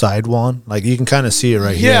Sidewall. Like you can kind of see it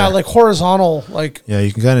right here. yeah, like horizontal, like Yeah,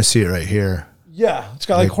 you can kind of see it right here. yeah, it's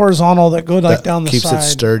got like horizontal that go like That down the keeps side. it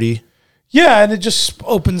sturdy. Yeah, and it just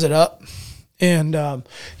opens it up. And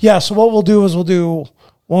yeah, so what we'll do is we'll do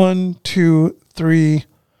 1, 2, 3,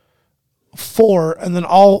 4, and then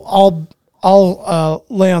I'll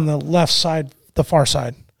lay on the left side, the far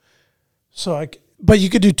side. So but you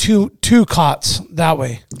could do two cots that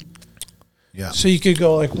way. Yeah. So you could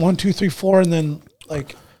go like 1, 2, 3, 4, and then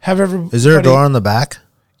like have everybody. Is there a door on the back?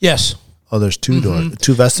 Yes. Oh, there's 2 doors.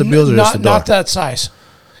 2 vestibules or just a Not door? not that size.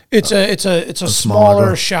 It's a smaller smaller,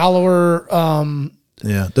 door. shallower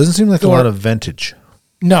Yeah, doesn't seem like a lot of vintage.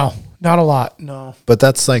 No, not a lot. No. But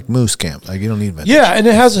that's like moose camp. Like you don't need vintage. Yeah, and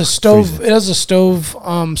it has a stove. It has a stove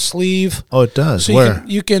sleeve. Oh, it does. So Where?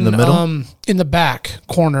 you can in the middle? In the back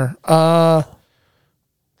corner. I'll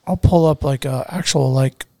pull up like a actual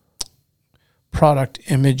like product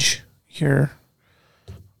image here.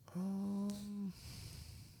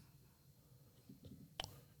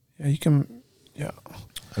 Yeah, you can. Yeah.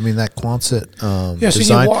 I mean that Quonset So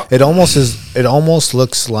design. It almost is. It almost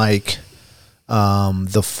looks like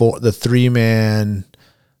the 3-man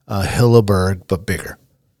Hilleberg, but bigger.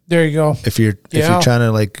 There you go. If you're trying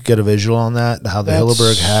to like get a visual on that, how the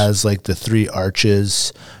Hilleberg has like the 3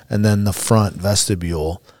 arches and then the front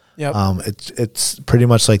vestibule. Yep. It's pretty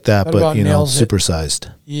much like that, That but about nails it.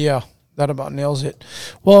 supersized. Yeah, that about nails it.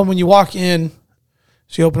 Well, when you walk in,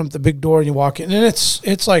 so you open up the big door and you walk in, and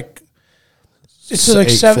it's like 7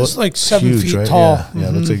 huge, feet right? tall. Yeah,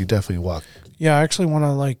 looks like you definitely walk. Yeah, I actually want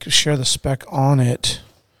to like share the spec on it,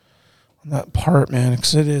 on that part, man,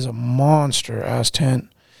 because it is a monster ass tent.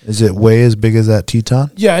 Is it way as big as that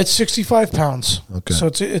Teton? Yeah, it's 65 pounds. Okay.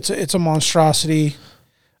 So it's a monstrosity.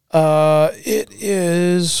 It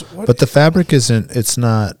is. But the fabric isn't. It's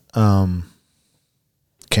not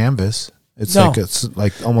canvas. It's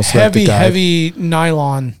like almost heavy, like the heavy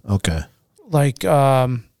nylon. Okay. Like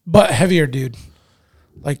but heavier, dude.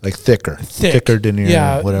 Like thicker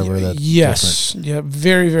denier, whatever that. Yes. Different. Yeah.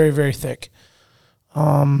 Very, very, very thick.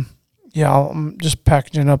 I'm just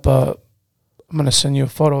packaging up I'm going to send you a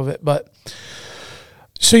photo of it, but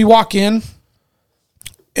so you walk in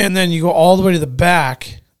and then you go all the way to the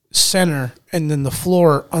back center and then the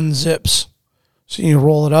floor unzips. So you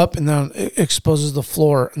roll it up and then it exposes the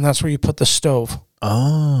floor and that's where you put the stove.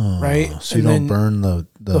 Oh. Right. So you don't burn the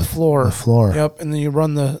floor. The floor. Yep. And then you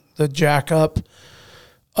run the jack up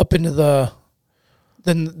into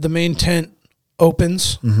then the main tent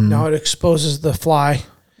opens. Mm-hmm. Now it exposes the fly.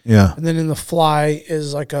 Yeah. And then in the fly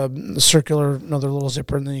is like a circular, another little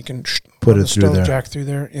zipper, and then you can put it through there. Jack through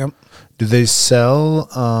there. Yep. Do they sell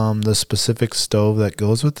the specific stove that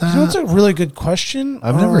goes with that? That's a really good question.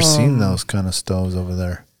 I've never seen those kind of stoves over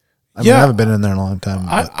there. I mean, I haven't been in there in a long time.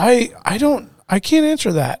 I can't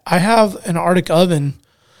answer that. I have an Arctic oven,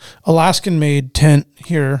 Alaskan made tent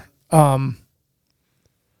here. We got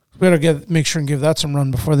to make sure and give that some run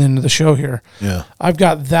before the end of the show here. Yeah. I've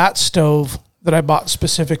got that stove that I bought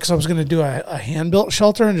specific because I was going to do a hand-built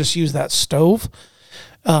shelter and just use that stove.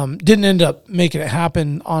 Didn't end up making it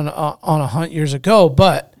happen on a hunt years ago,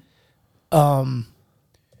 but I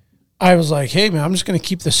was like, hey, man, I'm just going to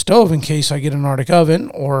keep the stove in case I get an Arctic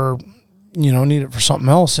oven or, need it for something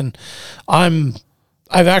else. And I've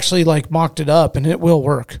actually like mocked it up and it will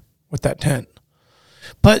work with that tent.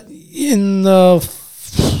 But in the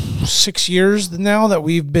 6 years now that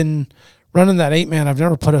we've been running that 8-man, I've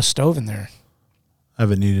never put a stove in there. I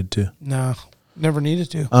haven't needed to. No, never needed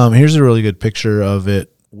to. Here's a really good picture of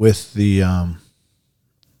it with the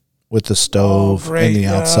stove and the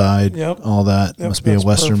outside, all that. Yep, must be a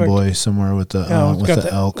Western perfect. Boy somewhere with the elk.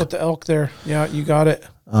 With the elk there. Yeah, you got it.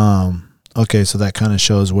 Okay, so that kind of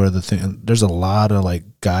shows where the thing. There's a lot of like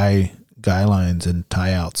guy lines and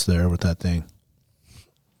tie outs there with that thing.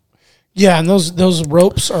 Yeah, and those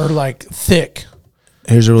ropes are like thick.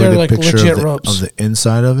 Here's a really good like picture legit of ropes. the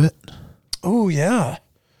inside of it. Oh yeah,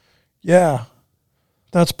 yeah,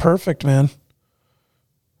 that's perfect, man.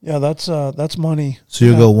 Yeah, that's money. So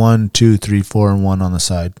you'll go 1, 2, 3, 4, and 1 on the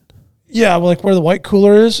side. Yeah, well, like where the white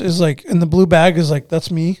cooler is like, and the blue bag is like that's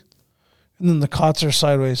me, and then the cots are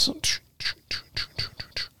sideways.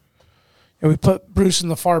 Yeah, we put Bruce in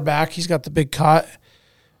the far back. He's got the big cot,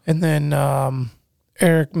 and then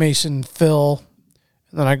Eric, Mason, Phil,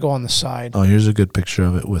 and then I go on the side. Oh, here's a good picture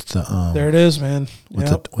of it with the. There it is, man. With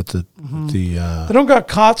the They don't got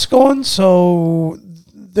cots going, so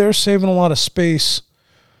they're saving a lot of space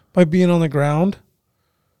by being on the ground.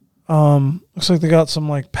 Looks like they got some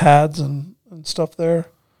like pads and stuff there.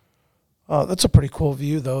 That's a pretty cool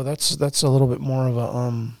view, though. That's a little bit more of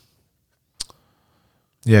a.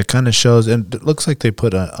 Yeah, it kind of shows, and it looks like they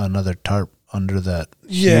put another tarp under that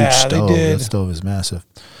huge stove. They did. That stove is massive.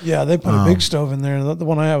 Yeah, they put a big stove in there. The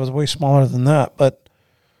one I have is way smaller than that, but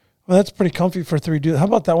that's pretty comfy for 3 dudes. How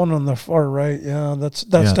about that one on the far right? Yeah, that's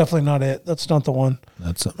definitely not it. That's not the one.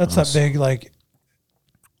 That's that big like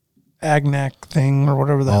Agnac thing or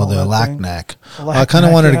whatever the hell. Oh, the Lacnac. I kind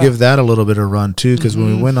of wanted to give that a little bit of run too, because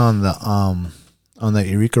when we went on the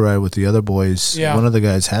Eureka ride with the other boys, one of the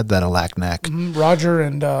guys had that Lacnac. Roger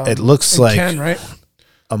and it looks like Ken, right?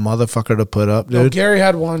 A motherfucker to put up, dude. No, Gary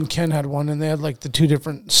had one, Ken had one, and they had like the 2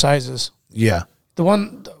 different sizes. Yeah. The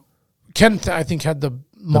one Ken I think had the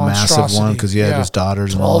monstrosity. massive one because he had his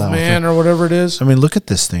daughters and all that. 12 man or whatever it is. I mean, look at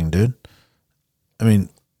this thing, dude. I mean,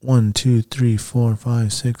 1, 2, 3, 4,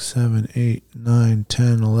 5, 6, 7, 8, 9,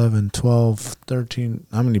 10, 11, 12, 13.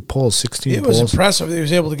 How many poles? 16 It poles. was impressive that he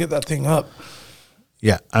was able to get that thing up.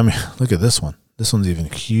 Yeah, I mean, look at this one. This one's even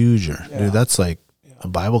huger, Yeah. dude. That's like a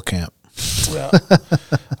Bible camp. Yeah.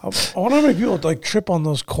 I wonder how many people like trip on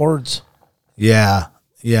those cords. Yeah,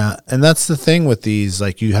 yeah, and that's the thing with these.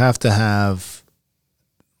 Like, you have to have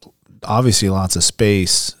obviously lots of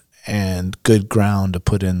space and good ground to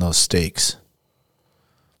put in those stakes.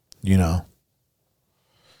 You know,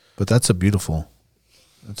 but that's a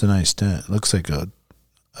nice tent. It looks like a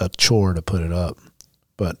chore to put it up,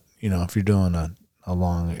 but you know, if you're doing a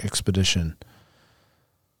long expedition,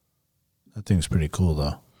 that thing's pretty cool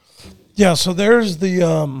though. Yeah, so there's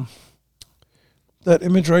the that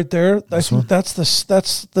image right there. I think that's the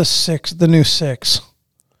 6, the new 6.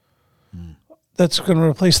 That's going to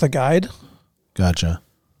replace the guide. Gotcha.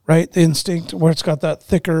 Right, the Instinct, where it's got that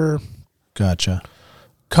thicker Gotcha.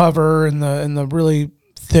 cover and the really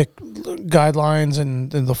thick guidelines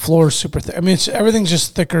and the floor is super thick. I mean, everything's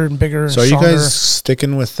just thicker and bigger. So and are you stronger. guys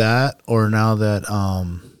sticking with that, or now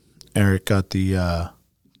that Eric got the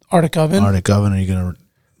Arctic Oven? Arctic Oven, are you gonna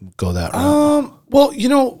go that route? Well, you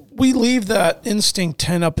know, we leave that Instinct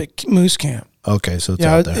tent up at Moose Camp. Okay, so it's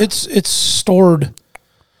Yeah, out there. it's stored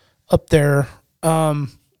up there.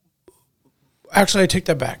 Actually, I take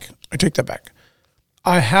that back.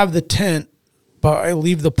 I have the tent, but I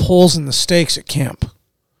leave the poles and the stakes at camp.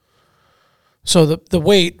 So the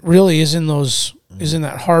weight really is in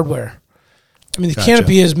that hardware. I mean, the Gotcha.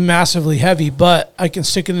 canopy is massively heavy, but I can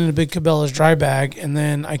stick it in a big Cabela's dry bag, and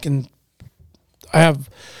then I have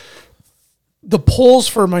the poles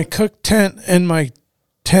for my cook tent and my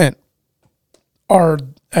tent are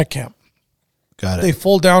at camp. Got it. They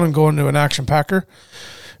fold down and go into an action packer,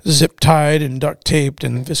 zip tied and duct taped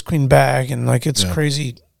and Visqueen bag, and like it's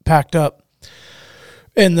crazy packed up.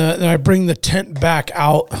 And then I bring the tent back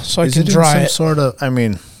out so Is I can it dry in it. some sort of? I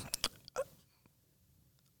mean,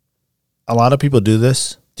 a lot of people do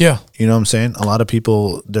this. Yeah, You know what I'm saying? A lot of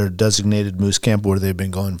people, their designated moose camp where they've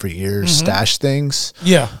been going for years, stash things.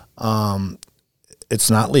 yeah. It's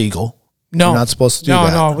not legal. No, You're not supposed to do no,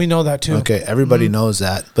 that. No, we know that too. Okay, everybody knows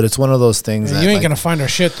that, but it's one of those things Yeah, that you ain't like, gonna find our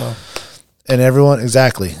shit though. and everyone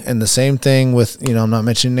exactly, and the same thing with I'm not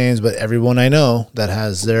mentioning names, but everyone I know that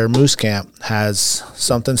has their moose camp has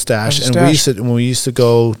something stashed. Has a And stash. when we used to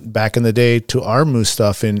go back in the day to our moose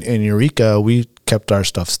stuff in Eureka, we kept our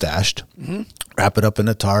stuff stashed, wrap it up in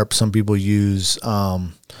a tarp. Some people use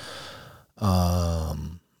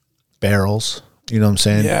barrels. You know what I'm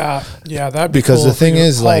saying? Yeah, that'd be Because cool the if thing we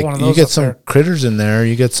is, haul like, one of you those get up some there. critters in there,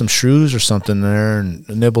 you get some shrews or something there, and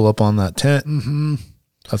nibble up on that tent. Mm-hmm.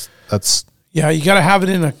 That's Yeah, you got to have it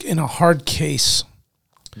in a hard case.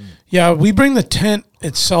 Yeah, we bring the tent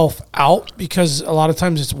itself out because a lot of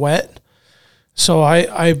times it's wet. So I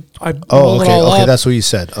roll it all okay. up. That's what you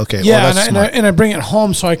said. Okay, Yeah, well, that's smart. and I bring it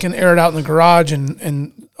home so I can air it out in the garage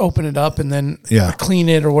and open it up and then Yeah. clean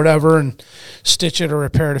it or whatever and stitch it or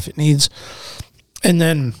repair it if it needs. And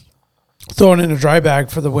then throw it in a dry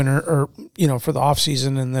bag for the winter or, for the off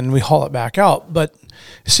season, and then we haul it back out. But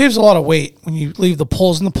it saves a lot of weight when you leave the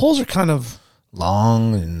poles, and the poles are kind of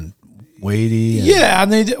Long and weighty. And, yeah,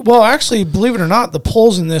 and actually, believe it or not, the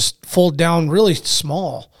poles in this fold down really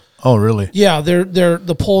small. Oh, really? Yeah, they're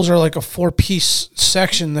the poles are like a 4-piece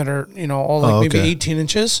section that are all like maybe okay. 18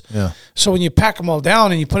 inches. Yeah. So when you pack them all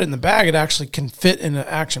down and you put it in the bag, it actually can fit in an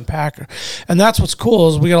action packer, and that's what's cool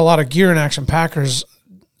is we got a lot of gear in action packers.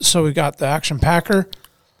 So we got the action packer,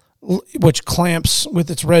 which clamps with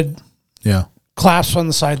its red Yeah. clasps on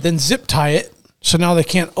the side, then zip tie it so now they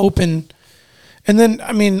can't open. And then,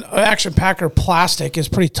 I mean, action packer plastic is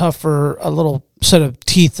pretty tough for a little set of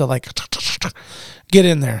teeth to like get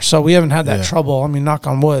in there. So we haven't had that trouble. I mean, knock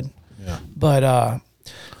on wood. Yeah. But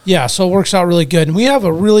yeah, so it works out really good. And we have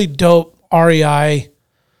a really dope REI.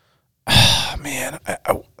 Man,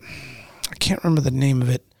 I can't remember the name of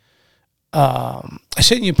it. I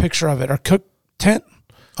sent you a picture of it. Our cook tent.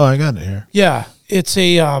 Oh, I got it here. Yeah, it's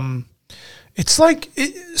a it's like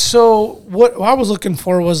so. What I was looking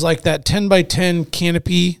for was like that 10x10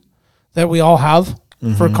 canopy that we all have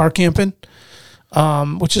for car camping,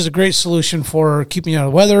 which is a great solution for keeping you out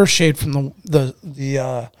of weather, shade from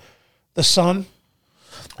the sun.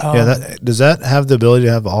 Yeah. Does that have the ability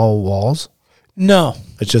to have all walls? No,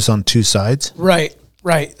 It's just on two sides. right.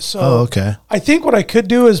 So Oh, okay. I think what I could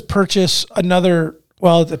do is purchase another.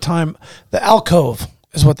 Well, at the time, the alcove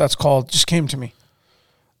is what that's called. Just came to me.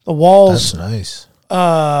 The walls. That's nice.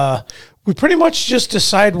 We pretty much just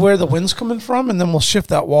decide where the wind's coming from, and then we'll shift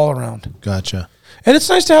that wall around. Gotcha. And it's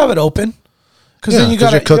nice to have it open. Because then you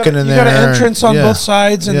got an entrance on both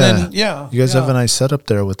sides, and then, You guys have a nice setup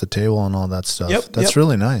there with the table and all that stuff. Yep, That's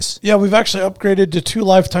really nice. Yeah, we've actually upgraded to 2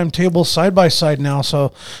 Lifetime tables side by side now,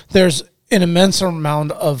 so there's an immense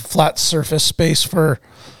amount of flat surface space for,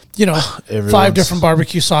 5 different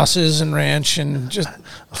barbecue sauces and ranch and just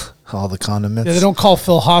all the condiments. Yeah, they don't call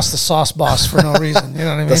Phil Haas the sauce boss for no reason. You know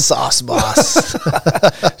what I mean? The sauce boss.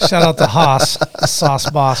 Shout out to Haas, the sauce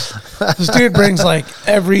boss. This dude brings like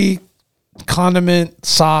every condiment,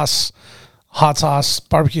 sauce, hot sauce,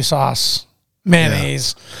 barbecue sauce,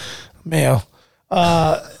 mayonnaise, mayo,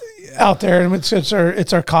 out there, and it's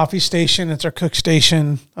our coffee station, it's our cook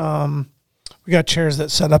station. We got chairs that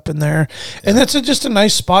set up in there, and that's just a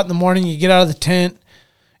nice spot in the morning. You get out of the tent,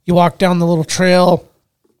 you walk down the little trail,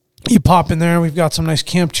 you pop in there. We've got some nice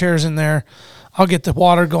camp chairs in there. I'll get the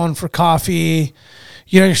water going for coffee.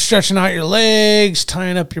 You're stretching out your legs,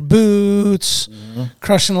 tying up your boots,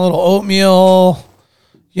 crushing a little oatmeal,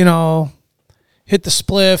 hit the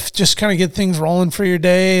spliff, just kind of get things rolling for your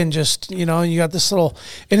day. And just, you got this little,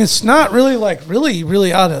 and it's not really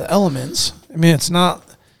really out of the elements. I mean, it's not.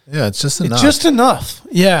 Yeah, it's just enough. It's just enough.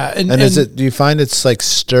 Yeah. And do you find it's like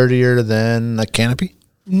sturdier than a canopy?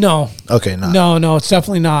 No. Okay, no. No, it's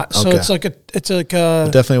definitely not. So it's like a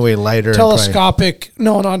definitely way lighter. Telescopic.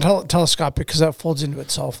 No, not telescopic because that folds into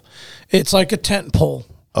itself. It's like a tent pole.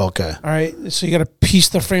 Okay. All right. So you got to piece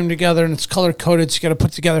the frame together, and it's color coded. So you got to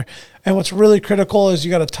put it together. And what's really critical is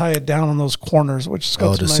you got to tie it down on those corners, which is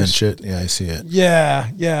got to cinch it. Yeah, I see it.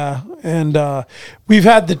 Yeah. And we've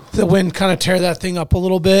had the wind kind of tear that thing up a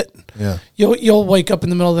little bit. Yeah. You'll wake up in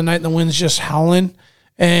the middle of the night and the wind's just howling.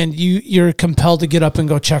 And you're compelled to get up and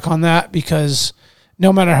go check on that because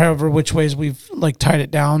no matter however which ways we've like tied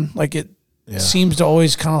it down, like it seems to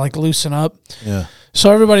always kind of like loosen up. Yeah.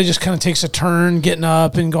 So everybody just kind of takes a turn getting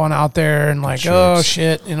up and going out there and like, oh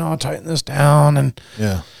shit, tighten this down. And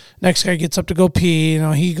next guy gets up to go pee,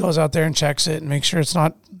 he goes out there and checks it and makes sure it's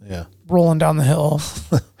not rolling down the hill.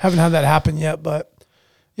 Haven't had that happen yet, but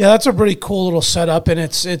yeah, that's a pretty cool little setup, and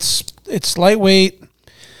it's lightweight.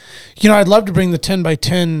 I'd love to bring the 10 by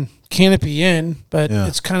 10 canopy in, but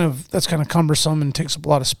that's kind of cumbersome and takes up a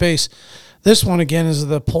lot of space. This one again is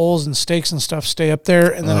the poles and stakes and stuff stay up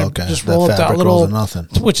there, and then I just roll up that little,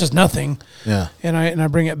 which is nothing. Yeah, and I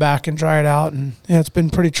bring it back and dry it out, and it's been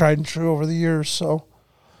pretty tried and true over the years. So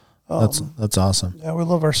that's awesome. Yeah, we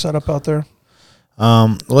love our setup out there.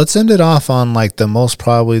 Let's end it off on like the most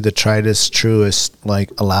probably the triedest, truest like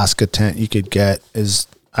Alaska tent you could get is,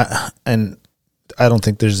 and I don't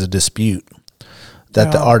think there's a dispute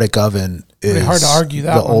that the Arctic Oven is hard to argue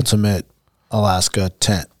that the ultimate Alaska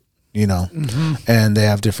tent, and they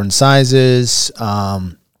have different sizes.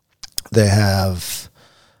 They have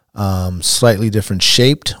slightly different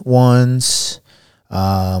shaped ones.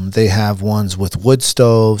 They have ones with wood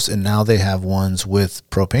stoves, and now they have ones with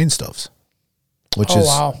propane stoves, which is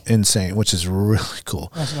insane, which is really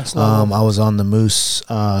cool. I was on the Moose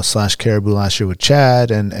 / Caribou last year with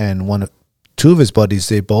Chad, and two of his buddies,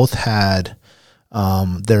 they both had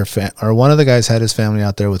one of the guys had his family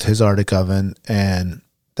out there with his Arctic Oven, and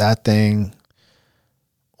that thing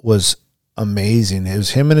was amazing. It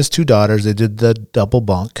was him and his 2 daughters. They did the double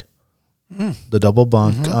bunk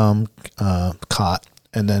cot,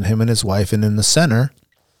 and then him and his wife, and in the center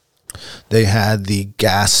they had the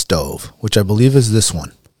gas stove, which I believe is this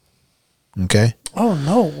one. Okay. Oh,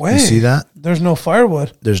 no way. You see that? There's no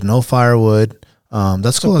firewood. There's no firewood.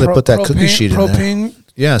 That's cool. They put that cookie sheet in there.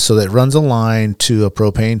 Yeah, so that runs a line to a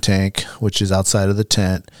propane tank, which is outside of the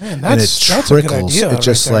tent. Man, that's a good idea. It's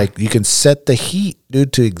just like you can set the heat,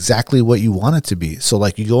 dude, to exactly what you want it to be. So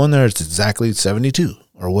like you go in there, it's exactly 72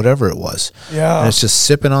 or whatever it was. Yeah. And it's just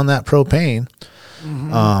sipping on that propane.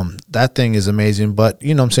 Mm-hmm. That thing is amazing. But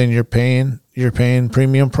you know what I'm saying, you're paying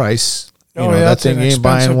premium price. That thing you ain't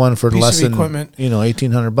buying one for less than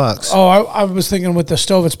 $1,800. Oh, I was thinking with the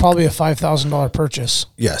stove, it's probably a $5,000 purchase.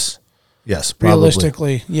 Yes, probably.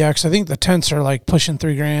 Realistically, yeah, because I think the tents are like pushing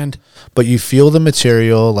 $3,000. But you feel the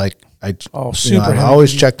material, like I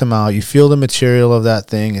always check them out. You feel the material of that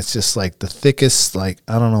thing. It's just like the thickest, like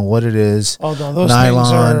I don't know what it is. Oh no,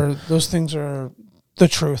 those things are the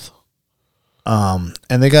truth. And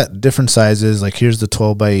they got different sizes. Like here's the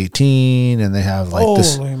 12 by 18, and they have like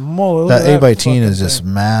Holy moly, that 8 by 18 is just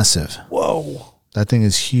massive. Whoa, that thing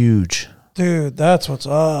is huge, dude. That's what's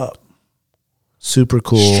up. Super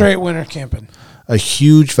cool. Straight winter camping. A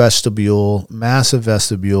huge vestibule, massive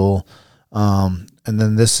vestibule. And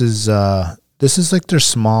then this is like their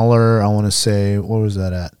smaller. I want to say, what was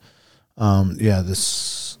that at?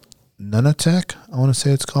 Nunatak. I want to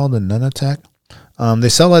say it's called the Nunatak. They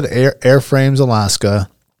sell at Airframes Alaska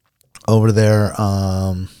over there.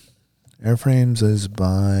 Airframes is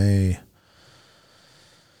by,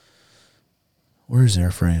 where's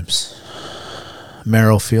Airframes?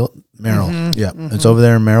 Merrillfield. Yeah. It's over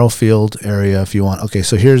there in Merrillfield area if you want. Okay,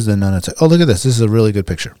 so here's the Nunatak. Oh, look at this. This is a really good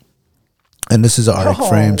picture. And this is Arctic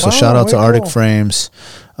Frames. So shout out to Arctic Frames.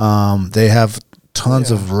 They have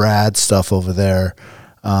tons of rad stuff over there.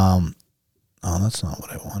 Oh, that's not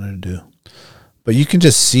what I wanted to do. But you can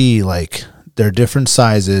just see like their different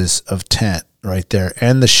sizes of tent right there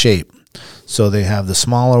and the shape. So they have the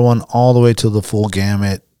smaller one all the way to the full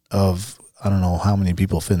gamut of, I don't know how many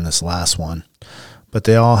people fit in this last one, but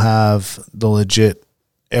they all have the legit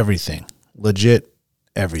everything.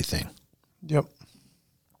 Yep.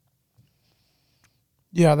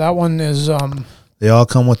 Yeah, that one is. They all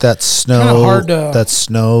come with that snow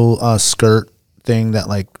skirt thing that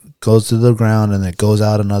like goes to the ground and it goes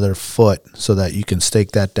out another foot so that you can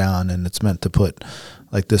stake that down, and it's meant to put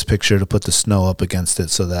like this picture to put the snow up against it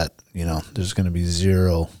so that, you know, there's going to be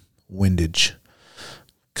zero windage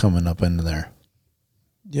coming up into there.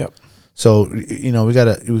 Yep. So, you know, we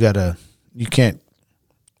gotta, you can't,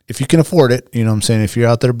 if you can afford it, you know what I'm saying? If you're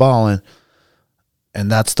out there balling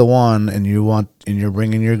and that's the one and you're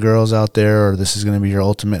bringing your girls out there, or this is going to be your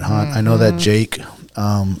ultimate hunt. I know that Jake,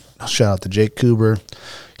 shout out to Jake Cooper.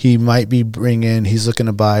 He might be he's looking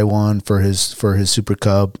to buy one for his Super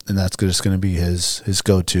Cub, and that's just going to be his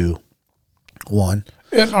go-to one.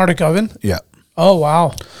 An Arctic Oven? Yeah. Oh,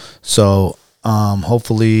 wow. So,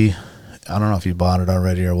 hopefully, I don't know if he bought it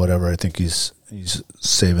already or whatever. I think he's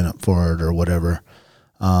saving up for it or whatever.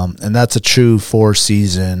 And that's a true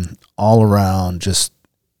 4-season, all around, just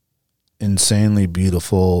insanely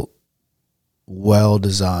beautiful,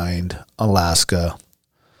 well-designed Alaska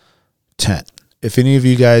tent. If any of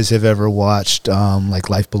you guys have ever watched like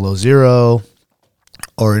Life Below Zero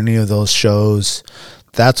or any of those shows,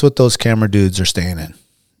 that's what those camera dudes are staying in.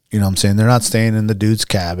 You know what I'm saying? They're not staying in the dude's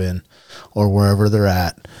cabin or wherever they're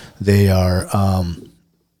at. They are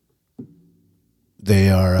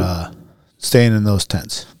staying in those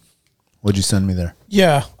tents. What'd you send me there?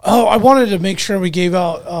 Yeah. Oh, I wanted to make sure we gave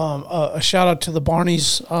out a shout out to the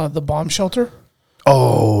Barney's, the bomb shelter.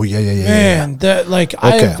 Oh, yeah. Man, that like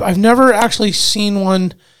Okay. I've never actually seen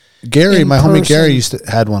one. Gary, my homie person. Gary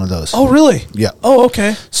had one of those. Oh, really? Yeah. Oh,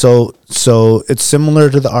 okay. So it's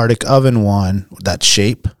similar to the Arctic Oven one, that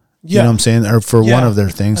shape. You know what I'm saying? Or for one of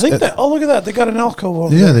their things. I think that. Oh, look at that! They got an alcove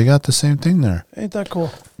over Yeah, there. they got the same thing there. Ain't that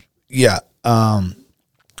cool? Yeah.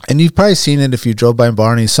 And you've probably seen it if you drove by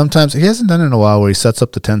Barney's. Sometimes he hasn't done it in a while where he sets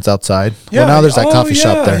up the tents outside. Yeah. Well, now there's that coffee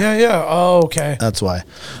shop there. Yeah. Oh, okay. That's why.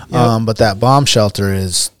 But that bomb shelter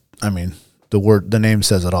is, I mean, the name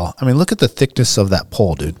says it all. I mean, look at the thickness of that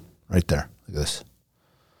pole, dude, right there. Look at this.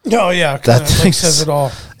 Oh, yeah. That thing says it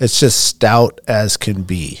all. It's just stout as can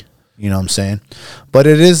be. You know what I'm saying? But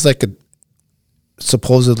it is like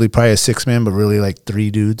supposedly probably a 6-man, but really like 3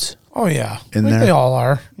 dudes. Oh, yeah. In I think there. they all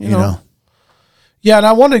are. You know? know? Yeah, and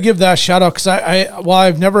I want to give that shout out because while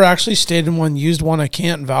I've never actually stayed in one, used one, I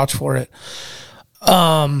can't vouch for it.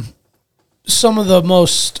 Some of the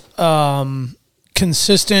most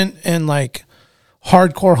consistent and like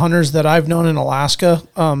hardcore hunters that I've known in Alaska,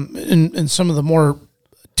 and some of the more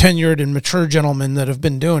tenured and mature gentlemen that have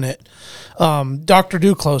been doing it. Dr.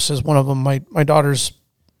 Duclos is one of them. My daughter's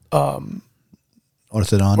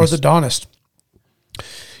orthodontist.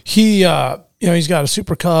 He he's got a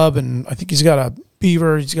Super Cub, and I think he's got a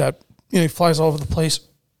beaver. He's got, he flies all over the place.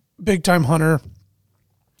 Big time hunter.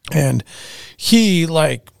 And he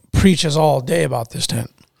like preaches all day about this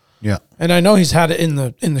tent. Yeah. And I know he's had it in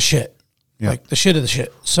the shit. Yeah. Like the shit of the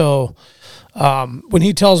shit. So when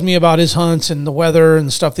he tells me about his hunts and the weather and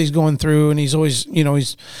the stuff that he's going through, and he's always,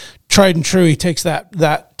 he's tried and true, he takes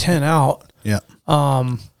that tent out. Yeah.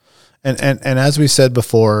 And as we said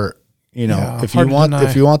before, if you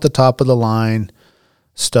want the top of the line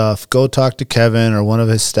stuff, go talk to Kevin or one of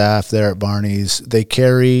his staff there at Barney's. They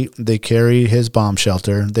carry his bomb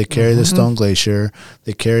shelter. They carry the Stone Glacier.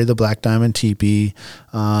 They carry the Black Diamond Teepee.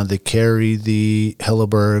 They carry the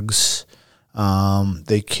Hillebergs.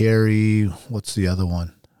 They carry, what's the other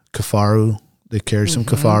one? Kafaru. They carry some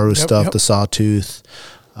Kafaru stuff, the Sawtooth,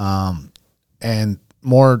 and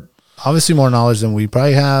obviously more knowledge than we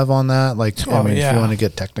probably have on that. Like, if you want to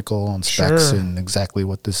get technical on specs and exactly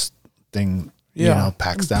what this thing,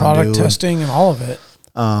 packs down product testing and all of it.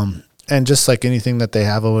 And just like anything that they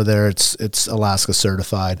have over there, it's Alaska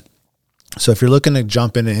certified. So if you're looking to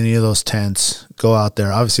jump into any of those tents, go out there.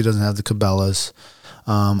 Obviously it doesn't have the Cabela's.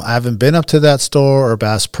 I haven't been up to that store or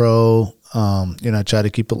Bass Pro. I try to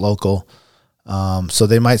keep it local. So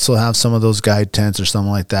they might still have some of those guide tents or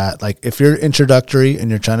something like that. Like if you're introductory and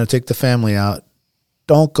you're trying to take the family out,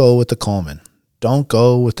 don't go with the Coleman. Don't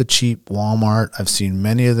go with the cheap Walmart. I've seen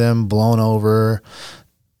many of them blown over.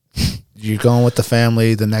 You're going with the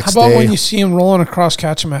family the next day. How about when you see them rolling across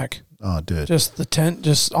Kachemak? Oh, dude. Just the tent,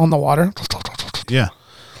 just on the water. Yeah.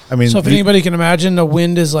 I mean, so if anybody can imagine, the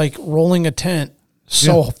wind is like rolling a tent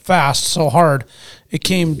so fast, so hard. It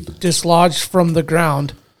came dislodged from the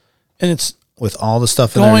ground, and it's with all the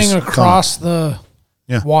stuff going across the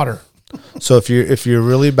water. So if you're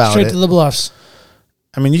really about straight it, to the bluffs.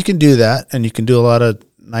 I mean, you can do that, and you can do a lot of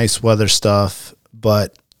nice weather stuff,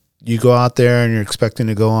 but you go out there and you're expecting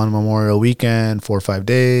to go on Memorial Weekend, 4 or 5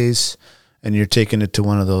 days, and you're taking it to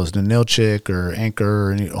one of those Ninilchik or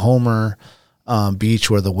Anchor or Homer beach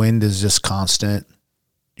where the wind is just constant.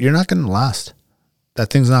 You're not going to last. That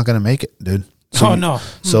thing's not going to make it, dude. So, no.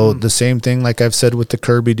 So the same thing, like I've said with the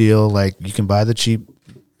Kirby deal, like you can buy the cheap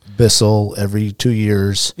Bissell every 2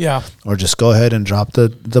 years. Yeah. Or just go ahead and drop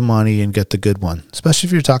the money and get the good one. Especially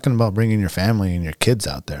if you're talking about bringing your family and your kids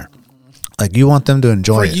out there. Like you want them to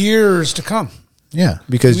enjoy for years to come. Yeah,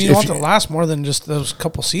 because you don't want to last more than just those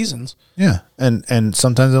couple seasons. Yeah, and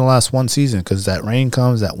sometimes it'll last one season because that rain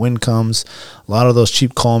comes, that wind comes. A lot of those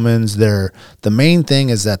cheap Colemans, the main thing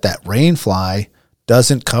is that rain fly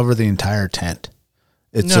doesn't cover the entire tent.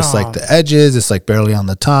 It's just like the edges. It's like barely on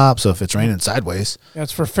the top. So if it's raining sideways. Yeah,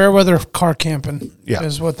 it's for fair weather car camping. Yeah.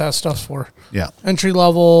 Is what that stuff's for. Yeah. Entry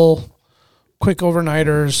level, quick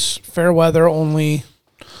overnighters, fair weather only.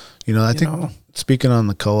 I think speaking on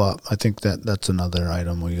the co-op, I think that's another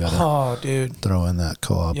item we got to throw in that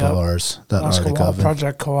co-op of ours, that Arctic Oven.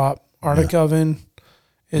 Project co-op. Arctic Oven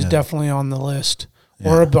is definitely on the list.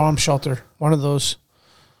 Or a bomb shelter, one of those.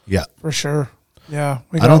 Yeah. For sure. Yeah.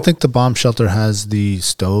 I don't think the bomb shelter has the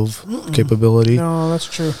stove capability. No, that's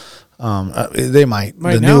true. They might.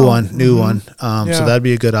 The new one. So that'd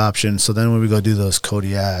be a good option. So then when we go do those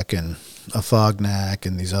Kodiak and a Fognak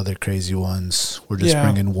and these other crazy ones, we're just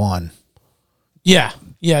bringing one. Yeah.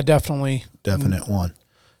 Yeah, definitely. Definite one.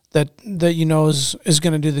 That is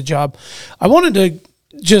going to do the job. I wanted to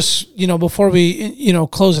just, before we,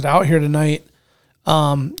 close it out here tonight,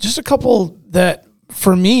 just a couple that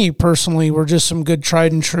for me personally were just some good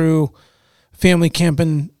tried and true family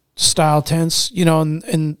camping style tents,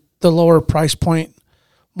 in the lower price point,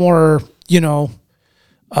 more,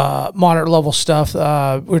 moderate level stuff.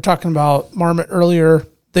 We were talking about Marmot earlier.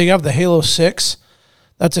 They have the Halo 6.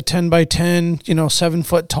 That's a 10 by 10, 7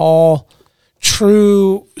 foot tall,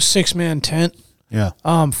 true 6-man tent. Yeah.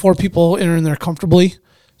 4 people enter in there comfortably.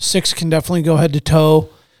 6 can definitely go head to toe.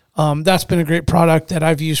 That's been a great product that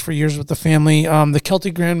I've used for years with the family. The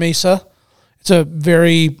Celtic Grand Mesa. It's a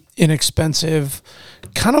very inexpensive,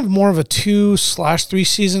 kind of more of a 2/3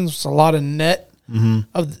 seasons. It's a lot of net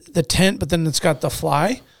of the tent, but then it's got the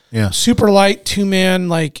fly. Yeah. Super light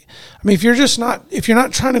 2-man. If you're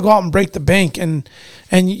not trying to go out and break the bank and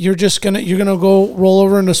you're gonna go roll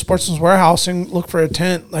over into Sportsman's Warehouse and look for a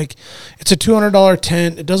tent. It's a $200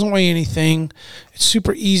 tent. It doesn't weigh anything. It's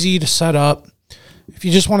super easy to set up. If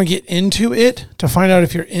you just want to get into it to find out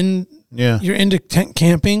if you're into tent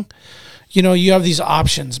camping, you have these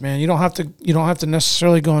options, man. You don't have to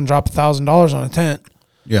necessarily go and drop $1,000 on a tent.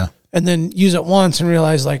 Yeah. And then use it once and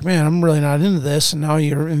realize man, I'm really not into this. And now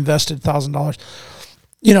you're invested $1,000.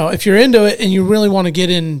 If you're into it and you really want to get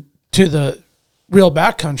into the real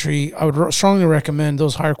backcountry, I would strongly recommend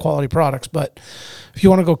those higher quality products. But if you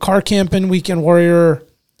want to go car camping, Weekend Warrior,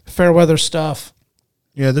 fair weather stuff.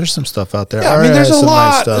 Yeah, there's some stuff out there. Yeah, there's a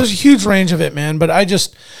lot. Nice, there's a huge range of it, man. But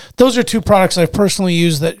those are 2 products I've personally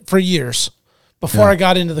used that for years before I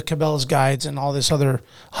got into the Cabela's guides and all this other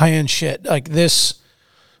high end shit. Like this,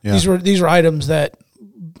 these were items that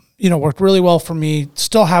worked really well for me.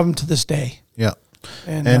 Still have them to this day. Yeah,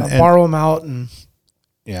 and borrow them out and.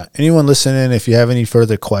 Yeah. Anyone listening, if you have any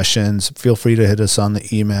further questions, feel free to hit us on the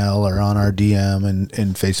email or on our DM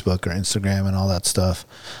and Facebook or Instagram and all that stuff.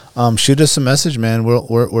 Shoot us a message, man.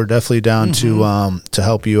 We're definitely down to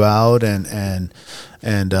help you out and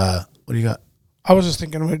what do you got? I was just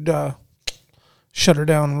thinking we'd shut her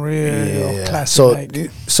down real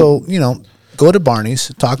classic. So go to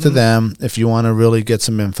Barney's, talk to them if you want to really get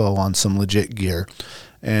some info on some legit gear,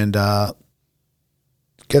 and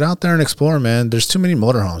get out there and explore, man. There's too many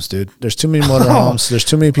motorhomes, dude. There's too many motorhomes. There's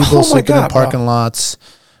too many people sleeping in parking lots.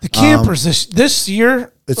 The campers this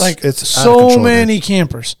year, it's so many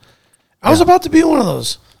campers. I was about to be one of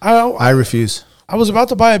those. I refuse. I was about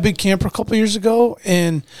to buy a big camper a couple years ago,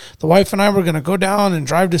 and the wife and I were going to go down and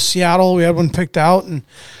drive to Seattle. We had one picked out and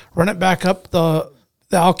run it back up the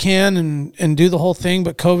the Alcan and do the whole thing,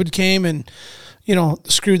 but COVID came and,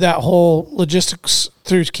 screwed that whole logistics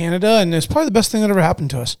through Canada, and it's probably the best thing that ever happened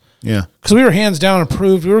to us. Yeah. Because we were hands down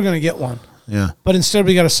approved. We were going to get one. Yeah. But instead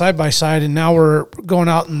we got a side-by-side, and now we're going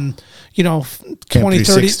out and, 20,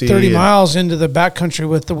 30 miles into the backcountry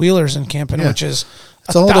with the wheelers and camping, which is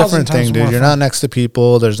it's a whole different thing, dude. You're not next to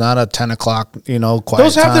people. There's not a 10 o'clock, quiet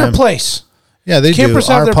Those have time. their place. Yeah, they Campers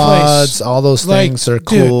do. have their AirPods, place. all those things are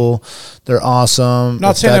cool. Dude, they're awesome.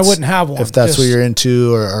 Not saying I wouldn't have one. If that's what you're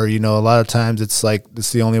into, or a lot of times it's like, this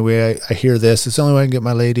is the only way I hear this. It's the only way I can get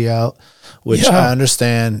my lady out, which I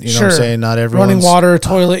understand. You know what I'm saying? Not everyone's. Running water,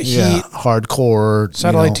 toilet, heat. Hardcore.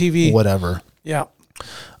 Satellite TV. Whatever. Yeah.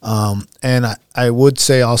 And I would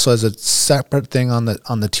say also as a separate thing on the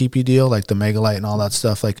TP deal, like the Megalite and all that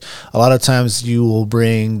stuff, like a lot of times you will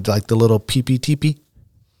bring like the little PPTP.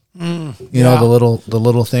 You know, the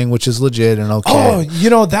little thing, which is legit and okay. Oh,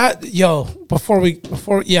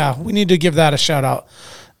 we need to give that a shout out.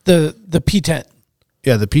 The P tent.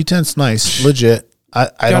 Yeah, the P tent's nice, legit. I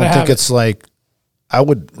don't think it's like, I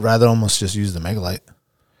would rather almost just use the Megalite.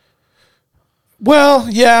 Well,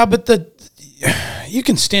 yeah, but you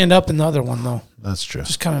can stand up in the other one though. That's true.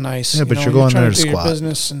 It's kind of nice. Yeah, but you're going there to do squat. Your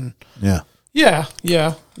business and Yeah.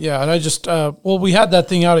 And I just we had that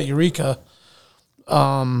thing out at Eureka.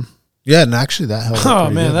 Yeah, and actually that helped. Oh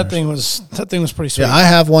man, that thing was pretty sweet. Yeah, I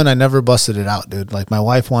have one. I never busted it out, dude. Like my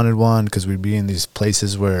wife wanted one because we'd be in these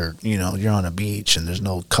places where you're on a beach and there's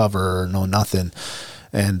no cover, no nothing,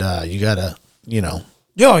 and you gotta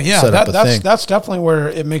that's definitely where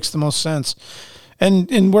it makes the most sense.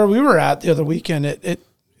 And where we were at the other weekend, it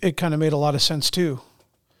kind of made a lot of sense too.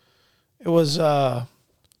 It was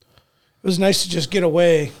nice to just get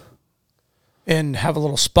away and have a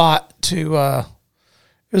little spot to.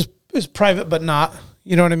 It was private, but not.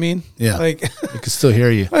 You know what I mean? Yeah. Like you can still hear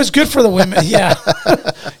you. It was good for the women. Yeah.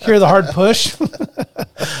 Hear the hard push.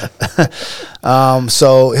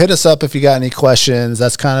 So hit us up if you got any questions.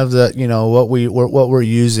 That's kind of the what we're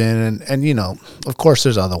using, and of course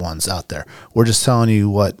there's other ones out there. We're just telling you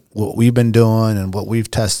what we've been doing and what we've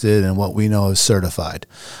tested and what we know is certified.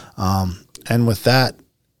 And with that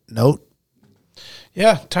note.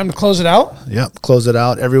 Yeah, time to close it out. Yep, close it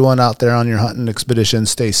out. Everyone out there on your hunting expedition,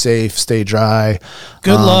 stay safe, stay dry.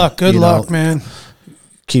 Good luck, man.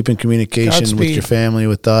 Keep in communication with your family,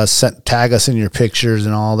 with us. Tag us in your pictures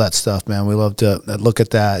and all that stuff, man. We love to look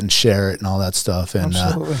at that and share it and all that stuff. And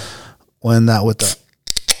absolutely.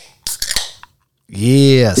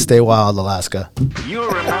 Stay wild, Alaska. You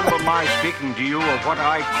remember my speaking to you of what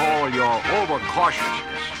I call your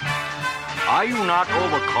overcautiousness. Are you not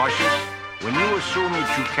overcautious when you assume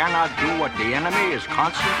that you cannot do what the enemy is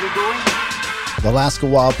constantly doing? The Alaska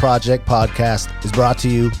Wild Project podcast is brought to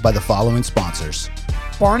you by the following sponsors.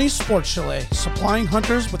 Barney's Sports Chalet, supplying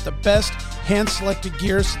hunters with the best hand-selected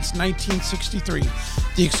gear since 1963.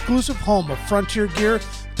 The exclusive home of frontier gear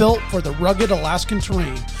built for the rugged Alaskan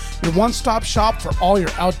terrain. Your one-stop shop for all your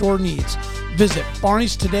outdoor needs. Visit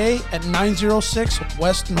Barney's today at 906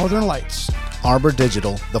 West Northern Lights. Arbor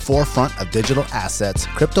Digital, the forefront of digital assets,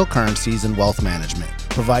 cryptocurrencies, and wealth management,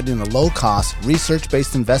 providing a low-cost,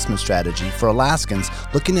 research-based investment strategy for Alaskans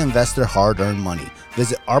looking to invest their hard-earned money.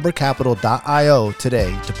 Visit arborcapital.io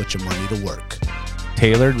today to put your money to work.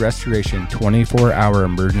 Tailored Restoration 24-hour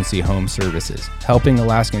emergency home services, helping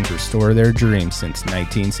Alaskans restore their dreams since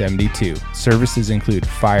 1972. Services include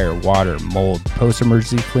fire, water, mold,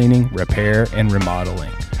 post-emergency cleaning, repair, and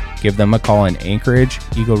remodeling. Give them a call in Anchorage,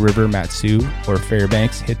 Eagle River, Matsu, or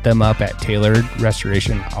Fairbanks. Hit them up at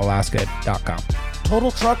tailoredrestorationalaska.com.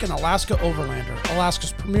 Total Truck and Alaska Overlander,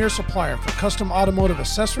 Alaska's premier supplier for custom automotive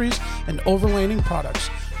accessories and overlanding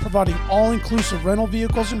products, providing all-inclusive rental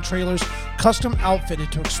vehicles and trailers custom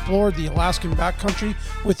outfitted to explore the Alaskan backcountry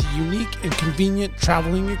with a unique and convenient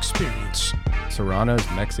traveling experience. Serrano's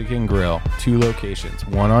Mexican Grill, 2 locations,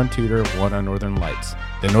 one on Tudor, one on Northern Lights.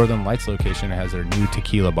 The Northern Lights location has their new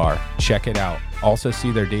tequila bar. Check it out. Also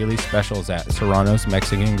see their daily specials at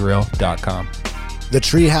serranosmexicangrill.com.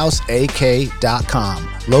 TheTreehouseAK.com,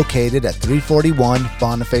 located at 341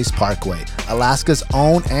 Boniface Parkway, Alaska's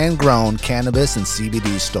own and grown cannabis and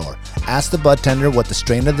CBD store. Ask the bud tender what the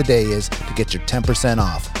strain of the day is to get your 10%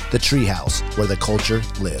 off. The Treehouse, where the culture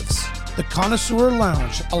lives. The Connoisseur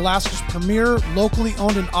Lounge, Alaska's premier locally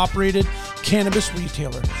owned and operated cannabis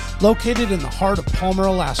retailer, located in the heart of Palmer,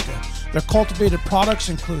 Alaska. Their cultivated products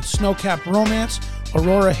include Snowcap Romance,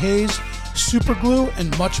 Aurora Haze, Super Glue,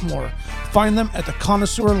 and much more. Find them at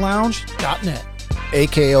theconnoisseurlounge.net.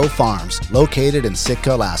 AKO Farms, located in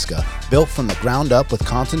Sitka, Alaska, built from the ground up with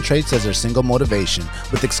concentrates as their single motivation,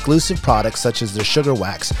 with exclusive products such as their sugar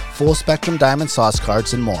wax, full spectrum diamond sauce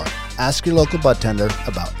carts, and more. Ask your local bud tender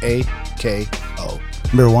about AKO.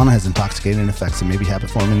 Marijuana has intoxicating effects and may be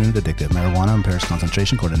habit-forming and addictive. Marijuana impairs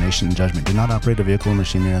concentration, coordination, and judgment. Do not operate a vehicle or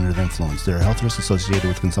machinery under the influence. There are health risks associated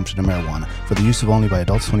with consumption of marijuana. For the use of only by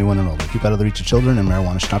adults 21 and older. Keep out of the reach of children, and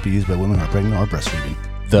marijuana should not be used by women who are pregnant or breastfeeding.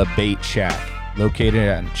 The Bait Shack, located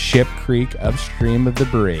on Ship Creek upstream of the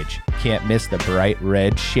bridge. Can't miss the bright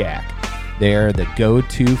red shack. They are the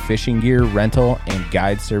go-to fishing gear rental and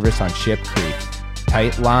guide service on Ship Creek.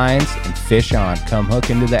 Tight lines and fish on. Come hook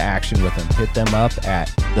into the action with them. Hit them up at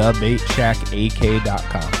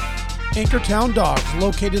thebaitshackak.com. Anchortown Dogs,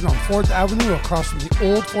 located on 4th Avenue across from the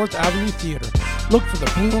old 4th Avenue Theater. Look for the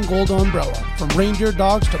blue and gold umbrella. From reindeer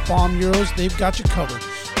dogs to bomb euros, they've got you covered.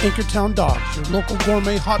 Anchortown Dogs, your local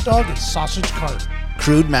gourmet hot dog and sausage cart.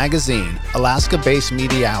 Crude Magazine, Alaska-based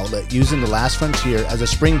media outlet using the last frontier as a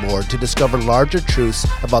springboard to discover larger truths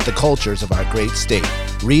about the cultures of our great state.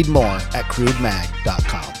 Read more at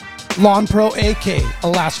crudemag.com. Lawn Pro AK,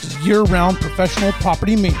 Alaska's year-round professional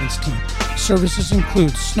property maintenance team. Services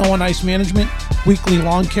include snow and ice management, weekly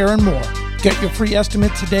lawn care, and more. Get your free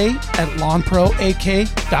estimate today at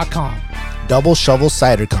lawnproak.com. Double Shovel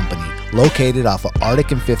Cider Company, located off of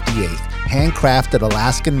Arctic and 58th. Handcrafted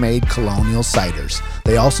Alaskan-made colonial ciders.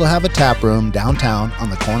 They also have a tap room downtown on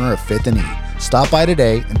the corner of 5th and E. Stop by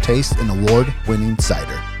today and taste an award-winning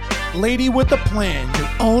cider. Lady with a Plan, your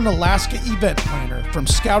own Alaska event planner. From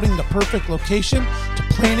scouting the perfect location to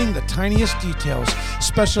planning the tiniest details,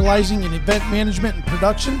 specializing in event management and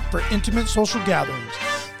production for intimate social gatherings.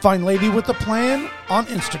 Find Lady with a Plan on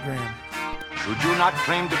Instagram. Should you not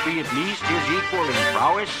claim to be at least his equal in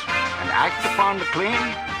prowess and act upon the claim?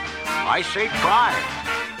 I say try.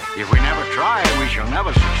 If we never try, we shall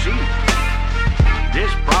never succeed.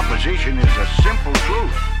 This proposition is a simple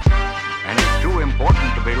truth, and it's too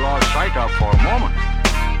important to be lost sight of for a moment.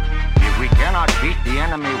 If we cannot beat the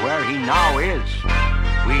enemy where he now is,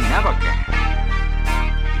 we never can.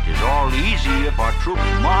 It is all easy if our troops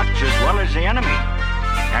march as well as the enemy,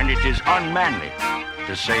 and it is unmanly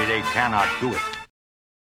to say they cannot do it.